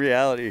living in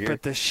reality here.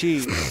 But the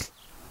sheep,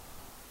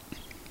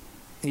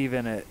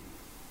 even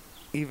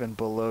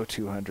below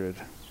 200,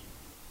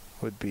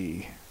 would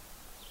be,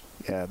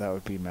 that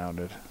would be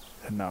mounted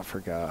and not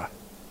forgot.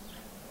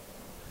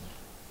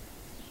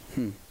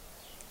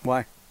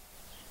 Why?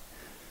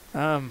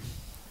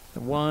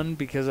 One,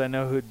 because I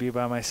know who'd be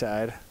by my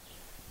side,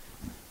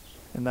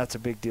 and that's a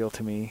big deal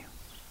to me.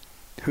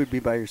 Who'd be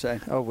by your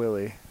side? Oh,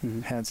 Willie,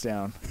 hands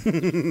down.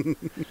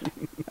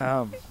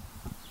 That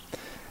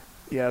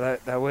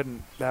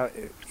wouldn't.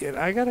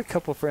 I got a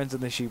couple friends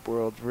in the sheep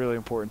world, really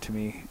important to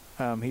me.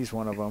 He's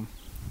one of them.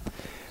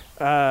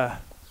 The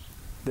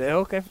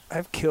elk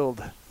I've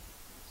killed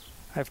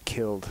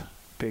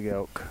big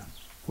elk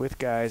with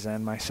guys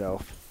and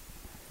myself.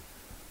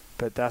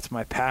 But that's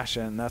my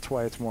passion. That's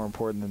why it's more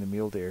important than the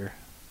mule deer.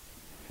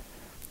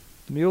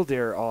 Mule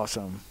deer are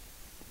awesome.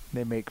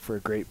 They make for a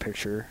great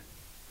picture.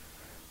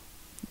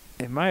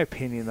 In my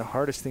opinion, the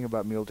hardest thing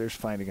about mule deer is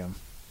finding them.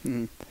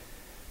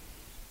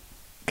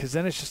 Because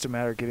then it's just a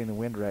matter of getting the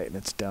wind right and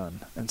it's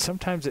done. And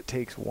sometimes it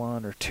takes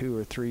 1 or 2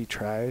 or 3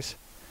 tries.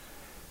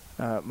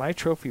 My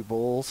trophy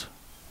bulls,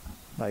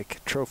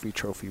 like trophy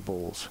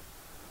bulls,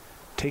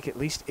 take at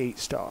least 8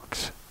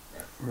 stalks.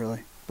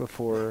 Really?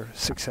 Before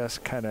success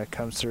kind of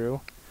comes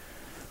through.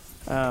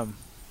 And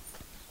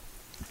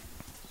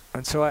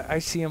so I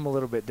see them a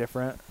little bit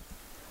different.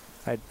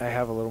 I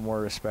have a little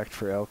more respect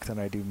for elk than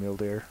I do mule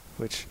deer,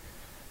 which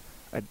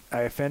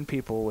I offend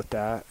people with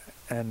that,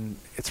 and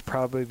it's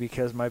probably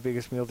because my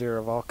biggest mule deer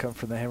have all come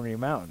from the Henry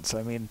Mountains.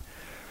 I mean,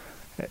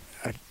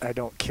 I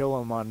don't kill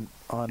them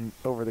on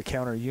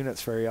over-the-counter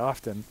units very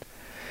often.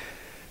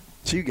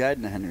 So you guide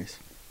in the Henrys?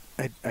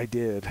 I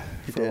did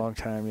for a long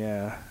time,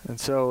 yeah. And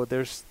so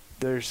there's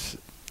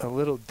a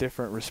little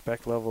different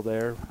respect level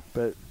there,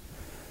 but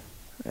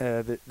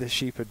the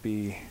sheep would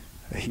be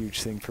a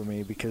huge thing for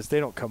me because they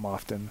don't come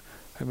often.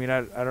 I mean,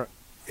 I don't.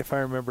 If I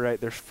remember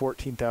right, there's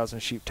 14,000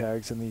 sheep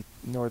tags in the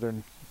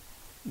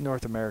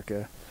North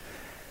America.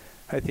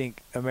 I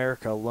think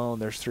America alone,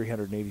 there's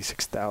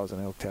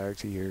 386,000 elk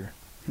tags a year.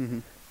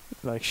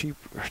 Like sheep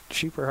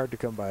are hard to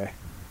come by,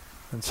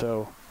 and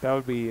so that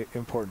would be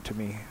important to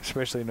me,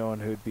 especially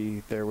knowing who'd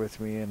be there with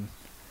me and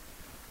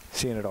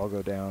seeing it all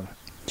go down.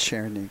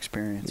 Sharing the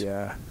experience.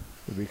 Yeah,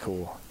 it'd be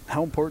cool.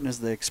 How important is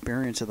the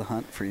experience of the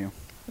hunt for you?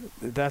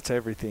 That's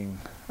everything.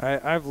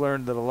 I've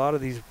learned that a lot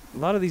of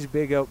these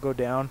big elk go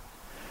down,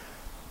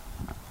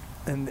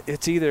 and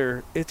it's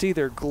either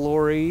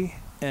glory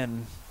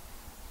and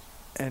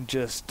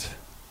just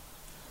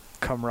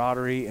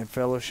camaraderie and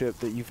fellowship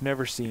that you've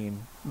never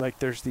seen. Like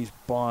there's these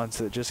bonds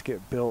that just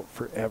get built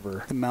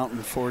forever. The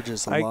mountain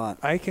forges a lot.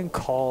 I can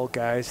call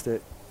guys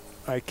that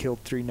I killed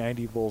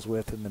 390 bulls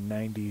with in the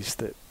 90s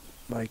that,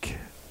 like,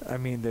 I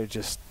mean,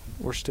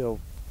 we're still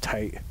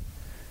tight.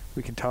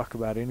 We can talk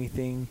about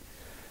anything,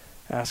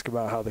 ask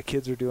about how the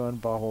kids are doing,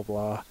 blah, blah,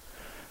 blah.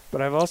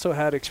 But I've also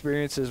had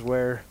experiences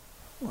where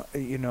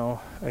You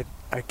know,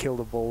 I killed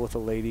a bull with a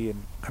lady,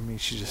 and I mean,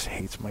 she just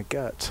hates my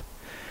guts.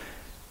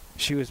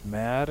 She was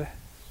mad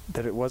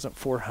that it wasn't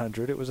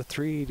 400. It was a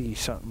 380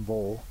 something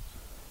bull.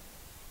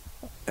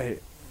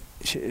 It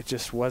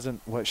just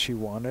wasn't what she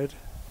wanted,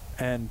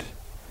 and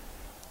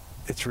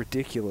it's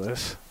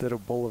ridiculous that a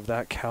bull of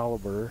that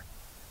caliber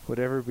would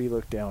ever be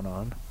looked down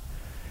on.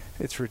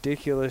 It's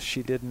ridiculous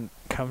she didn't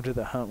come to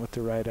the hunt with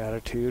the right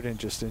attitude and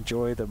just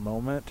enjoy the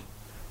moment,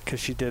 because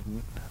she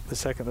didn't. The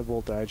second the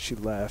bull died, she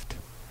left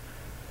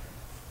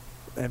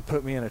and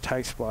put me in a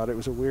tight spot. It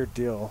was a weird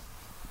deal.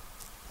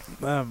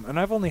 And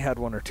I've only had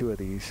 1 or 2 of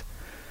these,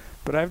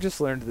 but I've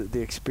just learned that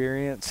the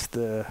experience,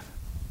 the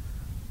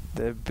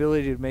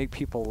ability to make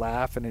people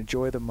laugh and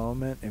enjoy the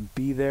moment and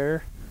be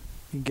there,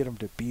 you can get them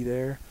to be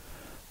there,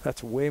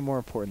 that's way more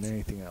important than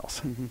anything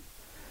else.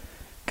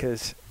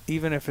 Because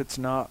even if it's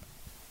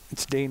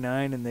day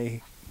 9 and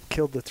they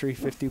killed the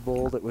 350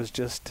 bull that was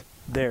just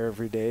there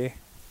every day,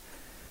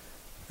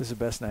 this is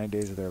the best 9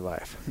 days of their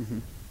life.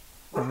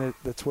 And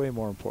that's way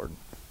more important.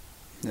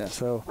 Yeah.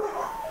 So,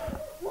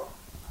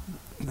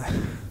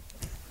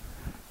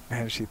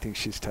 man, she thinks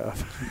she's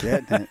tough.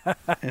 Getting it.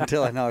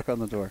 Until I knock on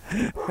the door.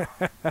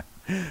 That's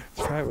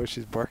probably what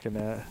she's barking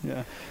at.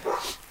 Yeah.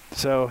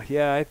 So,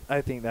 yeah,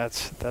 I think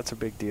that's a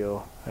big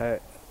deal. I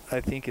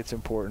think it's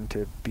important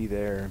to be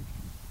there and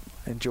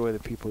enjoy the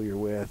people you're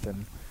with,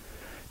 and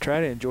try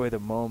to enjoy the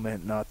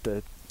moment, not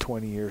the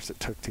 20 years it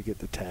took to get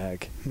the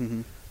tag.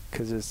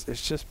 Because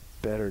it's just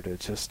better to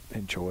just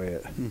enjoy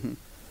it.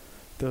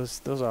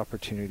 Those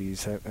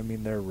opportunities, I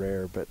mean, they're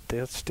rare, but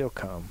they'll still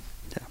come.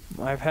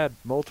 Yeah. I've had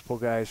multiple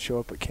guys show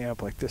up at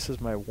camp like, this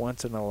is my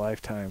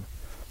once-in-a-lifetime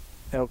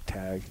elk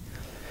tag.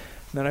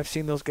 And then I've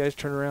seen those guys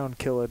turn around and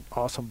kill an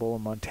awesome bull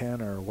in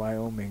Montana or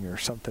Wyoming or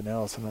something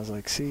else, and I was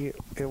like, see,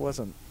 it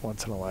wasn't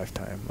once in a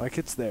lifetime. Like,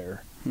 it's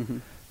there.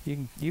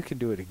 You can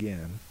do it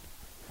again.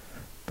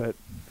 But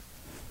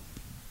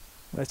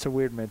that's a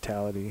weird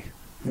mentality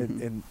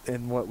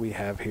in what we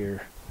have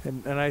here.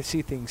 And I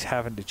see things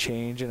having to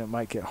change, and it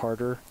might get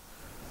harder.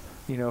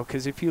 You know,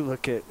 because if you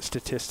look at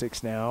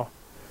statistics now,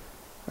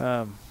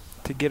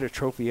 to get a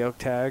trophy elk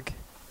tag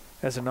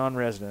as a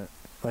non-resident,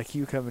 like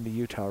you coming to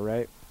Utah,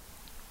 right?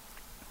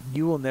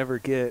 You will never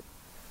get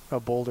a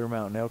Boulder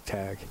Mountain elk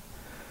tag.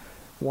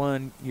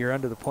 One, you're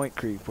under the point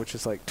creep, which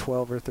is like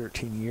 12 or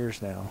 13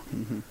 years now.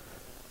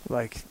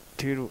 Like,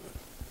 dude,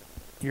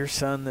 your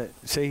son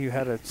say you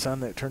had a son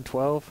that turned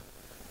 12,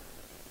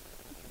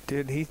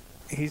 dude,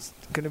 he's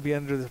going to be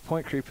under the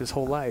point creep his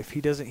whole life.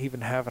 He doesn't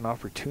even have an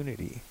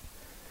opportunity.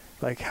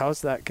 Like,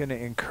 how's that going to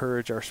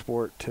encourage our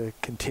sport to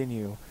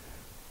continue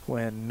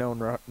when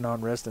no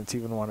non-residents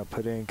even want to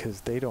put in,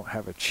 because they don't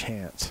have a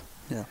chance.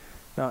 Yeah.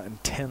 Not in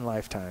 10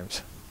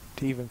 lifetimes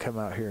to even come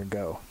out here and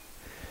go.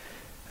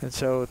 And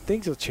so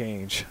things will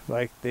change,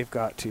 like they've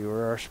got to,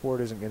 or our sport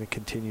isn't going to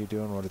continue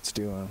doing what it's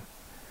doing.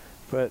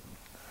 But,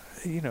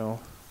 you know,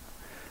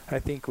 I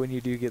think when you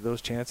do get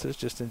those chances,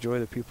 just enjoy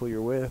the people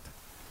you're with.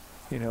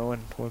 You know,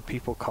 and when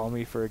people call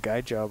me for a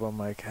guide job, I'm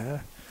like,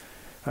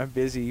 I'm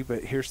busy,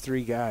 but here's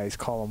 3 guys,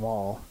 call them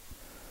all.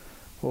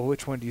 Well,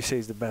 which one do you say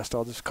is the best?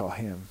 I'll just call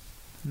him.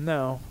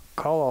 No,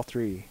 call all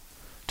 3.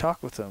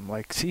 Talk with them,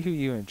 like, see who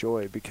you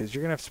enjoy, because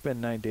you're gonna have to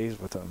spend 9 days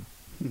with them.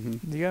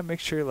 You gotta make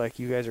sure, like,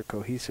 you guys are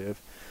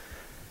cohesive,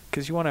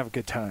 because you want to have a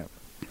good time.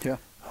 Yeah.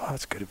 Oh,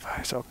 that's good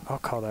advice. I'll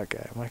call that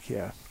guy. I'm like,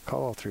 yeah,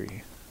 call all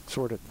 3.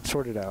 Sort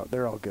it out.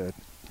 They're all good.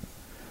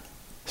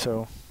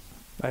 So,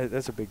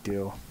 that's a big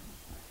deal.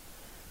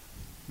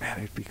 Man,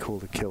 it'd be cool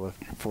to kill a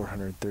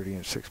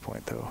 430-inch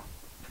 6-point, though.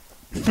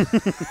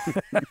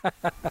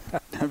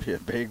 That'd be a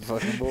big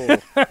fucking bull.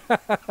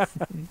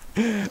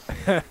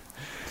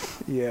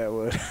 Yeah, it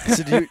would.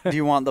 So do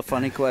you want the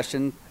funny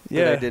question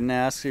that I didn't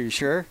ask? Are you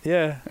sure?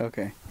 Yeah.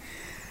 Okay.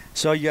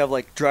 So you have,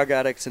 like, drug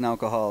addicts and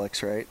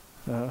alcoholics, right?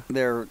 Uh-huh.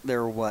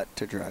 They're what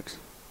to drugs?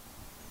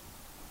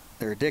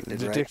 They're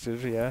addicted, right?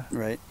 Addicted, yeah.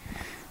 Right.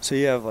 So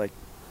you have, like,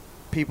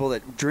 people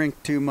that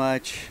drink too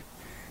much,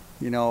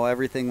 you know,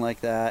 everything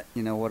like that.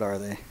 You know, what are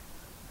they?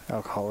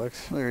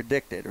 Alcoholics. They're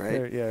addicted,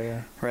 right?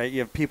 Yeah. Right.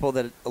 You have people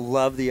that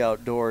love the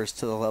outdoors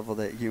to the level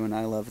that you and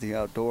I love the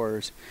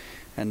outdoors,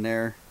 and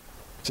they're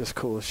just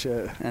cool as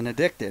shit. And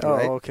addicted,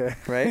 right? Oh, okay.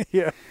 Right?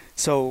 Yeah.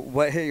 So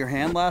what hit your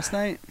hand last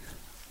night?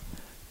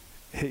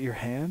 Hit your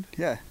hand?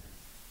 Yeah.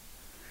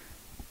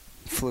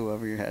 Flew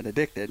over your head.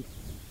 Addicted.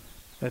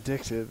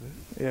 Addicted.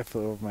 Yeah,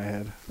 flew over my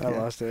head. I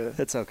lost it.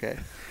 It's okay.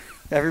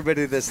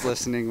 Everybody that's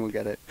listening will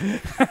get it.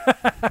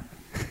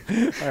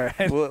 All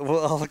right.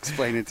 I'll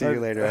explain it to you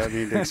later. I don't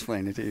need to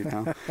explain it to you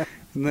now.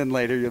 And then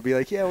later you'll be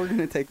like, yeah, we're going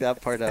to take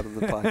that part out of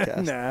the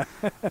podcast.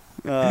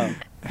 Nah.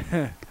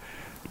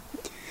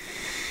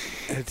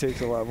 It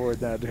takes a lot more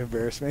than that to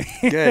embarrass me.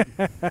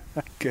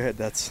 Good.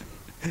 That's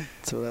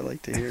what I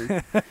like to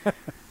hear.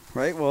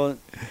 Right? Well,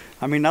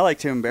 I mean, I like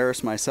to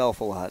embarrass myself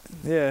a lot.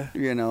 Yeah.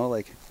 You know,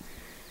 like.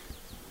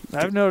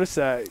 I've noticed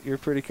that. You're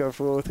pretty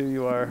comfortable with who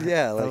you are.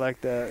 Yeah. I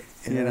like that.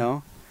 You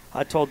know?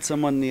 I told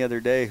someone the other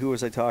day, who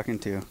was I talking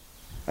to?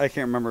 I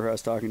can't remember who I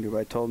was talking to, but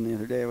I told him the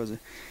other day,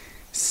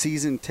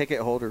 season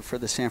ticket holder for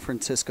the San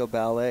Francisco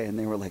Ballet, and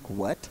they were like,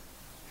 "What?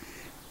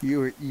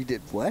 You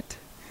did what?"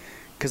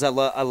 Because I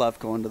love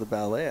going to the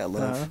ballet. I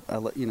love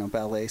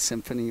ballet,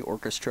 symphony,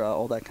 orchestra,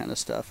 all that kind of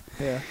stuff.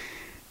 Yeah.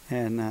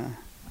 And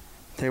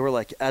they were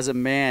like, "As a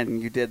man,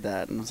 you did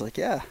that," and I was like,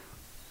 "Yeah,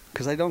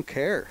 because I don't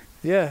care."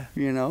 Yeah.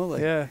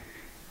 Yeah.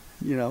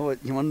 You know,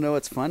 you want to know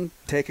what's fun?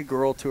 Take a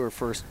girl to her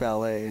first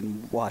ballet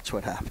and watch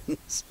what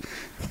happens.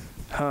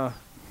 Huh.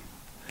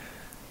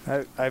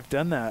 I've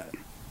done that.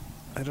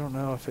 I don't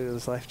know if it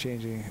was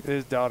life-changing. It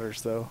was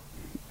daughters, though.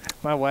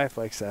 My wife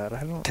likes that.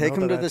 I don't Take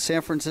know them to the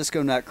San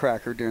Francisco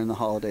Nutcracker during the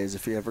holidays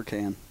if you ever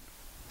can.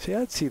 See,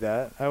 I'd see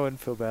that. I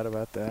wouldn't feel bad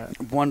about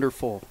that.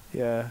 Wonderful.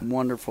 Yeah.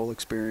 Wonderful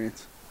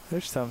experience.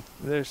 There's a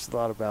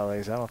lot of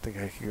ballets I don't think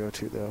I could go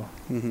to, though.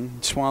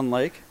 Mm-hmm. Swan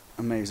Lake,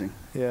 amazing.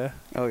 Yeah?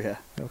 Oh, yeah.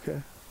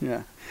 Okay.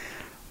 Yeah.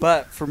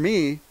 But for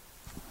me,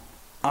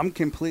 I'm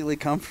completely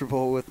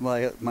comfortable with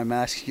my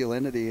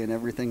masculinity and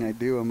everything I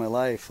do in my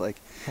life. Like,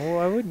 well,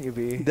 why wouldn't you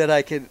be?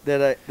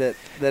 That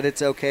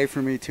it's okay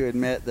for me to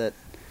admit that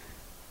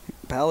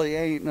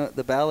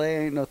the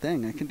ballet ain't no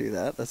thing. I can do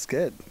that. That's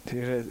good.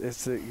 Dude,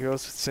 it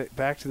goes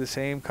back to the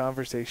same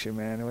conversation,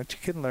 man. Once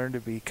you can learn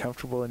to be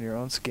comfortable in your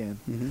own skin,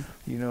 mm-hmm.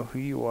 you know who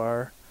you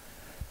are.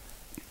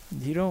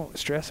 You don't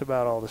stress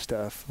about all the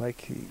stuff.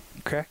 Like,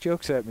 crack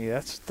jokes at me.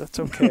 That's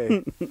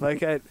okay.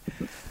 Like,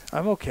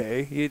 I'm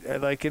okay.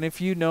 And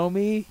if you know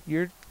me,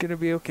 you're gonna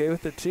be okay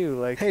with it too.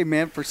 Like, hey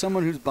man, for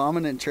someone who's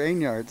bombing in train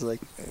yards,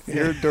 like,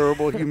 you're a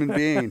durable human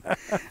being,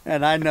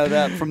 and I know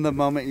that from the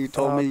moment you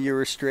told me you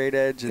were straight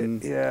edge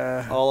and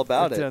all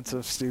about I've it. Done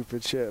some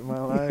stupid shit in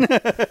my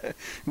life.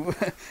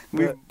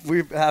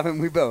 Haven't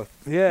we both?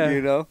 Yeah.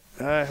 You know.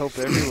 I hope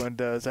everyone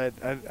does.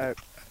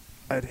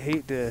 I'd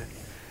hate to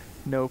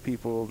know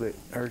people that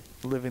are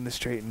living the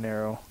straight and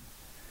narrow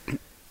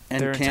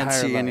and can't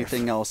see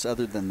anything else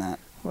other than that.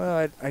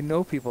 Well, I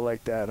know people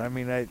like that. I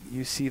mean,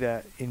 you see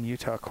that in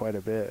Utah quite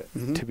a bit,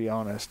 mm-hmm. to be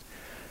honest.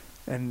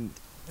 And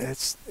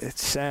it's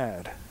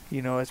sad.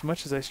 You know, as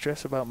much as I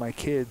stress about my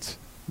kids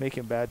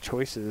making bad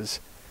choices,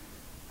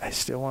 I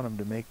still want them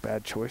to make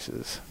bad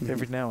choices mm-hmm.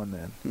 every now and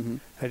then. Mm-hmm.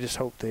 I just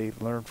hope they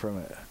learn from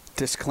it.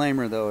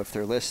 Disclaimer, though, if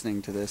they're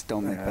listening to this,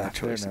 don't make bad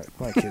choices.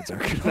 My kids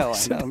aren't going to No,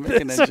 I know. I'm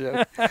making a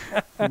joke.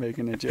 I'm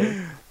making a joke.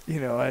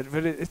 You know,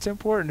 but it's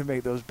important to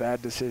make those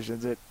bad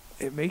decisions.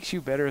 It makes you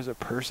better as a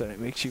person. It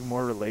makes you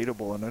more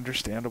relatable and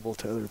understandable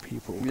to other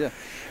people. Yeah.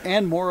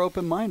 And more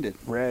open-minded.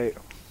 Right.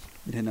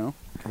 You know?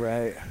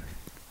 Right.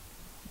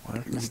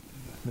 Well,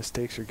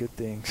 mistakes are good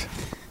things.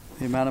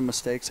 The amount of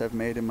mistakes I've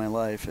made in my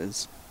life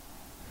is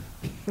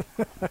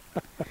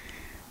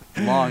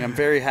long. I'm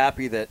very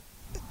happy that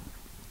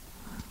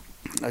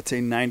I'd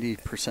say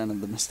 90% of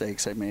the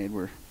mistakes I made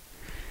were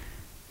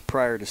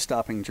prior to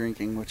stopping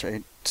drinking, which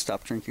I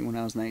stopped drinking when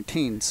I was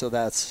 19. So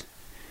that's,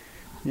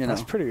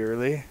 that's pretty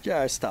early. Yeah,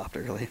 I stopped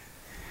early.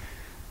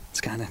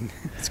 It's kind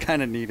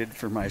of needed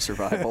for my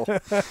survival.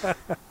 I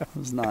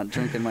was not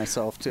drinking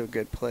myself to a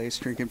good place.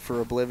 Drinking for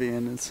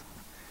oblivion is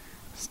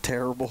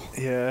terrible.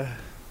 Yeah.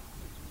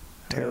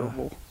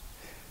 Terrible.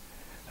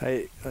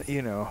 I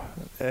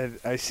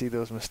see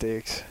those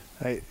mistakes.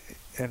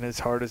 And as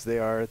hard as they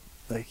are,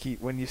 like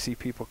when you see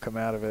people come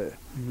out of it,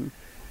 mm-hmm.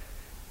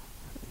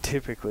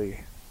 typically,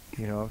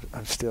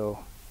 I'm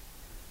still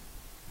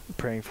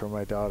praying for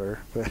my daughter,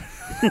 but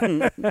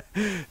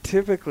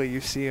typically you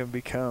see them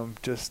become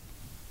just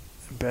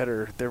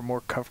better. They're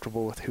more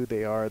comfortable with who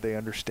they are. They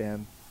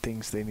understand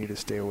things they need to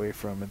stay away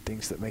from and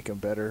things that make them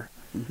better.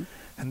 Mm-hmm.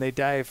 And they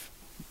dive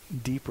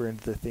deeper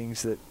into the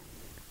things that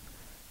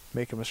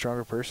make them a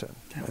stronger person.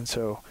 Yeah. And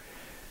so,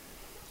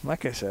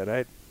 like I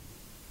said,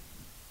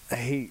 I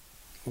hate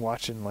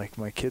watching like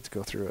my kids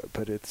go through it,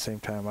 but at the same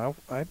time,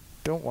 I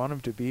don't want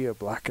them to be a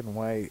black and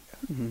white,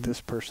 mm-hmm.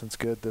 this person's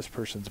good, this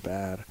person's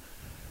bad.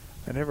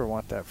 I never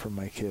want that from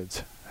my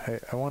kids.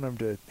 I want them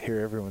to hear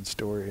everyone's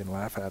story and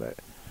laugh at it.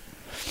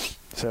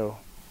 So,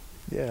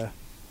 yeah.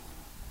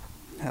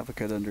 Have a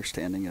good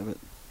understanding of it.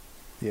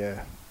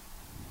 Yeah.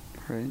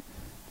 Right.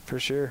 For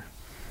sure.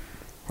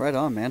 Right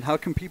on, man. How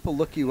can people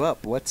look you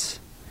up? What's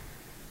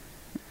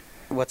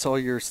all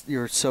your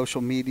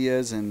social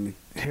medias and?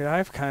 Here,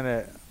 I've kind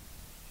of.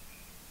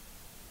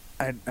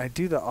 I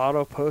do the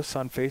auto posts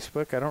on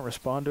Facebook. I don't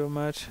respond to them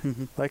much.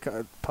 Mm-hmm. Like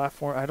a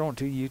platform, I don't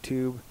do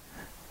YouTube.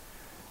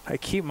 I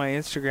keep my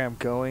Instagram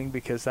going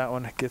because that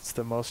one gets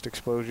the most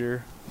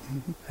exposure.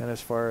 Mm-hmm. And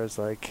as far as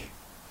like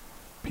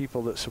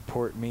people that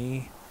support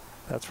me,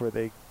 that's where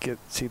they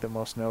see the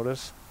most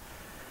notice.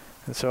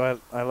 And so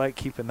I like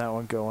keeping that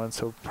one going.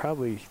 So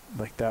probably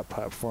like that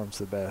platform's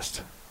the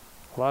best.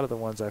 A lot of the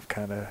ones I've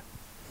kind of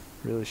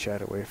really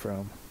shied away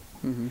from.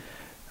 Mm-hmm.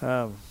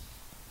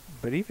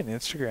 But even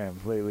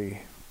Instagram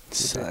lately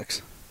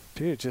sucks.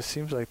 Dude, it just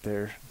seems like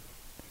they're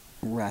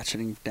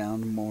ratcheting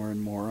down more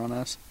and more on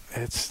us.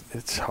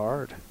 It's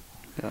hard.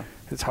 Yeah.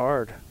 It's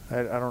hard.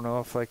 I don't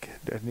know if like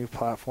a new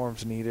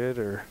platform's needed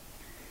or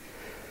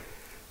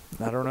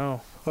I don't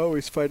know. I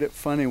always find it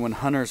funny when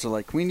hunters are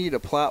like, we need a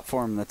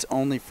platform that's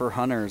only for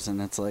hunters.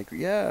 And it's like,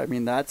 yeah, I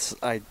mean, that's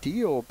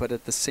ideal. But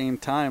at the same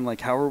time,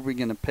 like, how are we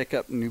going to pick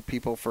up new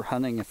people for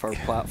hunting if our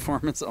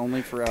platform is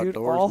only for outdoors? Dude,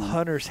 all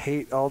hunters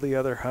hate all the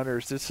other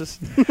hunters. It's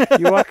just,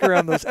 you walk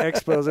around those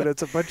expos and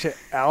it's a bunch of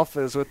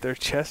alphas with their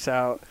chests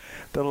out.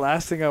 The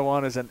last thing I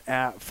want is an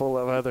app full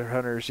of other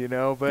hunters, you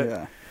know? But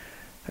yeah.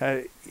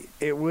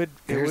 It would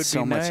There's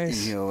so be much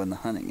nice. ego in the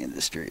hunting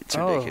industry. It's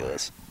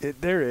ridiculous.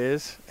 There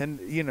is, and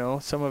you know,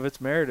 some of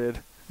it's merited.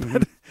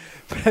 Mm-hmm.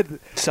 but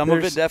some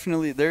of it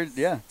definitely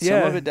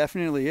some of it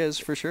definitely is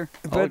for sure.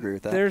 I'll agree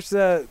with that. There's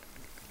there's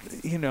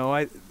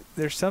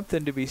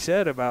something to be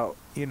said about,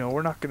 you know,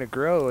 we're not going to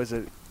grow as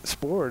a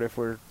sport if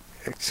we're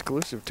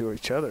exclusive to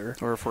each other,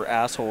 or if we're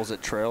assholes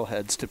at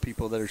trailheads to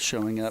people that are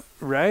showing up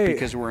right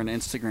because we're an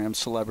Instagram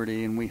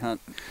celebrity and we hunt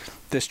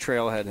this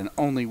trailhead and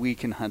only we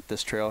can hunt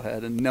this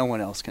trailhead and no one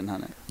else can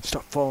hunt it.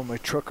 Stop following my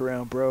truck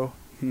around, bro.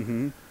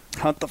 Mm-hmm.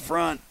 Hunt the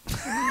front.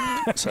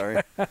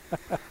 Sorry.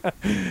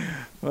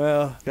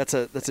 Well, that's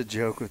a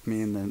joke with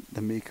me and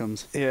the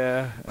Meekums.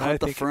 Yeah,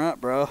 hunt the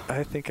front, bro.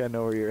 I think I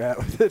know where you're at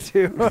with it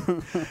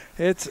too.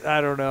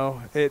 I don't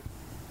know.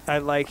 I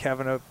like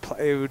having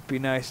it would be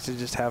nice to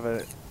just have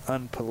a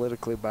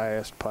unpolitically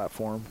biased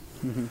platform.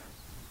 Mm-hmm.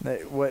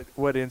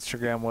 What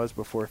Instagram was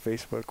before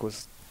Facebook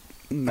was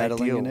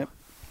meddling ideal. in it.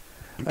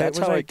 That's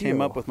how I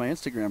came up with my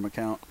Instagram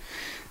account.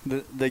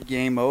 The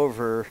Game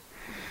Over.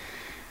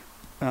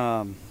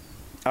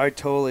 I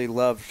totally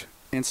loved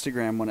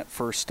Instagram when it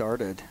first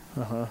started,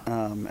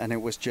 and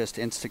it was just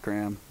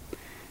Instagram.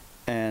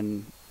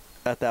 And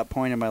at that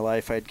point in my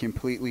life, I'd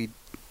completely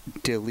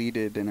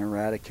deleted and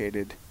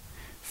eradicated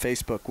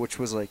Facebook, which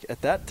was like,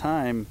 at that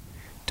time,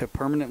 to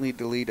permanently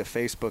delete a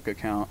Facebook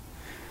account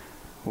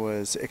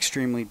was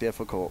extremely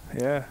difficult.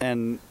 Yeah.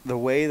 And the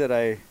way that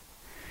I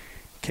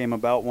came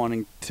about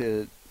wanting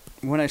to,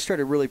 when I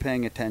started really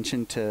paying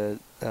attention to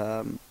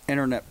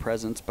internet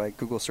presence by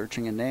Google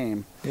searching a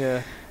name,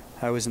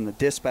 I was in the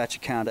Dispatch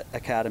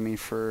Academy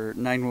for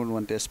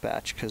 911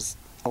 Dispatch, because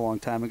a long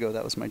time ago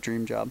that was my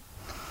dream job.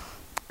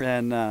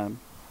 And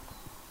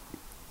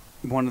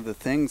one of the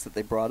things that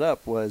they brought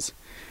up was,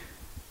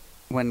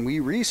 when we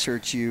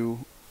research you,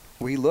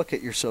 we look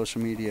at your social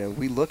media,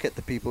 we look at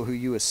the people who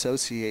you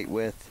associate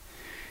with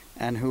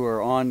and who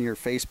are on your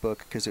Facebook,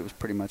 because it was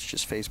pretty much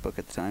just Facebook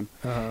at the time.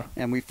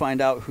 And we find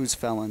out who's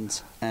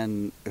felons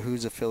and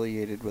who's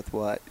affiliated with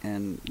what,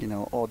 and, you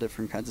know, all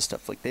different kinds of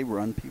stuff. Like, they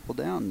run people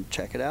down and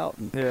check it out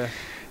and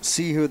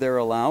see who they're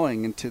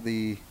allowing into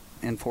the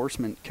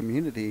enforcement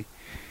community,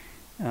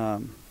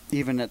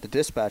 even at the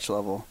dispatch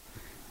level.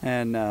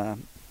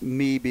 And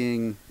me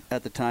being,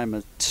 at the time,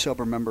 a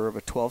sober member of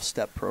a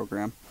 12-step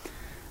program,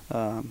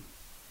 I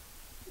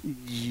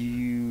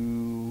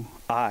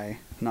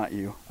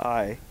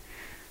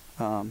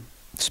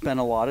spent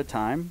a lot of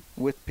time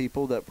with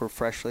people that were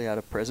freshly out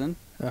of prison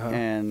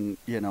and,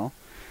 you know,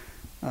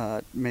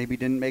 maybe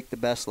didn't make the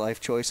best life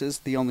choices.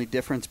 The only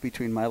difference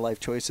between my life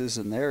choices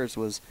and theirs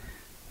was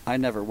I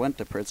never went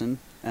to prison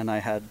and I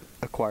had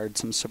acquired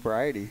some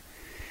sobriety,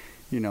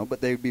 you know,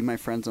 but they would be my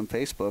friends on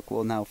Facebook.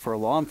 Well, now for a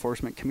law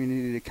enforcement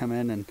community to come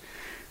in and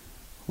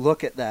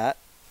look at that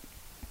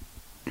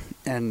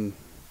and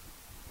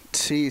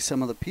see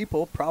some of the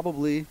people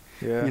probably,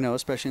 you know,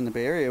 especially in the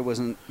Bay Area,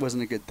 wasn't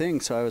a good thing.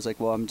 So I was like,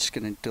 well, I'm just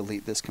going to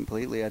delete this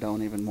completely. I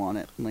don't even want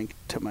it linked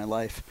to my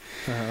life.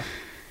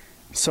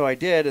 So I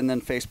did, and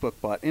then Facebook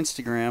bought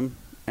Instagram.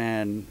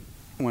 And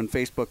when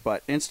Facebook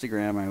bought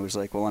Instagram, I was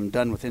like, well, I'm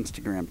done with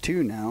Instagram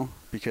too now,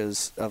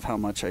 because of how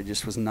much I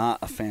just was not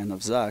a fan of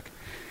Zuck.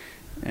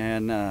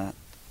 And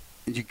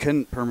you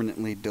couldn't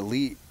permanently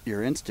delete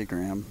your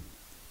Instagram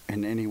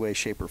in any way,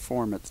 shape, or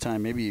form at the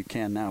time. Maybe you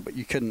can now, but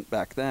you couldn't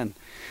back then.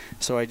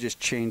 So I just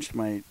changed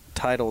my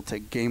title to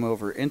Game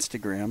Over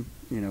Instagram,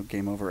 you know,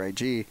 Game Over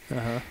IG.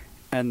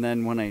 And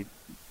then when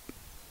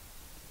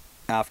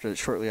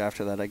shortly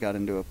after that, I got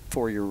into a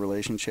 4-year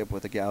relationship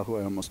with a gal who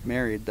I almost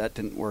married. That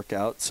didn't work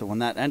out. So when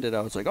that ended, I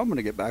was like, I'm going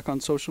to get back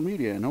on social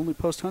media and only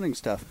post hunting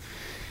stuff.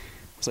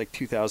 It was like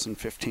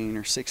 2015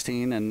 or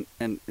 16,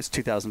 and it's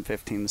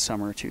 2015, the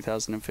summer of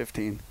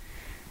 2015.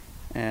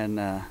 And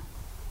I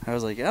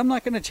was like, I'm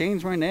not going to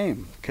change my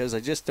name because I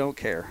just don't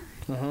care.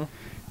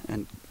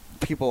 And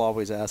people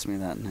always ask me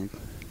that, and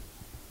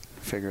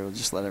I figure I'll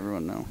just let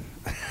everyone know.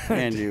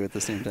 And you at the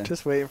same time.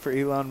 Just waiting for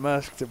Elon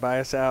Musk to buy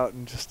us out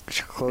and just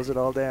close it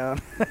all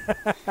down.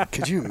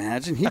 Could you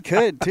imagine? He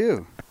could,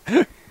 too.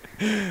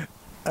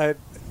 I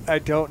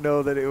don't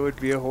know that it would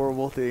be a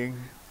horrible thing.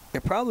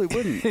 It probably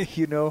wouldn't.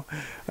 You know,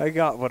 I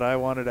got what I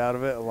wanted out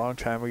of it a long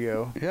time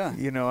ago. Yeah.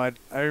 You know,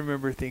 I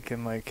remember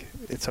thinking, like,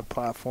 it's a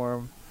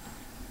platform,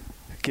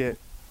 get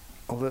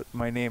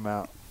my name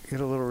out,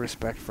 get a little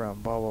respect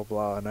from, blah, blah,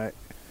 blah. And I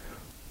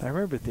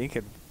remember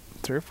thinking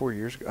 3 or 4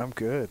 years ago, I'm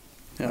good.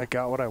 Yeah. I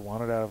got what I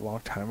wanted out of a long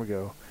time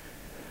ago.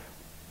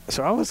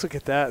 So I always look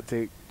at that and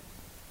think,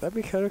 that'd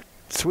be kind of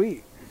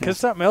sweet. Because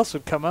something else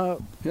would come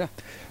up. Yeah.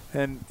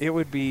 And it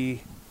would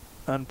be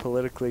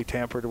unpolitically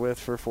tampered with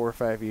for 4 or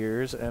 5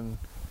 years. And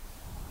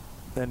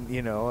then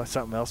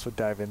something else would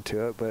dive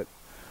into it. But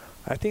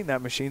I think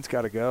that machine's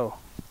got to go.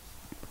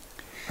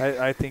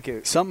 I think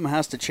something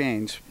has to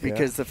change,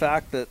 because the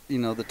fact that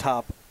the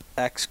top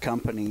X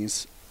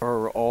companies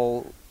are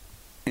all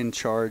in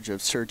charge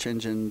of search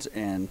engines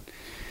and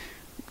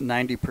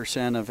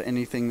 90% of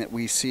anything that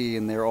we see,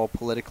 and they're all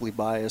politically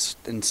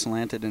biased and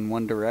slanted in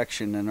one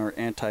direction and are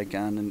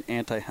anti-gun and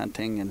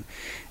anti-hunting and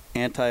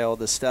anti all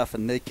this stuff,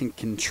 and they can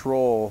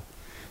control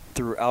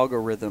through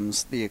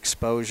algorithms the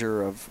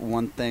exposure of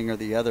one thing or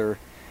the other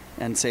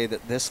and say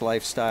that this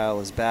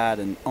lifestyle is bad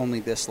and only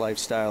this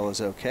lifestyle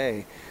is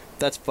okay.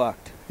 That's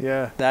fucked.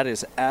 Yeah. That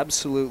is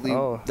absolutely,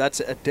 that's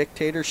a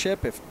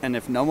dictatorship.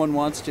 If no one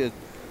wants to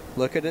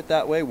look at it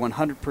that way,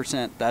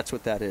 100%, that's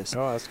what that is.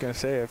 Oh, I was going to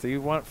say, if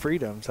you want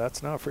freedoms,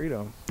 that's not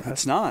freedom.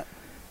 It's not.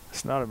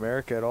 It's not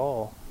America at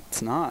all.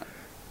 It's not.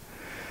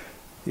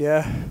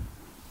 Yeah.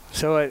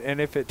 So,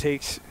 and if it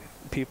takes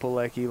people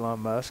like Elon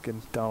Musk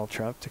and Donald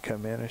Trump to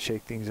come in and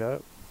shake things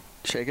up.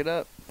 Shake it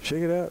up.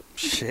 Shake it up.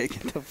 Shake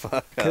it the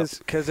fuck up.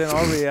 Because in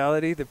all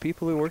reality, the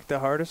people who work the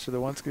hardest are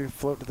the ones who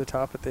float to the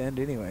top at the end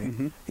anyway.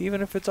 Mm-hmm.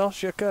 Even if it's all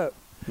shook up.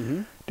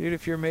 Mm-hmm. Dude,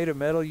 if you're made of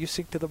metal, you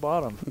sink to the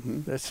bottom.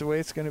 Mm-hmm. That's the way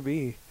it's going to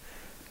be.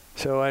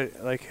 So,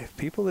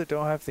 people that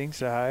don't have things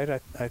to hide,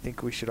 I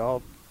think we should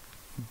all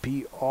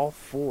be all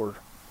for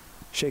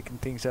shaking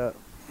things up.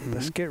 Mm-hmm.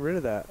 Let's get rid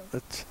of that.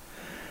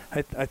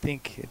 I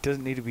think it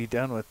doesn't need to be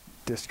done with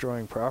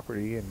destroying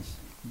property and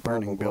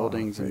burning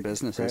buildings and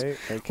businesses.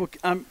 Right? Look,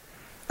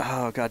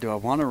 oh God, do I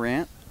want to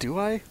rant? Do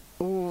I?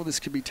 Oh,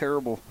 this could be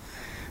terrible.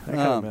 I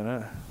got a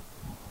minute.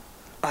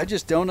 I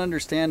just don't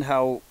understand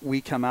how we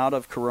come out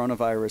of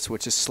coronavirus,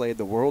 which has slayed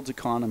the world's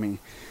economy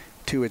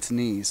to its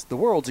knees. The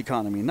world's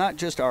economy, not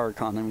just our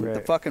economy,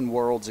 the fucking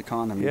world's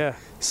economy. Yeah.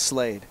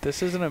 Slayed.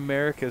 This isn't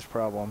America's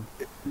problem.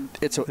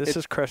 This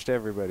has crushed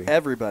everybody.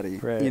 Everybody.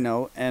 Right.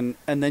 And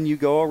then you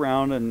go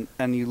around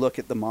and you look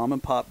at the mom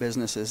and pop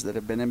businesses that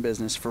have been in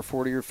business for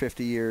 40 or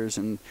 50 years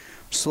and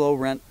slow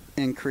rent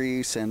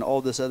increase and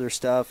all this other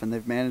stuff, and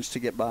they've managed to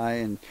get by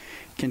and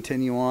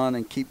continue on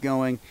and keep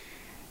going.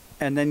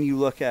 And then you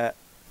look at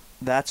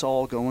that's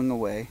all going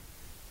away.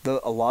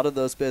 A lot of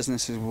those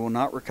businesses will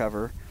not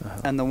recover,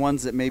 and the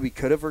ones that maybe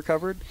could have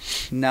recovered,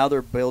 now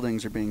their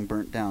buildings are being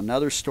burnt down. Now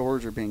their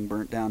stores are being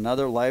burnt down. Now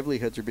their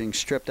livelihoods are being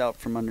stripped out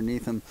from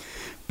underneath them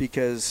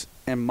because,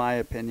 in my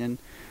opinion,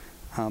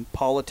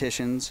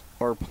 politicians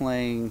are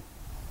playing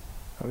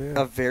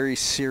a very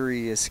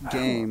serious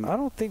game. I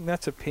don't think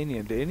that's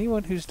opinion. To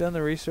anyone who's done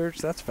the research,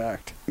 that's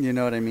fact. You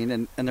know what I mean?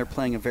 And they're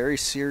playing a very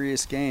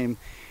serious game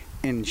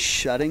in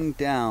shutting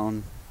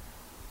down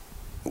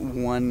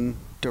one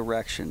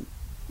direction.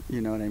 You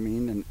know what I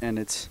mean? And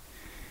it's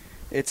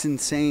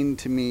insane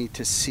to me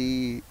to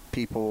see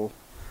people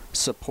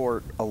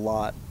support a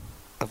lot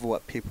of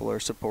what people are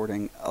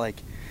supporting.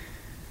 Like,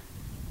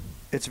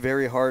 it's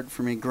very hard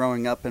for me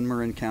growing up in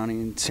Marin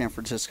County in San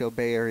Francisco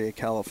Bay Area,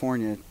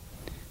 California,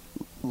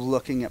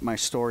 looking at my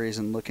stories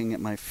and looking at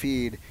my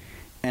feed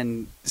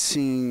and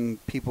seeing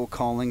people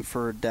calling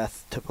for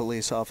death to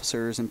police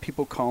officers and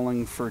people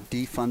calling for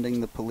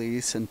defunding the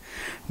police and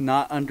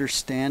not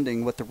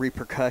understanding what the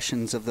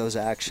repercussions of those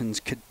actions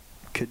could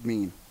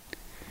mean.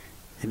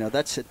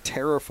 That's a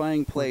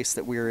terrifying place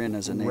that we're in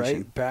as a nation.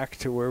 Right back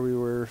to where we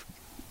were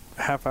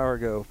half hour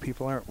ago.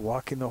 People aren't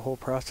walking the whole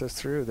process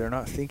through. They're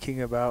not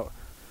thinking about,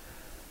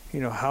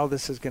 how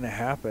this is going to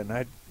happen.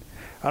 I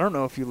don't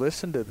know if you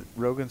listened to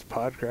Rogan's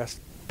podcast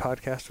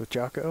with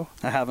Jocko.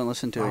 I haven't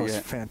listened to it yet. It was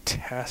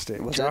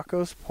fantastic. Was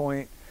Jocko's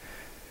point,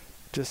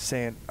 just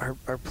saying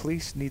our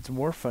police needs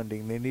more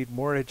funding. They need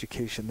more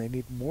education. They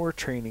need more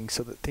training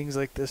so that things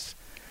like this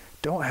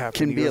don't happen.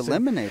 Can be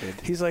eliminated.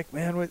 He's like,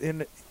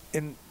 man,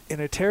 in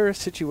a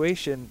terrorist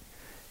situation,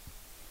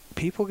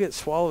 people get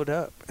swallowed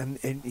up,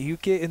 and you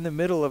get in the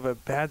middle of a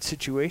bad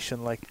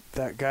situation like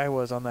that guy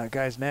was on that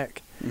guy's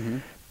neck. Mm-hmm.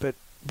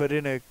 But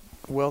in a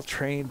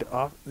well-trained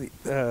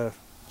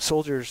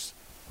soldier's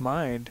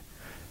mind,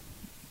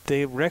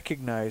 they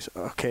recognize,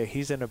 okay,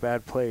 he's in a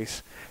bad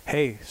place.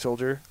 Hey,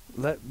 soldier,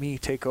 let me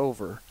take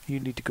over. You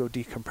need to go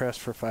decompress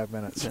for 5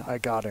 minutes. Yeah. I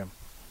got him.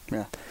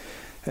 Yeah.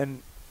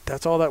 And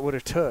that's all that would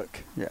have took.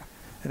 Yeah.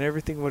 And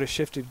everything would have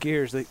shifted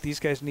gears. These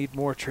guys need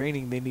more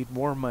training. They need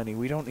more money.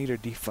 We don't need to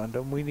defund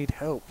them. We need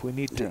help. We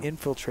need to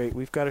infiltrate.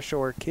 We've got to show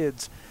our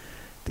kids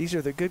these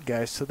are the good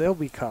guys, so they'll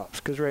be cops.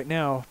 Because right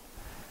now,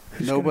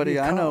 nobody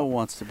I know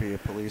wants to be a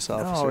police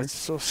officer. No, it's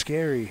so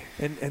scary.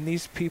 And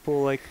these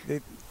people, I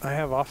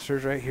have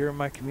officers right here in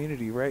my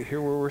community, right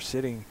here where we're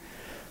sitting,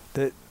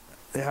 that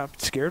I'm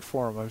scared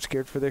for them. I'm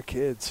scared for their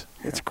kids.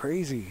 Yeah. It's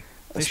crazy.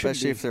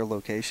 Especially if their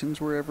locations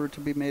were ever to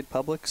be made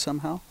public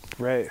somehow.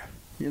 Right.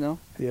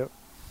 Yep.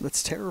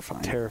 That's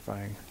terrifying.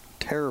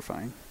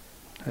 Terrifying.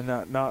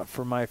 And not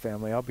for my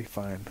family. I'll be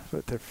fine.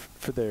 But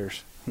for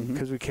theirs.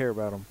 Because we care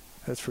about them.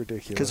 That's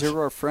ridiculous. Because they're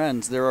our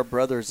friends. They're our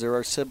brothers. They're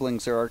our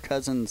siblings. They're our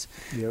cousins.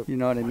 Yep. You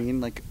know what I mean?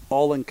 Like,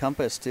 all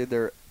encompassed,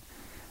 dude.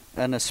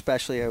 And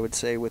especially, I would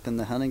say, within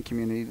the hunting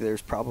community,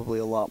 there's probably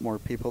a lot more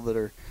people that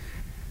are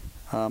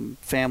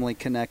family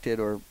connected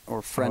or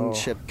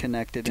friendship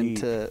connected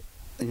deep.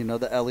 you know,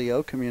 the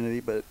LEO community,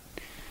 but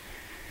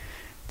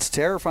it's a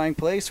terrifying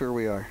place where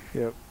we are.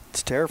 Yep.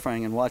 It's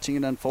terrifying, and watching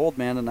it unfold,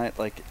 man. And I,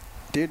 like,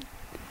 dude,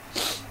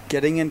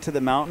 getting into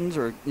the mountains,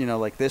 or, you know,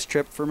 like this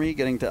trip for me,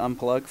 getting to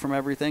unplug from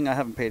everything. I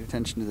haven't paid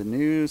attention to the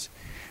news.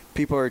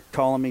 People are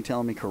calling me,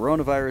 telling me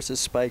coronavirus is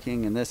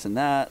spiking and this and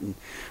that. And,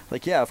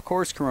 like, yeah, of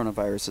course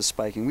coronavirus is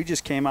spiking. We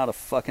just came out of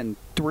fucking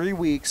 3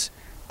 weeks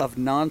of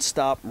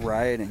nonstop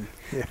rioting.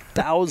 Yeah.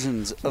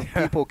 Thousands of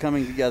people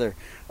coming together.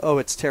 Oh,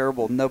 it's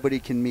terrible. Nobody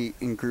can meet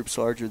in groups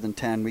larger than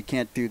 10. We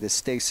can't do this.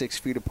 Stay 6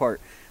 feet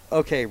apart.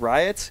 Okay,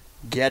 riots?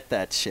 Get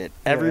that shit.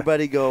 Yeah.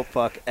 Everybody go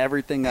fuck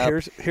everything up.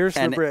 Here's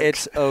and the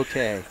bricks. it's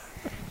okay.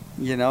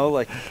 You know,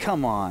 like,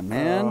 come on,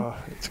 man. Oh,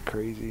 it's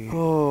crazy.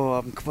 Oh,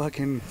 I'm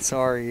fucking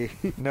sorry.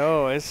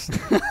 No, it's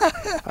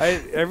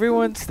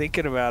everyone's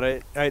thinking about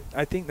it.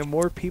 I think the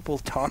more people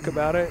talk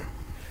about it,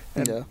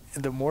 and Yeah.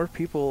 the more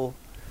people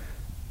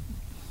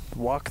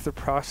walk the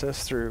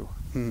process through,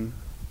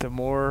 the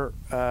more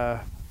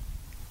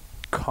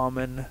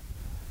common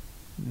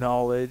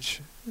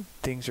knowledge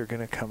things are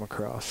going to come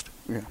across.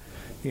 Yeah.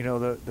 You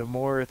know, the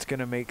more it's going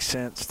to make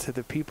sense to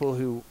the people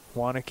who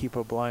want to keep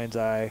a blind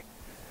eye.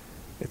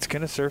 It's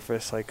going to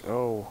surface like,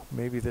 oh,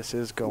 maybe this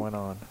is going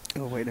on.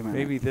 Oh, wait a minute.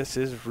 Maybe this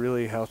is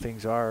really how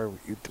things are.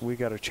 We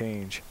got to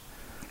change.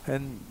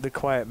 And the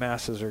quiet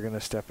masses are going to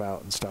step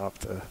out and stop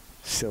the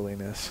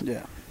silliness.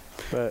 Yeah.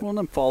 But Well,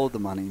 then follow the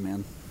money,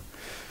 man.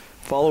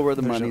 Follow where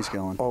the there's money's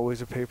going.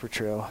 Always a paper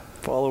trail.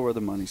 Follow where the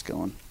money's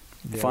going.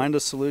 Yep. Find a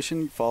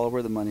solution, follow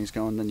where the money's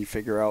going, then you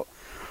figure out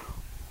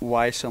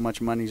why so much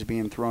money's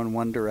being thrown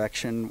one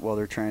direction while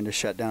they're trying to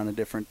shut down a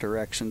different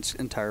direction's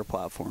entire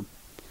platform.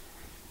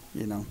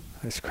 You know?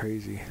 That's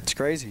crazy. It's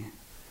crazy.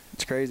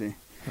 It's crazy.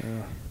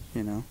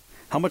 You know?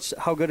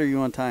 How good are you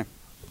on time?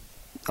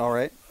 All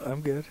right?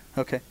 I'm good.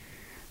 Okay.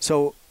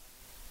 So,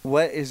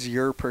 what is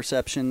your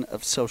perception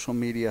of social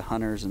media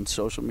hunters and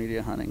social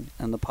media hunting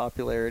and the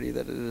popularity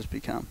that it has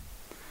become?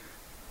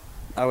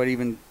 I would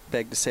even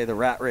beg to say the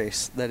rat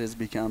race that has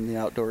become the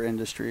outdoor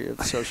industry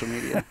of social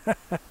media.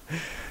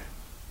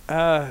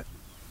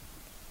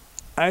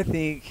 I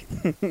think,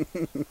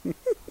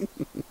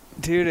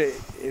 dude,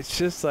 it's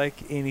just like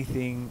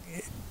anything.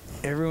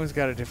 Everyone's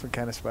got a different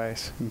kind of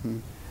spice. Mm-hmm.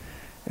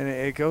 And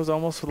it goes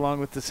almost along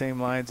with the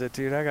same lines that,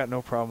 dude, I got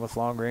no problem with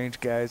long-range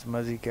guys,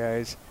 muzzy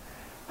guys.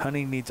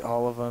 Hunting needs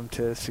all of them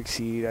to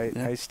succeed.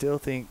 I still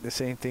think the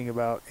same thing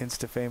about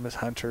Insta-famous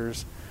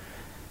hunters.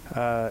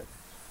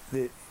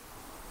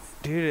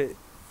 Dude,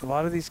 a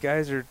lot of these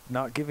guys are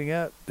not giving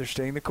up. They're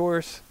staying the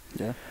course.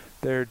 Yeah.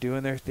 They're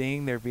doing their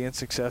thing. They're being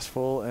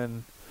successful.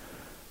 And,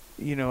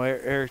 you know,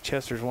 Eric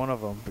Chester's one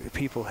of them.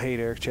 People hate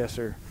Eric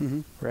Chester,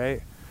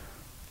 right?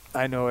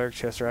 I know Eric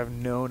Chester. I've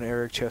known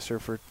Eric Chester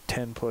for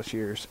 10-plus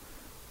years.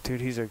 Dude,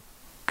 he's a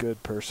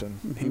good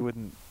person. He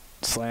wouldn't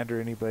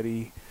slander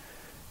anybody.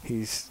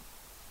 He's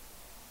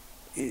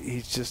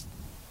just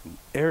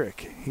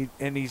Eric. He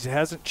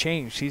hasn't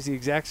changed. He's the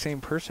exact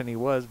same person he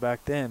was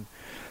back then.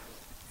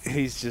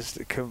 He's just,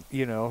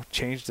 you know,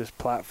 changed his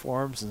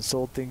platforms and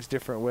sold things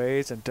different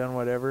ways and done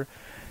whatever.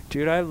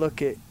 Dude, I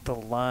look at the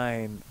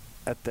line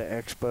at the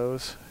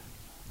expos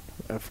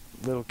of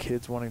little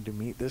kids wanting to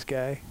meet this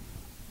guy.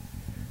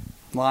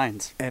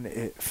 Lines. And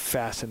it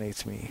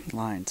fascinates me.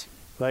 Lines.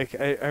 Like,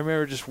 I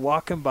remember just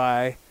walking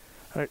by.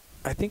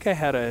 I think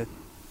I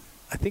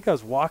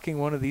was walking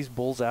one of these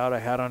bulls out I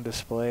had on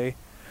display.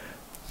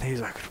 And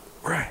he's like,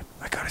 right,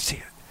 I got to see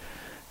it.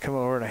 Come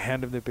over, and I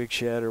hand him the big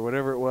shed or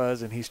whatever it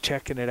was, and he's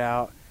checking it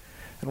out.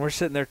 And we're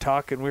sitting there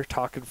talking. We're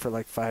talking for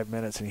like 5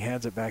 minutes, and he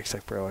hands it back. He's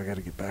like, bro, I got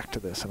to get back to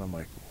this. And I'm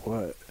like,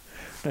 what?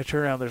 And I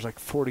turn around, there's like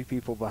 40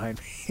 people behind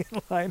me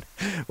in line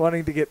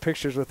wanting to get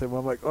pictures with him.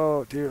 I'm like,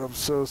 oh, dude, I'm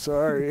so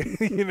sorry,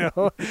 you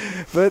know.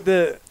 But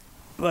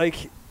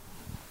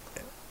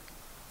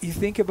you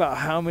think about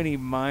how many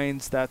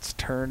minds that's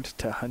turned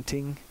to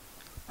hunting,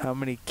 how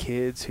many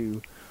kids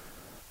who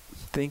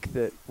think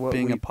that what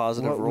Being a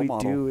positive role we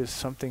model. do is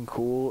something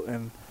cool.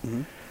 And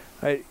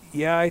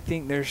I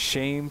think there's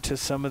shame to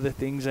some of the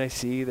things I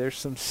see. There's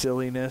some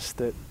silliness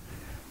that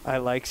I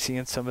like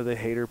seeing some of the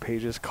hater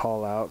pages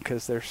call out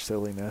because they're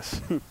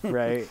silliness,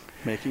 right?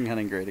 Making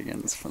hunting great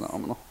again is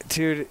phenomenal.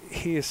 Dude,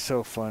 he is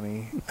so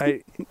funny.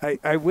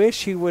 I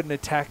wish he wouldn't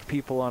attack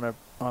people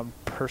on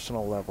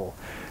personal level.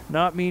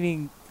 Not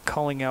meaning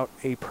calling out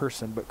a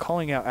person, but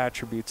calling out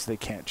attributes they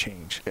can't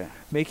change. Yeah.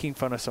 Making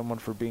fun of someone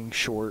for being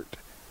short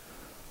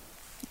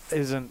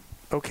isn't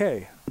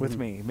okay with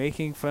me.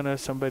 Making fun of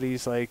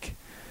somebody's like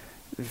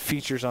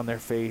features on their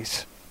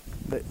face,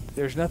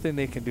 there's nothing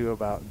they can do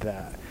about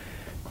that.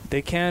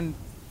 They can,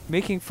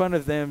 making fun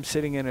of them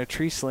sitting in a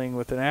tree sling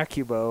with an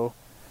AccuBow,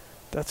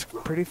 that's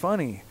pretty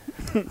funny.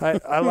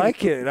 I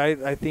like it.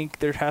 I think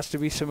there has to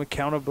be some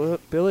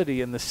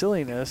accountability in the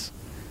silliness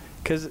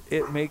because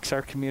it makes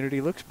our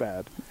community look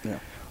bad.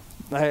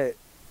 Yeah.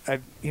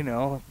 You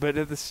know, but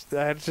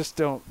I just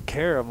don't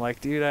care. I'm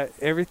like, dude,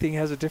 everything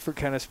has a different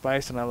kind of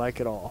spice, and I like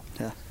it all.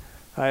 Yeah.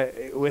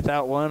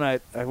 Without one, I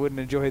wouldn't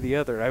enjoy the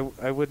other.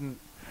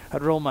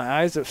 I'd roll my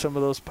eyes at some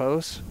of those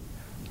posts,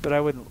 but I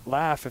wouldn't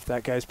laugh if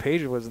that guy's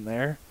page wasn't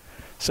there.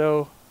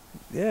 So,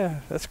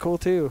 yeah, that's cool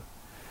too.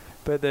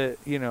 But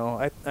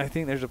I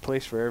think there's a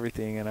place for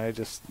everything, and I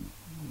just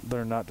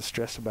learn not to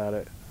stress about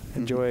it.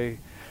 Enjoy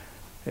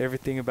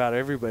everything about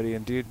everybody.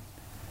 And dude,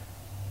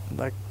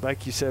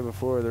 like you said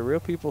before, the real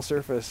people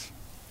surface.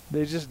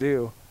 They just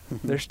do.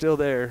 They're still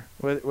there,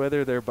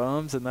 whether they're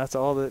bums and that's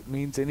all that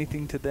means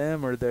anything to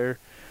them, or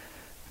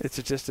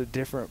it's just a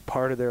different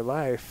part of their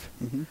life.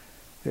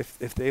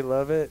 If they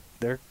love it,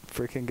 they're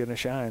freaking gonna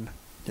shine.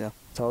 Yeah,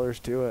 that's all there's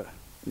to it.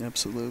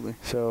 Absolutely.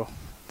 So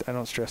I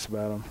don't stress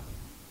about them.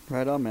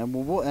 Right on, man.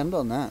 Well, we'll end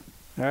on that.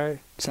 All right.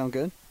 Sound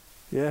good?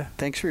 Yeah.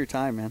 Thanks for your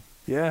time, man.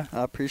 Yeah.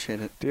 I appreciate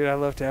it. Dude, I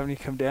loved having you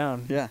come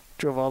down. Yeah.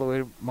 Drove all the way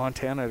to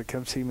Montana to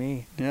come see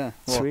me. Yeah.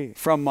 Well, sweet.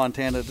 From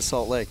Montana to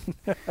Salt Lake.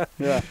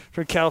 Yeah.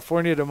 From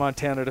California to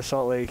Montana to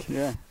Salt Lake.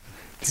 Yeah.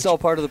 It's all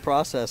part of the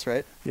process,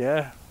 right?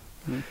 Yeah.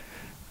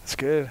 It's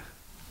good.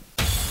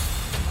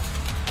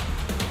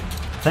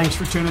 Thanks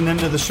for tuning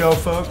into the show,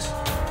 folks.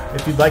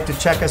 If you'd like to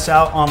check us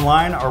out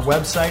online, our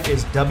website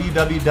is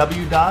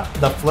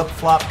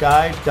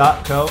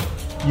www.theflipflopguy.co.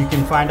 You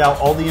can find out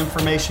all the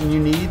information you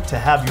need to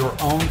have your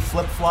own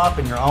flip-flop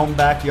in your own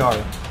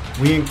backyard.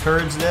 We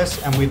encourage this,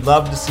 and we'd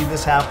love to see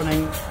this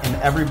happening in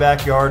every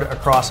backyard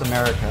across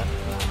America.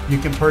 You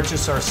can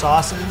purchase our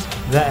sauces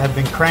that have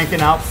been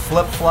cranking out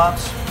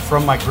flip-flops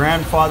from my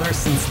grandfather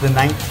since the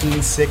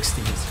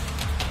 1960s.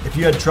 If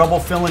you had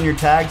trouble filling your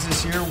tags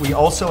this year, we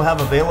also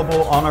have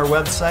available on our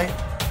website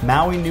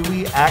Maui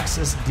Nui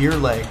Axis deer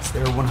legs.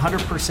 They're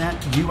 100%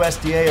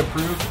 USDA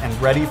approved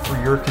and ready for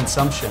your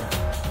consumption.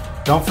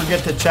 Don't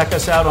forget to check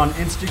us out on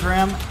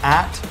Instagram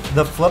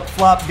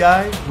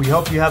 @theflipflopguy. We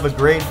hope you have a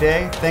great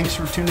day. Thanks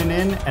for tuning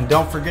in, and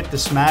don't forget to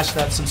smash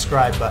that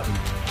subscribe button.